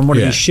doctor on one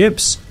of these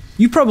ships,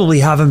 you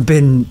probably haven't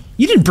been.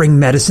 You didn't bring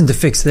medicine to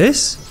fix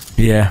this.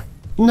 Yeah.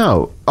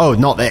 No. Oh,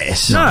 not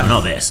this. No,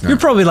 not this. No. You're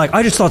probably like,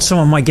 I just thought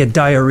someone might get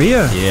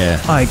diarrhea.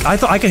 Yeah. Like, I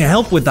thought I can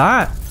help with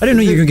that. I didn't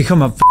know you were going to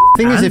become a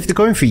thing is, if they're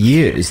going for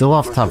years, they'll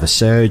have to have a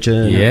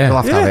surgeon. Yeah. They'll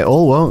have to have it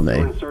all, won't they?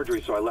 We're in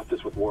surgery, so I left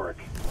this with Warwick.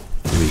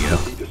 Here we go.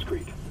 Be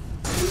discreet.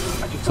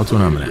 What's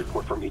going on with it?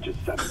 Report from Aegis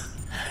 7.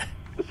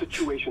 The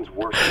situation's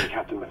worse than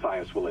Captain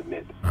Matthias will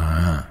admit.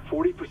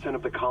 40%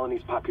 of the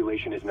colony's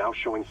population is now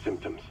showing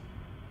symptoms.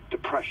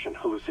 Depression,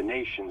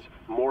 hallucinations,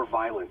 more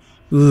violence.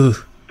 Ugh.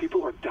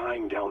 People are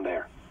dying down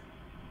there.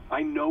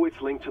 I know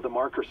it's linked to the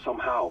marker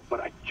somehow, but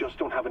I just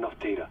don't have enough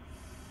data.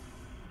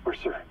 Or,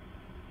 sir,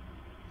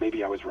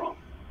 maybe I was wrong.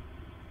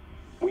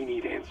 We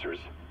need answers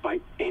by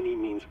any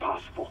means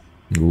possible.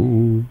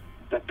 Ooh.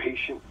 That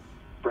patient,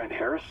 Brent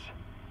Harris,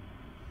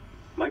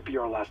 might be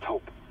our last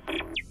hope.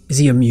 Is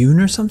he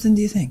immune or something,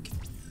 do you think?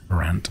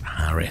 Brent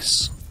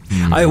Harris.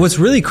 What's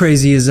really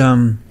crazy is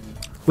when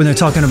they're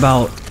talking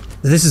about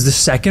this is the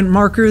second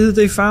marker that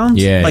they found.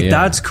 Yeah, like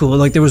that's cool.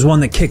 Like there was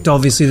one that kicked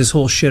obviously this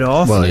whole shit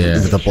off. Well,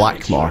 the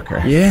black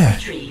marker. Yeah.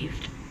 He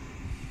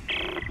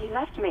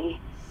left me.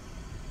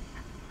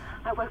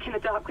 I woke in the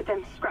dark with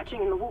them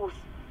scratching in the walls.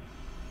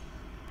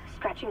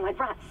 Scratching like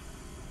rats.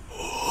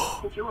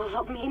 And you all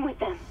locked me in with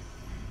them.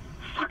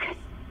 Fuckers.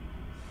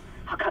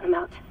 I'll cut them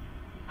out.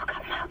 I'll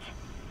cut them out.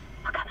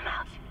 I'll cut them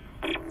out.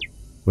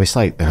 Well, it's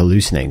like they're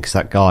hallucinating because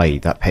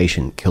that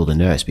patient killed a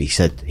nurse, but he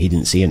said he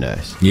didn't see a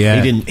nurse.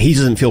 Yeah. He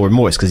doesn't feel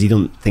remorse because he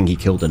don't think he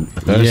killed a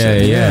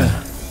person.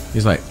 Yeah.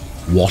 He's like,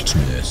 what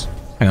nurse?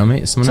 Hang on,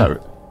 mate. Is someone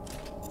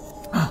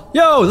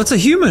Yo, that's a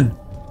human.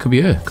 Could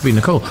be her. Could be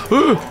Nicole.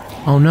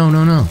 Oh, no.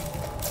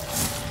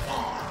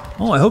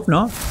 Oh, I hope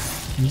not.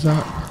 Who's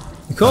that?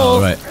 Nicole.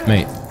 Oh, right,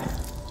 mate.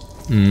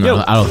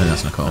 No, I don't think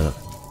that's Nicole.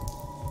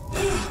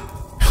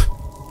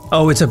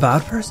 Oh, it's a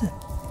bad person.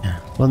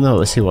 Well, no,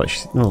 let's see what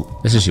she... No.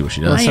 Let's just see what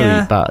she does. That's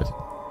really bad.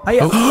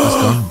 Oh, that's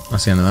gone.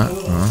 That's the end of that.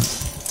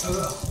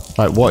 Alright.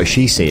 Like, what is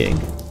she seeing?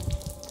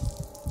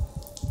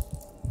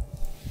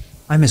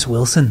 I miss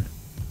Wilson.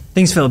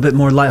 Things felt a bit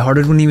more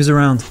lighthearted when he was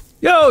around.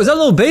 Yo, is that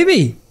little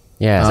baby?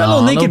 Yeah. Is that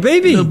little naked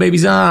baby? Little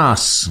baby's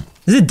ass.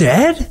 Is it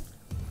dead?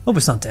 Hope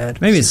it's not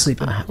dead. Maybe it's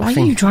sleeping. Why are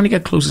you trying to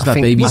get close to that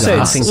baby's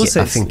ass?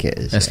 I think it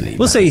is. Let's leave.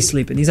 We'll say he's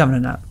sleeping. He's having a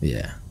nap.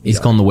 Yeah. He's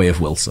gone the way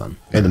of Wilson.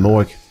 In the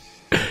morgue.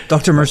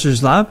 Dr.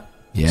 Mercer's lab?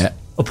 Yeah.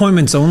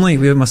 Appointments only.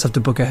 We must have to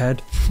book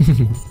ahead.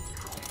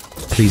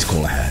 Please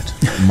call ahead.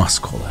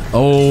 Must call ahead.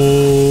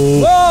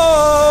 Oh.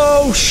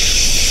 Whoa!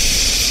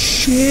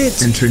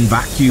 Shit. Entering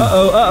vacuum.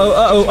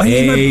 Uh-oh.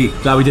 Hey,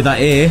 glad we did that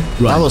here.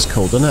 Right. That was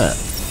cool, doesn't it?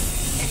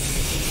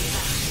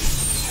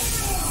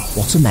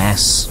 What a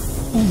mess.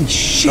 Holy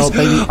shit. Oh,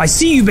 baby. I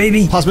see you,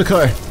 baby. Plasma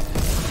cutter.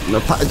 No,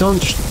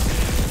 don't...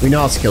 We know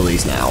how to kill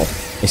these now.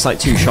 It's like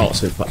 2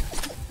 shots with...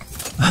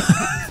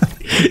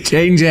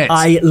 Change it.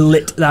 I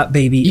lit that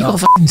baby You up.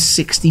 got fucking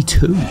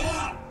 62.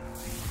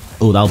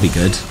 Oh, that'll be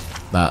good.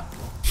 That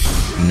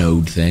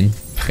node thing.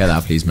 Get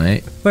that, please,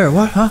 mate. Where?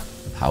 What? Huh?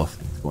 Power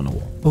thing. Go on the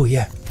wall. Oh,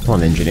 yeah. Come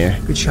on, engineer.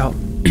 Good shout.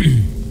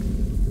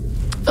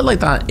 I felt like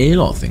that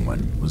airlock thing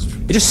was...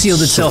 It just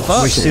sealed itself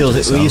up. Which seals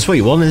it. Well, it's what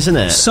you want, isn't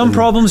it? Some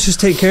problems just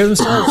take care of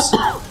themselves.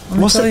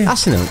 What's it?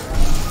 That's in it.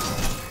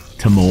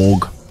 To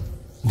morgue.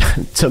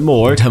 To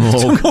morgue. To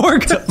morgue.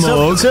 Morgue. To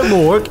morgue. To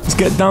morgue. Let's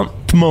get down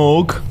to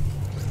morgue.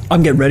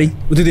 I'm getting ready.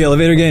 We'll do the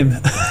elevator game.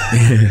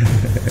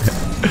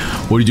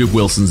 What do you do if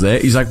Wilson's there?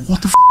 He's like,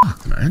 what the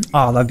fuck, man?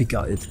 Oh, that'd be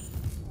gutted.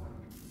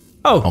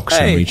 Oh,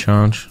 Oxygen hey.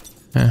 recharge.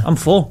 Yeah. I'm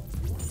full.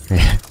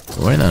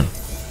 Right then.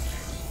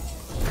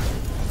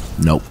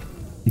 Nope.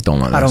 Don't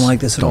like this. I don't like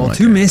this at all. Like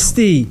Too it.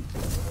 misty.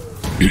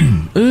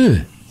 Ugh.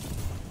 Is that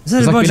There's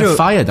a like bunch been a of...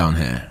 fire down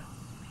here.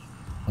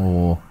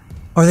 Or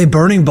Are they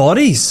burning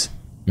bodies?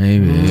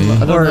 maybe.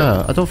 I don't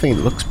know. I don't think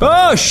it looks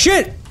bad. Oh,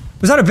 shit.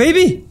 Was that a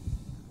baby?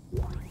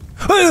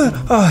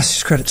 Oh, it's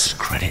just credits.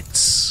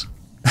 Credits.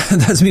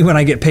 That's me when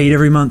I get paid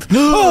every month.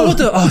 Oh, what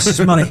the? Oh, it's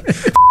just money.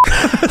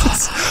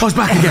 I was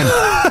back again.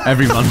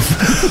 Every month.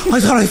 I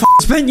thought I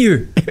spent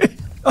you.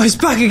 Oh, it's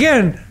back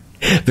again.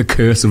 The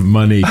curse of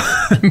money.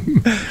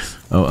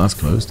 Oh, that's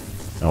closed.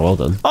 Oh, well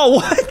done. Oh,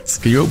 what?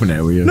 Can you open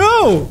it? Will you?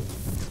 No.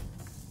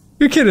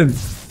 You're kidding.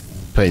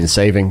 Put it in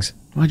savings.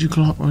 Why'd you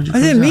clock? I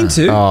didn't mean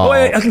to.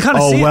 I can kind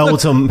of see it. Oh, well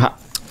done.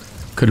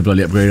 Could have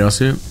bloody upgraded our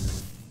suit.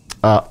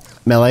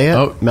 Melee it?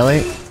 Oh.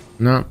 Melee?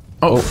 No.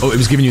 Oh, it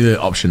was giving you the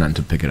option then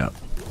to pick it up.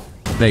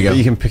 There you go.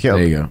 You can pick it up.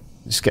 There you go.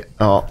 Just get...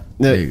 Oh.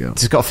 No, There you go.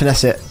 Just got to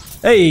finesse it.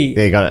 Hey!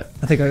 There you got it.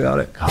 I think I got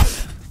it.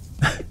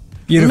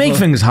 We Beautiful. make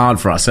things hard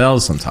for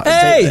ourselves sometimes.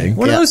 Hey!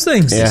 One of those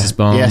things. Yeah. Stasis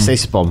bomb. Yeah,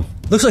 stasis bomb.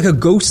 Looks like a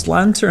ghost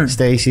lantern.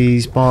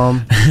 Stasis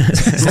bomb.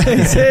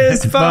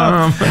 Stasis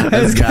bomb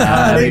has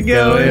got it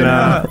going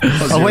on.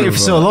 I waited for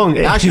so long.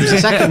 It actually was a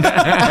second.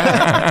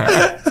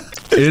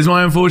 It is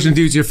my unfortunate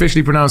duty to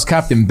officially pronounce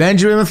Captain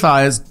Benjamin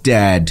Mathias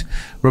dead.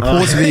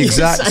 Reports of the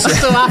exact... I'm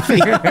so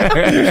happy.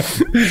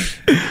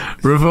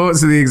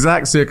 Reports of the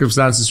exact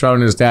circumstances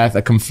surrounding his death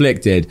are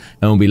conflicted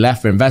and will be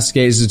left for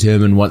investigators to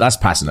determine what... That's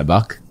passing a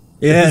buck.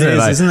 Yeah, it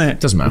is, isn't it?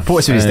 Doesn't matter.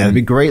 Reports of his death have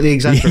been greatly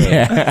exaggerated.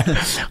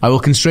 Yeah. I will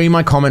constrain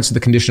my comments to the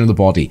condition of the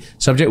body.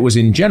 Subject was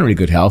in generally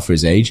good health for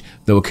his age,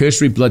 though a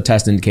cursory blood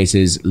test indicates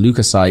his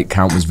leukocyte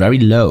count was very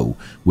low,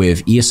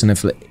 with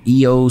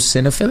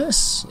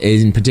eosinophilus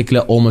in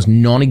particular almost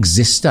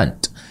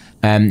non-existent.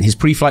 His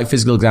pre-flight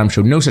physical exam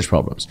showed no such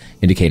problems,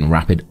 indicating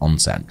rapid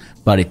onset.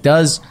 But it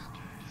does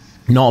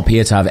not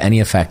appear to have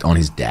any effect on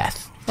his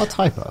death. What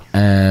typo?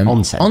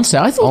 Onset.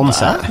 Onset, I thought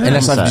onset. That.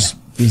 Unless I've just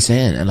been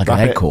saying it like a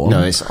head call.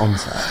 No, it's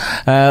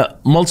onset.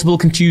 Multiple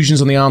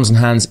contusions on the arms and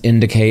hands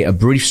indicate a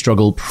brief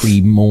struggle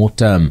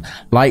pre-mortem.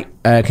 Light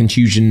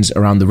contusions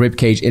around the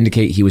ribcage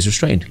indicate he was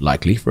restrained,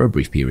 likely for a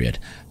brief period.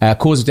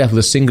 Cause of death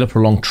was a singular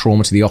prolonged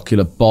trauma to the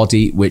ocular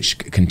body, which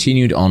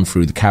continued on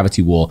through the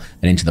cavity wall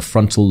and into the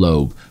frontal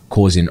lobe,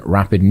 causing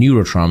rapid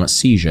neurotrauma,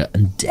 seizure,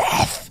 and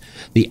death.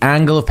 The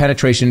angle of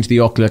penetration into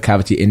the ocular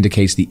cavity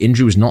indicates the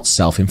injury was not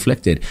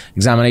self-inflicted.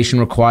 Examination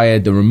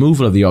required the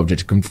removal of the object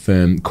to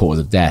confirm cause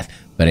of death,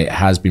 but it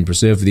has been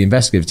preserved for the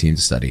investigative team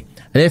to study.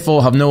 I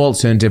therefore have no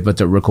alternative but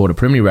to record a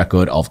preliminary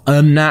record of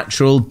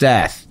unnatural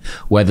death,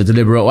 whether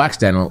deliberate or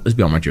accidental is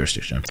beyond my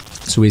jurisdiction.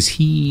 So is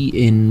he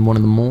in one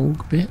of the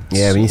morgue bits?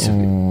 Yeah, we need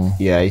to...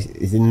 Yeah,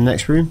 he's in the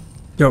next room.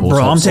 Yo, bro,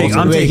 I'm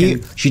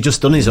taking... She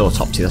just done his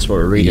autopsy, that's what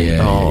we're reading.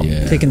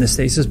 Yeah. Taking the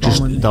stasis bomb.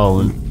 Just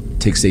don't.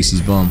 Take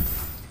Stacey's bomb.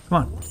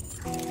 Come on.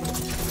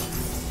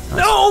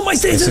 No, my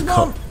stasis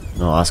bomb!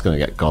 No, that's going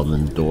to get God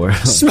in the door.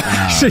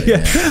 Smash it,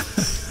 yeah.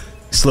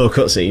 Slow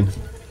cutscene.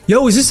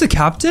 Yo, is this the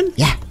captain?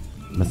 Yeah.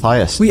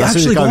 Matthias. We That's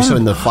actually the guy we got saw him.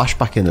 in the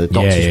flashback in the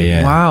doctor's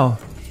room. Wow.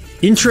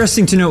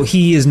 Interesting to note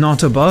he is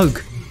not a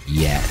bug.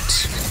 Yet.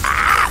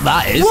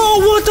 That is. Whoa,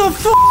 what the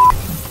f***?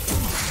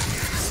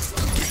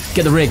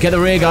 Get the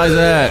rig,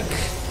 Isaac.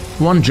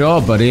 One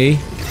job, buddy.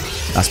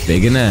 That's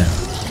big, isn't it?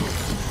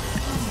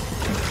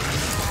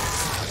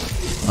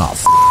 Oh,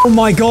 oh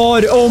my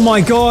god,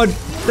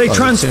 They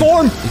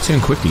transform! They turn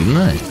quickly, didn't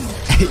they?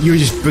 You were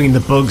just bringing the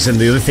bugs and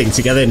the other thing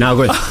together, now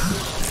going...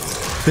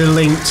 They're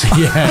linked.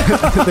 Yeah.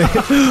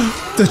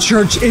 The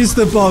church is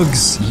the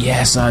bugs.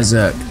 Yes,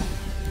 Isaac.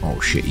 Oh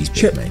shit, he's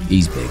big, mate.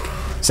 He's big.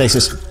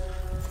 Stasis.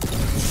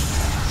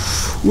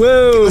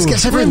 Whoa. Let's get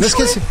Severin, let's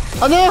get...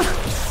 Oh no!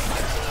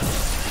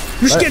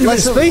 You're just getting a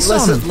bit of space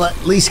on him. Let's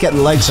at least get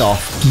the legs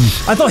off.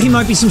 I thought he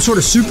might be some sort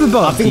of super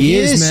bug. I think he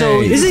is, so...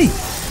 Is he?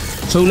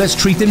 So let's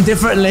treat him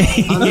differently.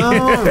 I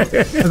know.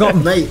 I got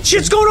mate.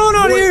 Shit's going on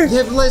out here.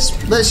 Yeah, but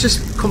let's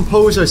just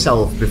compose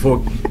ourselves before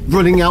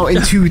running out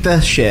into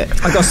the shit.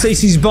 I got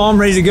Stacey's bomb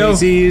ready to go.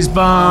 Stacey's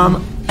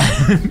bomb.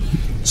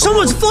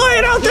 Someone's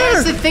flying out there.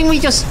 That's the thing.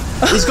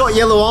 He's got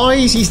yellow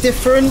eyes. He's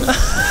different.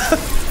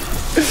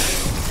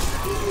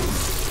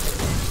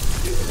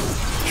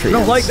 I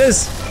don't like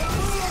this.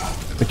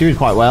 We're doing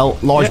quite well.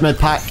 Large med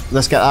pack.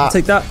 Let's get that. I'll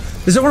take that.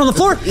 Is there one on the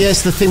floor? Yeah,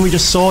 it's the thing we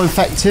just saw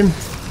infect him.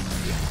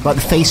 Like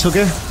the face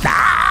hugger.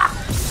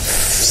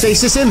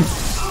 Stasis him.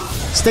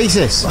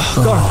 Stasis.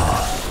 Oh,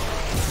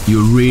 God.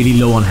 You're really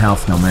low on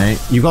health now, mate.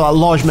 You've got that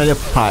large med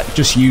pack.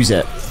 Just use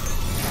it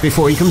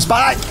before he comes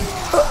back.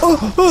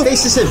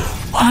 Stasis him.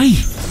 Why?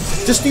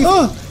 Just do.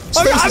 I'm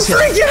Stasis him.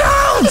 freaking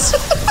out.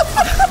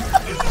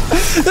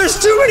 There's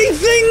too many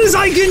things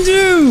I can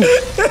do.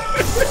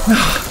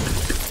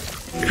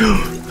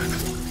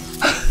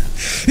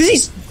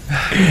 He's.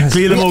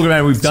 Clear the morgue,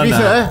 man. We've done To be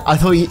that. fair, I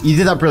thought you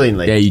did that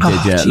brilliantly. Yeah, you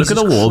did. Yeah. Look at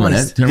the wall, man.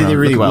 You did it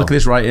really well. Look at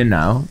this writing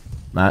now.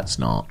 That's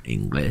not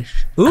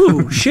English.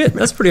 Ooh, shit.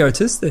 That's pretty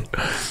artistic.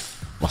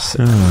 What's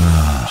it? You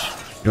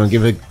want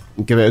to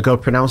give it a go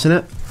pronouncing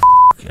it?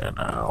 Yeah,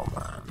 no,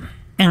 man.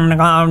 I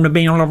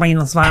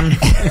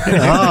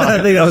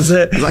think that was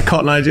it. Is that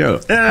Cotton Eye Joe?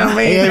 Yeah,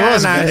 it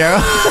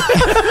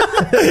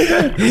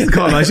was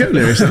Cotton Eye Joe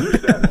lyrics.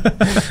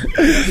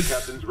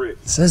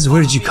 It says,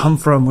 where did you come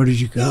from? Where did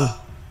you go?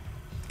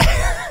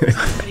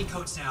 Many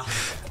coats now.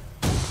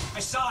 I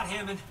saw it,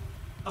 Hammond.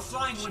 A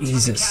flying one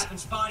Jesus. the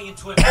captain's body and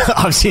twist.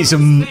 I've seen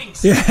some...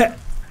 Yeah.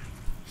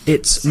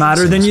 It's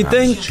madder than you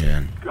think.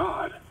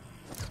 God.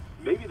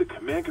 Maybe the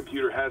command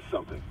computer has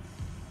something.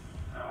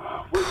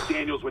 Where's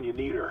Daniels when you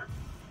need her?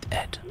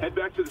 Ed. Head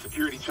back to the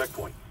security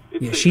checkpoint.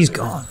 It's Yeah, safe she's there.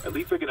 gone. At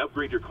least I can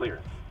upgrade your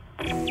clearance.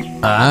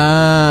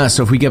 Ah,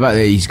 so if we get back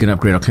there, he's going to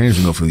upgrade our clearance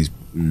and go through these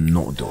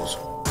not doors.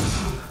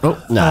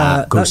 Oh,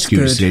 nah. Go to that's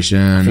security good.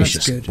 station. That's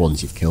Just good.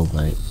 ones you've killed,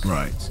 mate.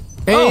 Right.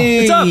 Oh, Hey,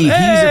 it's up. he's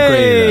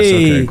upgraded us.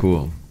 Okay,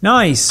 cool.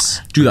 Nice.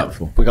 Do that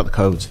before. We got the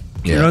code.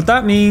 You know what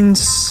that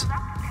means?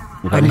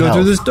 You I can go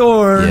through this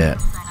door. Yeah.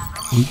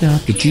 We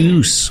got the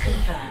juice.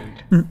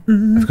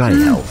 I've got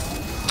any help.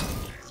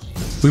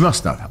 We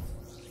must have help.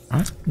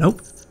 Right?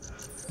 Nope.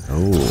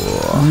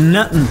 Oh.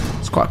 Nothing.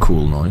 It's quite a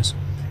cool noise.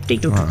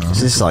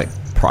 Is this like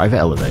private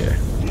elevator?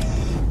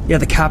 Yeah, the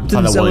Like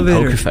captain's that one in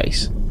elevator. Poker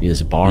Face. Yeah,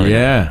 there's a bar.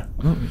 Yeah.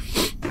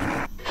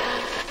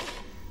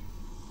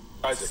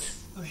 Isaac,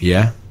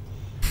 Yeah.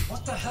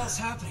 What the hell's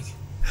happening?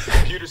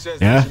 computer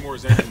says Yeah.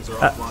 Ishimura's engines are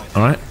offline.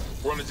 All right.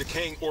 We're on a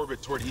decaying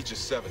orbit toward Aegis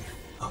 7.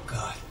 Oh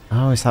god.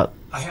 Oh, is that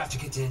I have to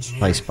get to engineering.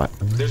 place back?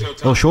 There's no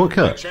time. Oh,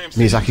 shortcut.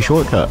 Miyazaki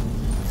shortcut.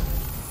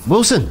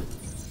 Wilson.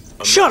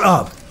 Shut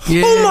up!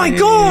 Oh my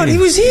god, he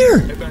was here!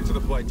 Head back to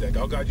the flight deck.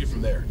 I'll guide you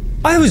from there.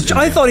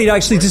 I thought he'd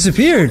actually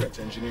disappeared. Get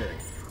to engineering.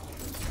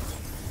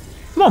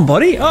 Come on,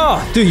 buddy.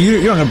 Oh, dude,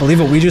 you're not gonna believe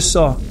what we just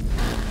saw.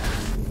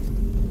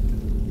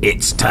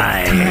 It's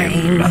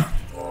time.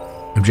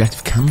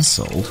 Objective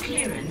cancelled.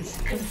 Clearance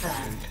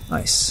confirmed.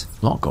 Nice.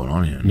 A lot going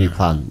on here. New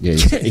plan. Yeah,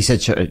 he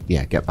said,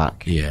 yeah, get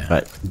back. Yeah.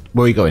 Right.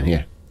 Where are you going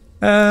here?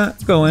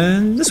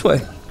 Going this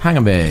way.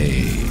 Hangar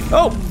Bay.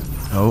 Oh,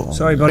 Oh.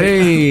 Sorry, buddy.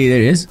 Hey,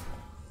 there it is.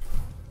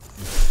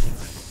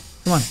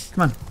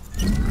 come on.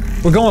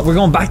 We're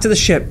going back to the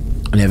ship.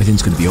 And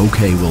everything's going to be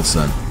okay,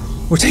 Wilson.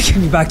 We're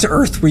taking you back to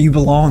Earth, where you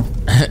belong,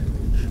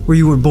 where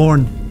you were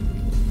born.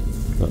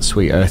 Got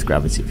sweet Earth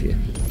gravity for you.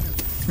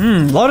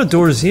 A lot of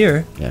doors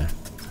here. Yeah.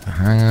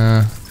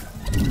 Hangar.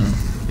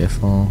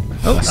 Careful.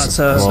 Oh, that's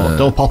Well,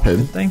 don't pop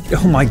in. thing.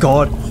 Oh my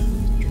god.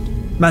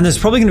 Man, there's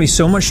probably going to be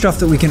so much stuff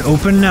that we can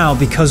open now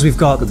because we've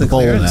got the ball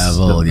clearance.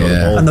 level,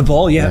 yeah. And the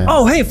ball, yeah. Yeah.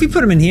 Oh, hey, if we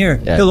put him in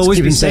here, Yeah, he'll just always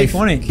keep be him safe,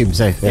 won't he? Keep him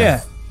safe.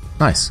 Yeah.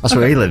 Nice. That's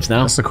where he lives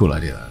now. That's a cool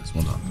idea. That is.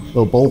 Well done.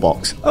 Little ball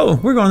box. Oh,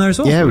 we're going there as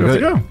well. Yeah, we're Off you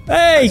good. go.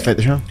 Hey, Take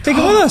the show. take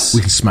it with us. We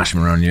can smash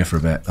him around here for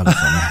a bit. That'll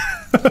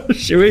be fun.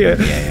 Should we?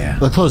 Yeah.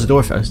 We'll close the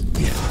door first.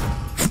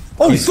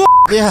 Oh, fuck.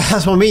 Yeah,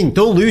 that's what I mean.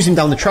 Don't lose him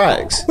down the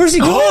tracks. Where's he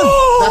going?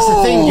 That's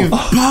the thing. You've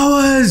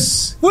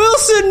Powers!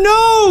 Wilson,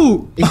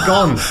 no! he's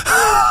gone.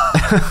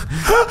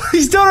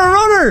 He's done a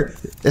runner.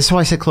 That's why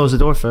I said close the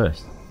door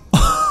first.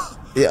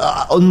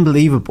 Yeah,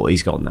 unbelievable.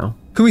 He's gone now.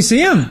 Can we see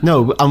him?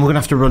 No, and we're gonna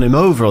have to run him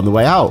over on the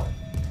way out.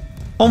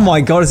 Oh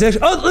my god, is he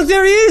actually... Oh, look,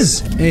 there he is.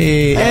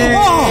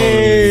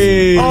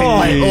 Hey.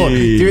 Oh,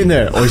 do it in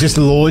there, or just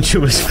launch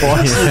him as far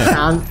as you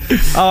can.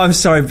 Oh, I'm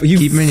sorry, but you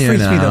Keep him in here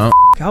freaked me the now.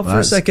 f*** out for a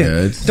That's second.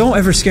 good. Don't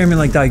ever scare me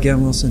like that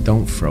again, Wilson.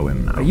 Don't throw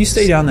him now. You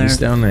stay down there. You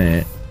stay down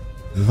there.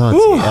 Bloody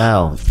Ooh.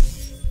 hell.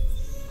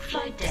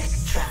 Flight deck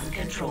tram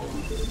control.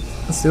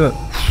 Let's do it.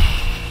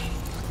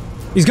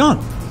 He's gone.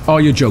 Oh,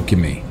 you're joking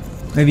me.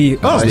 Maybe...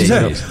 Oh, There he's he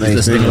there. is.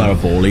 This thing about a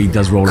ball, he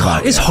does roll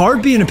about. It's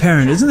hard being a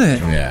parent, isn't it?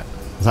 Yeah.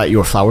 Is that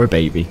your flower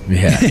baby?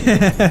 Yeah.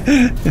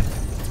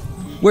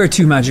 Where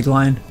to, Magic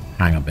Lion?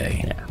 Hangar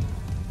Bay. Yeah.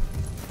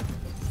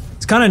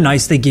 It's kind of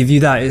nice they give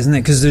you that, isn't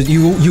it? Because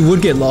you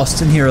would get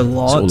lost in here a It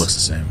lot. all looks the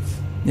same.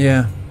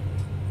 Yeah.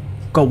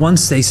 Got one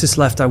stasis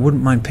left. I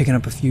wouldn't mind picking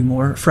up a few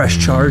more.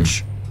 Fresh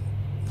charge.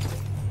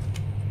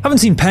 Haven't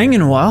seen Peng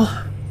in a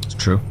while. It's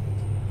true.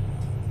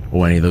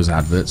 Or any of those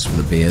adverts for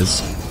the beers,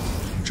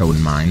 which I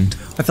wouldn't mind.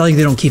 I feel like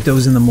they don't keep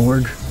those in the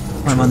morgue.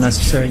 I'm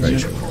unnecessary. You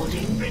know?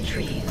 Recording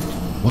retrieved.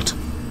 What?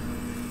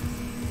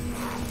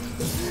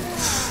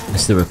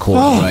 It's the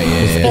recording. Oh, Right,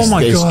 yeah. oh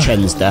my It's god.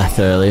 Chen's death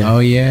earlier Oh,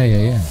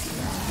 yeah.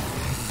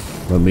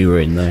 when we were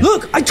in there.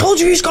 Look, I told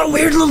you he's got a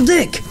weird little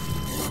dick.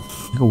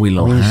 Look at a wee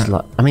little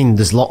hat. I mean,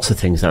 there's lots of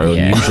things that are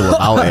unusual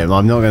about him.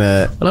 I'm not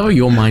gonna. I love how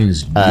your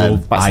mind's your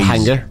that's the eyes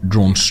hanger.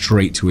 drawn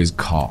straight to his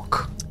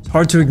cock. It's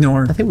hard to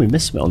ignore. I think we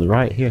missed it on the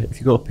right here. If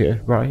you go up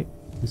here, right.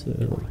 Is it,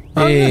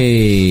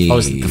 Hey. oh,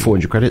 it's the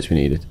 400 credits we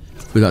needed.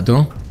 We got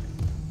done.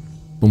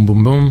 Boom,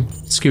 boom, boom.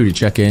 Security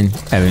check-in.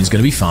 Everything's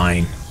gonna be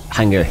fine.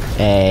 Hanger.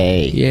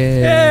 Hey.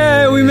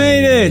 Yeah. Hey, we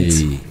made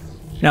it.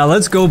 Now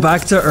let's go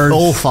back to Earth.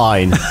 All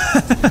fine.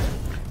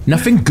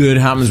 Nothing good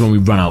happens when we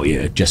run out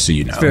here, just so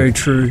you know. Very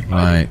true.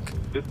 Like,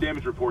 This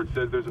damage report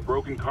says there's a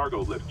broken cargo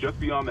lift just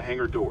beyond the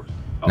hangar doors.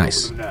 I'll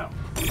Nice. open them now.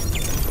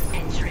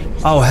 Entering.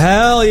 Oh,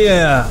 hell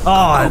yeah. Oh,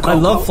 I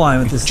love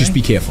flying with this just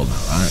be careful now,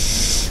 right?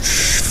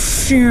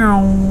 thing.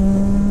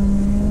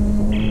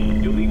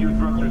 You'll need your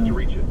thrusters to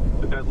reach it,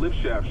 but that lift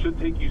shaft should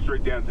take you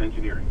straight down to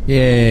engineering.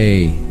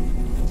 Yay.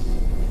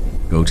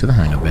 Go to the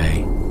hangar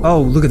bay.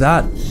 Oh, look at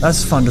that.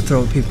 That's fun to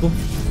throw at people.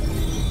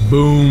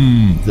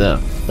 Boom. There.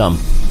 Done.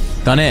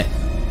 Done it.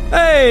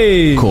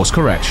 Hey! Course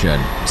correction.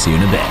 See you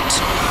in a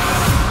bit.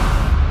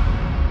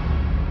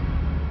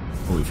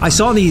 I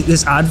saw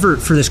this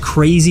advert for this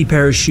crazy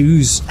pair of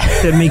shoes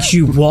that makes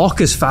you walk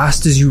as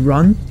fast as you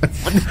run.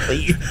 What are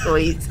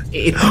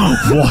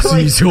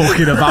you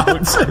talking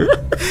about?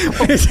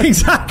 It's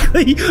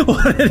exactly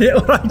what it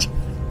is.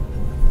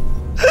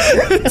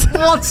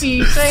 What's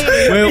he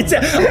saying? Well,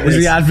 was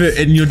the advert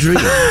in your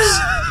dreams?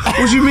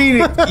 What do you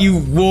mean you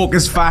walk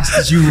as fast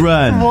as you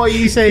run? What are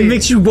you saying? It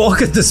makes you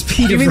walk at the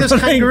speed you of mean those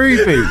running.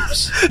 kangaroo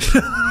boots?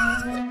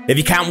 If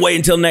you can't wait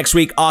until next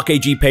week,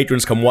 RKG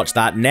patrons can watch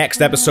that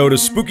next episode of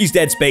Spooky's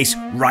Dead Space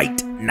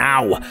right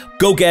now.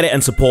 Go get it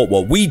and support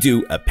what we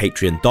do at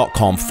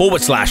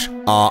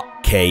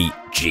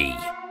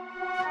patreon.com/RKG.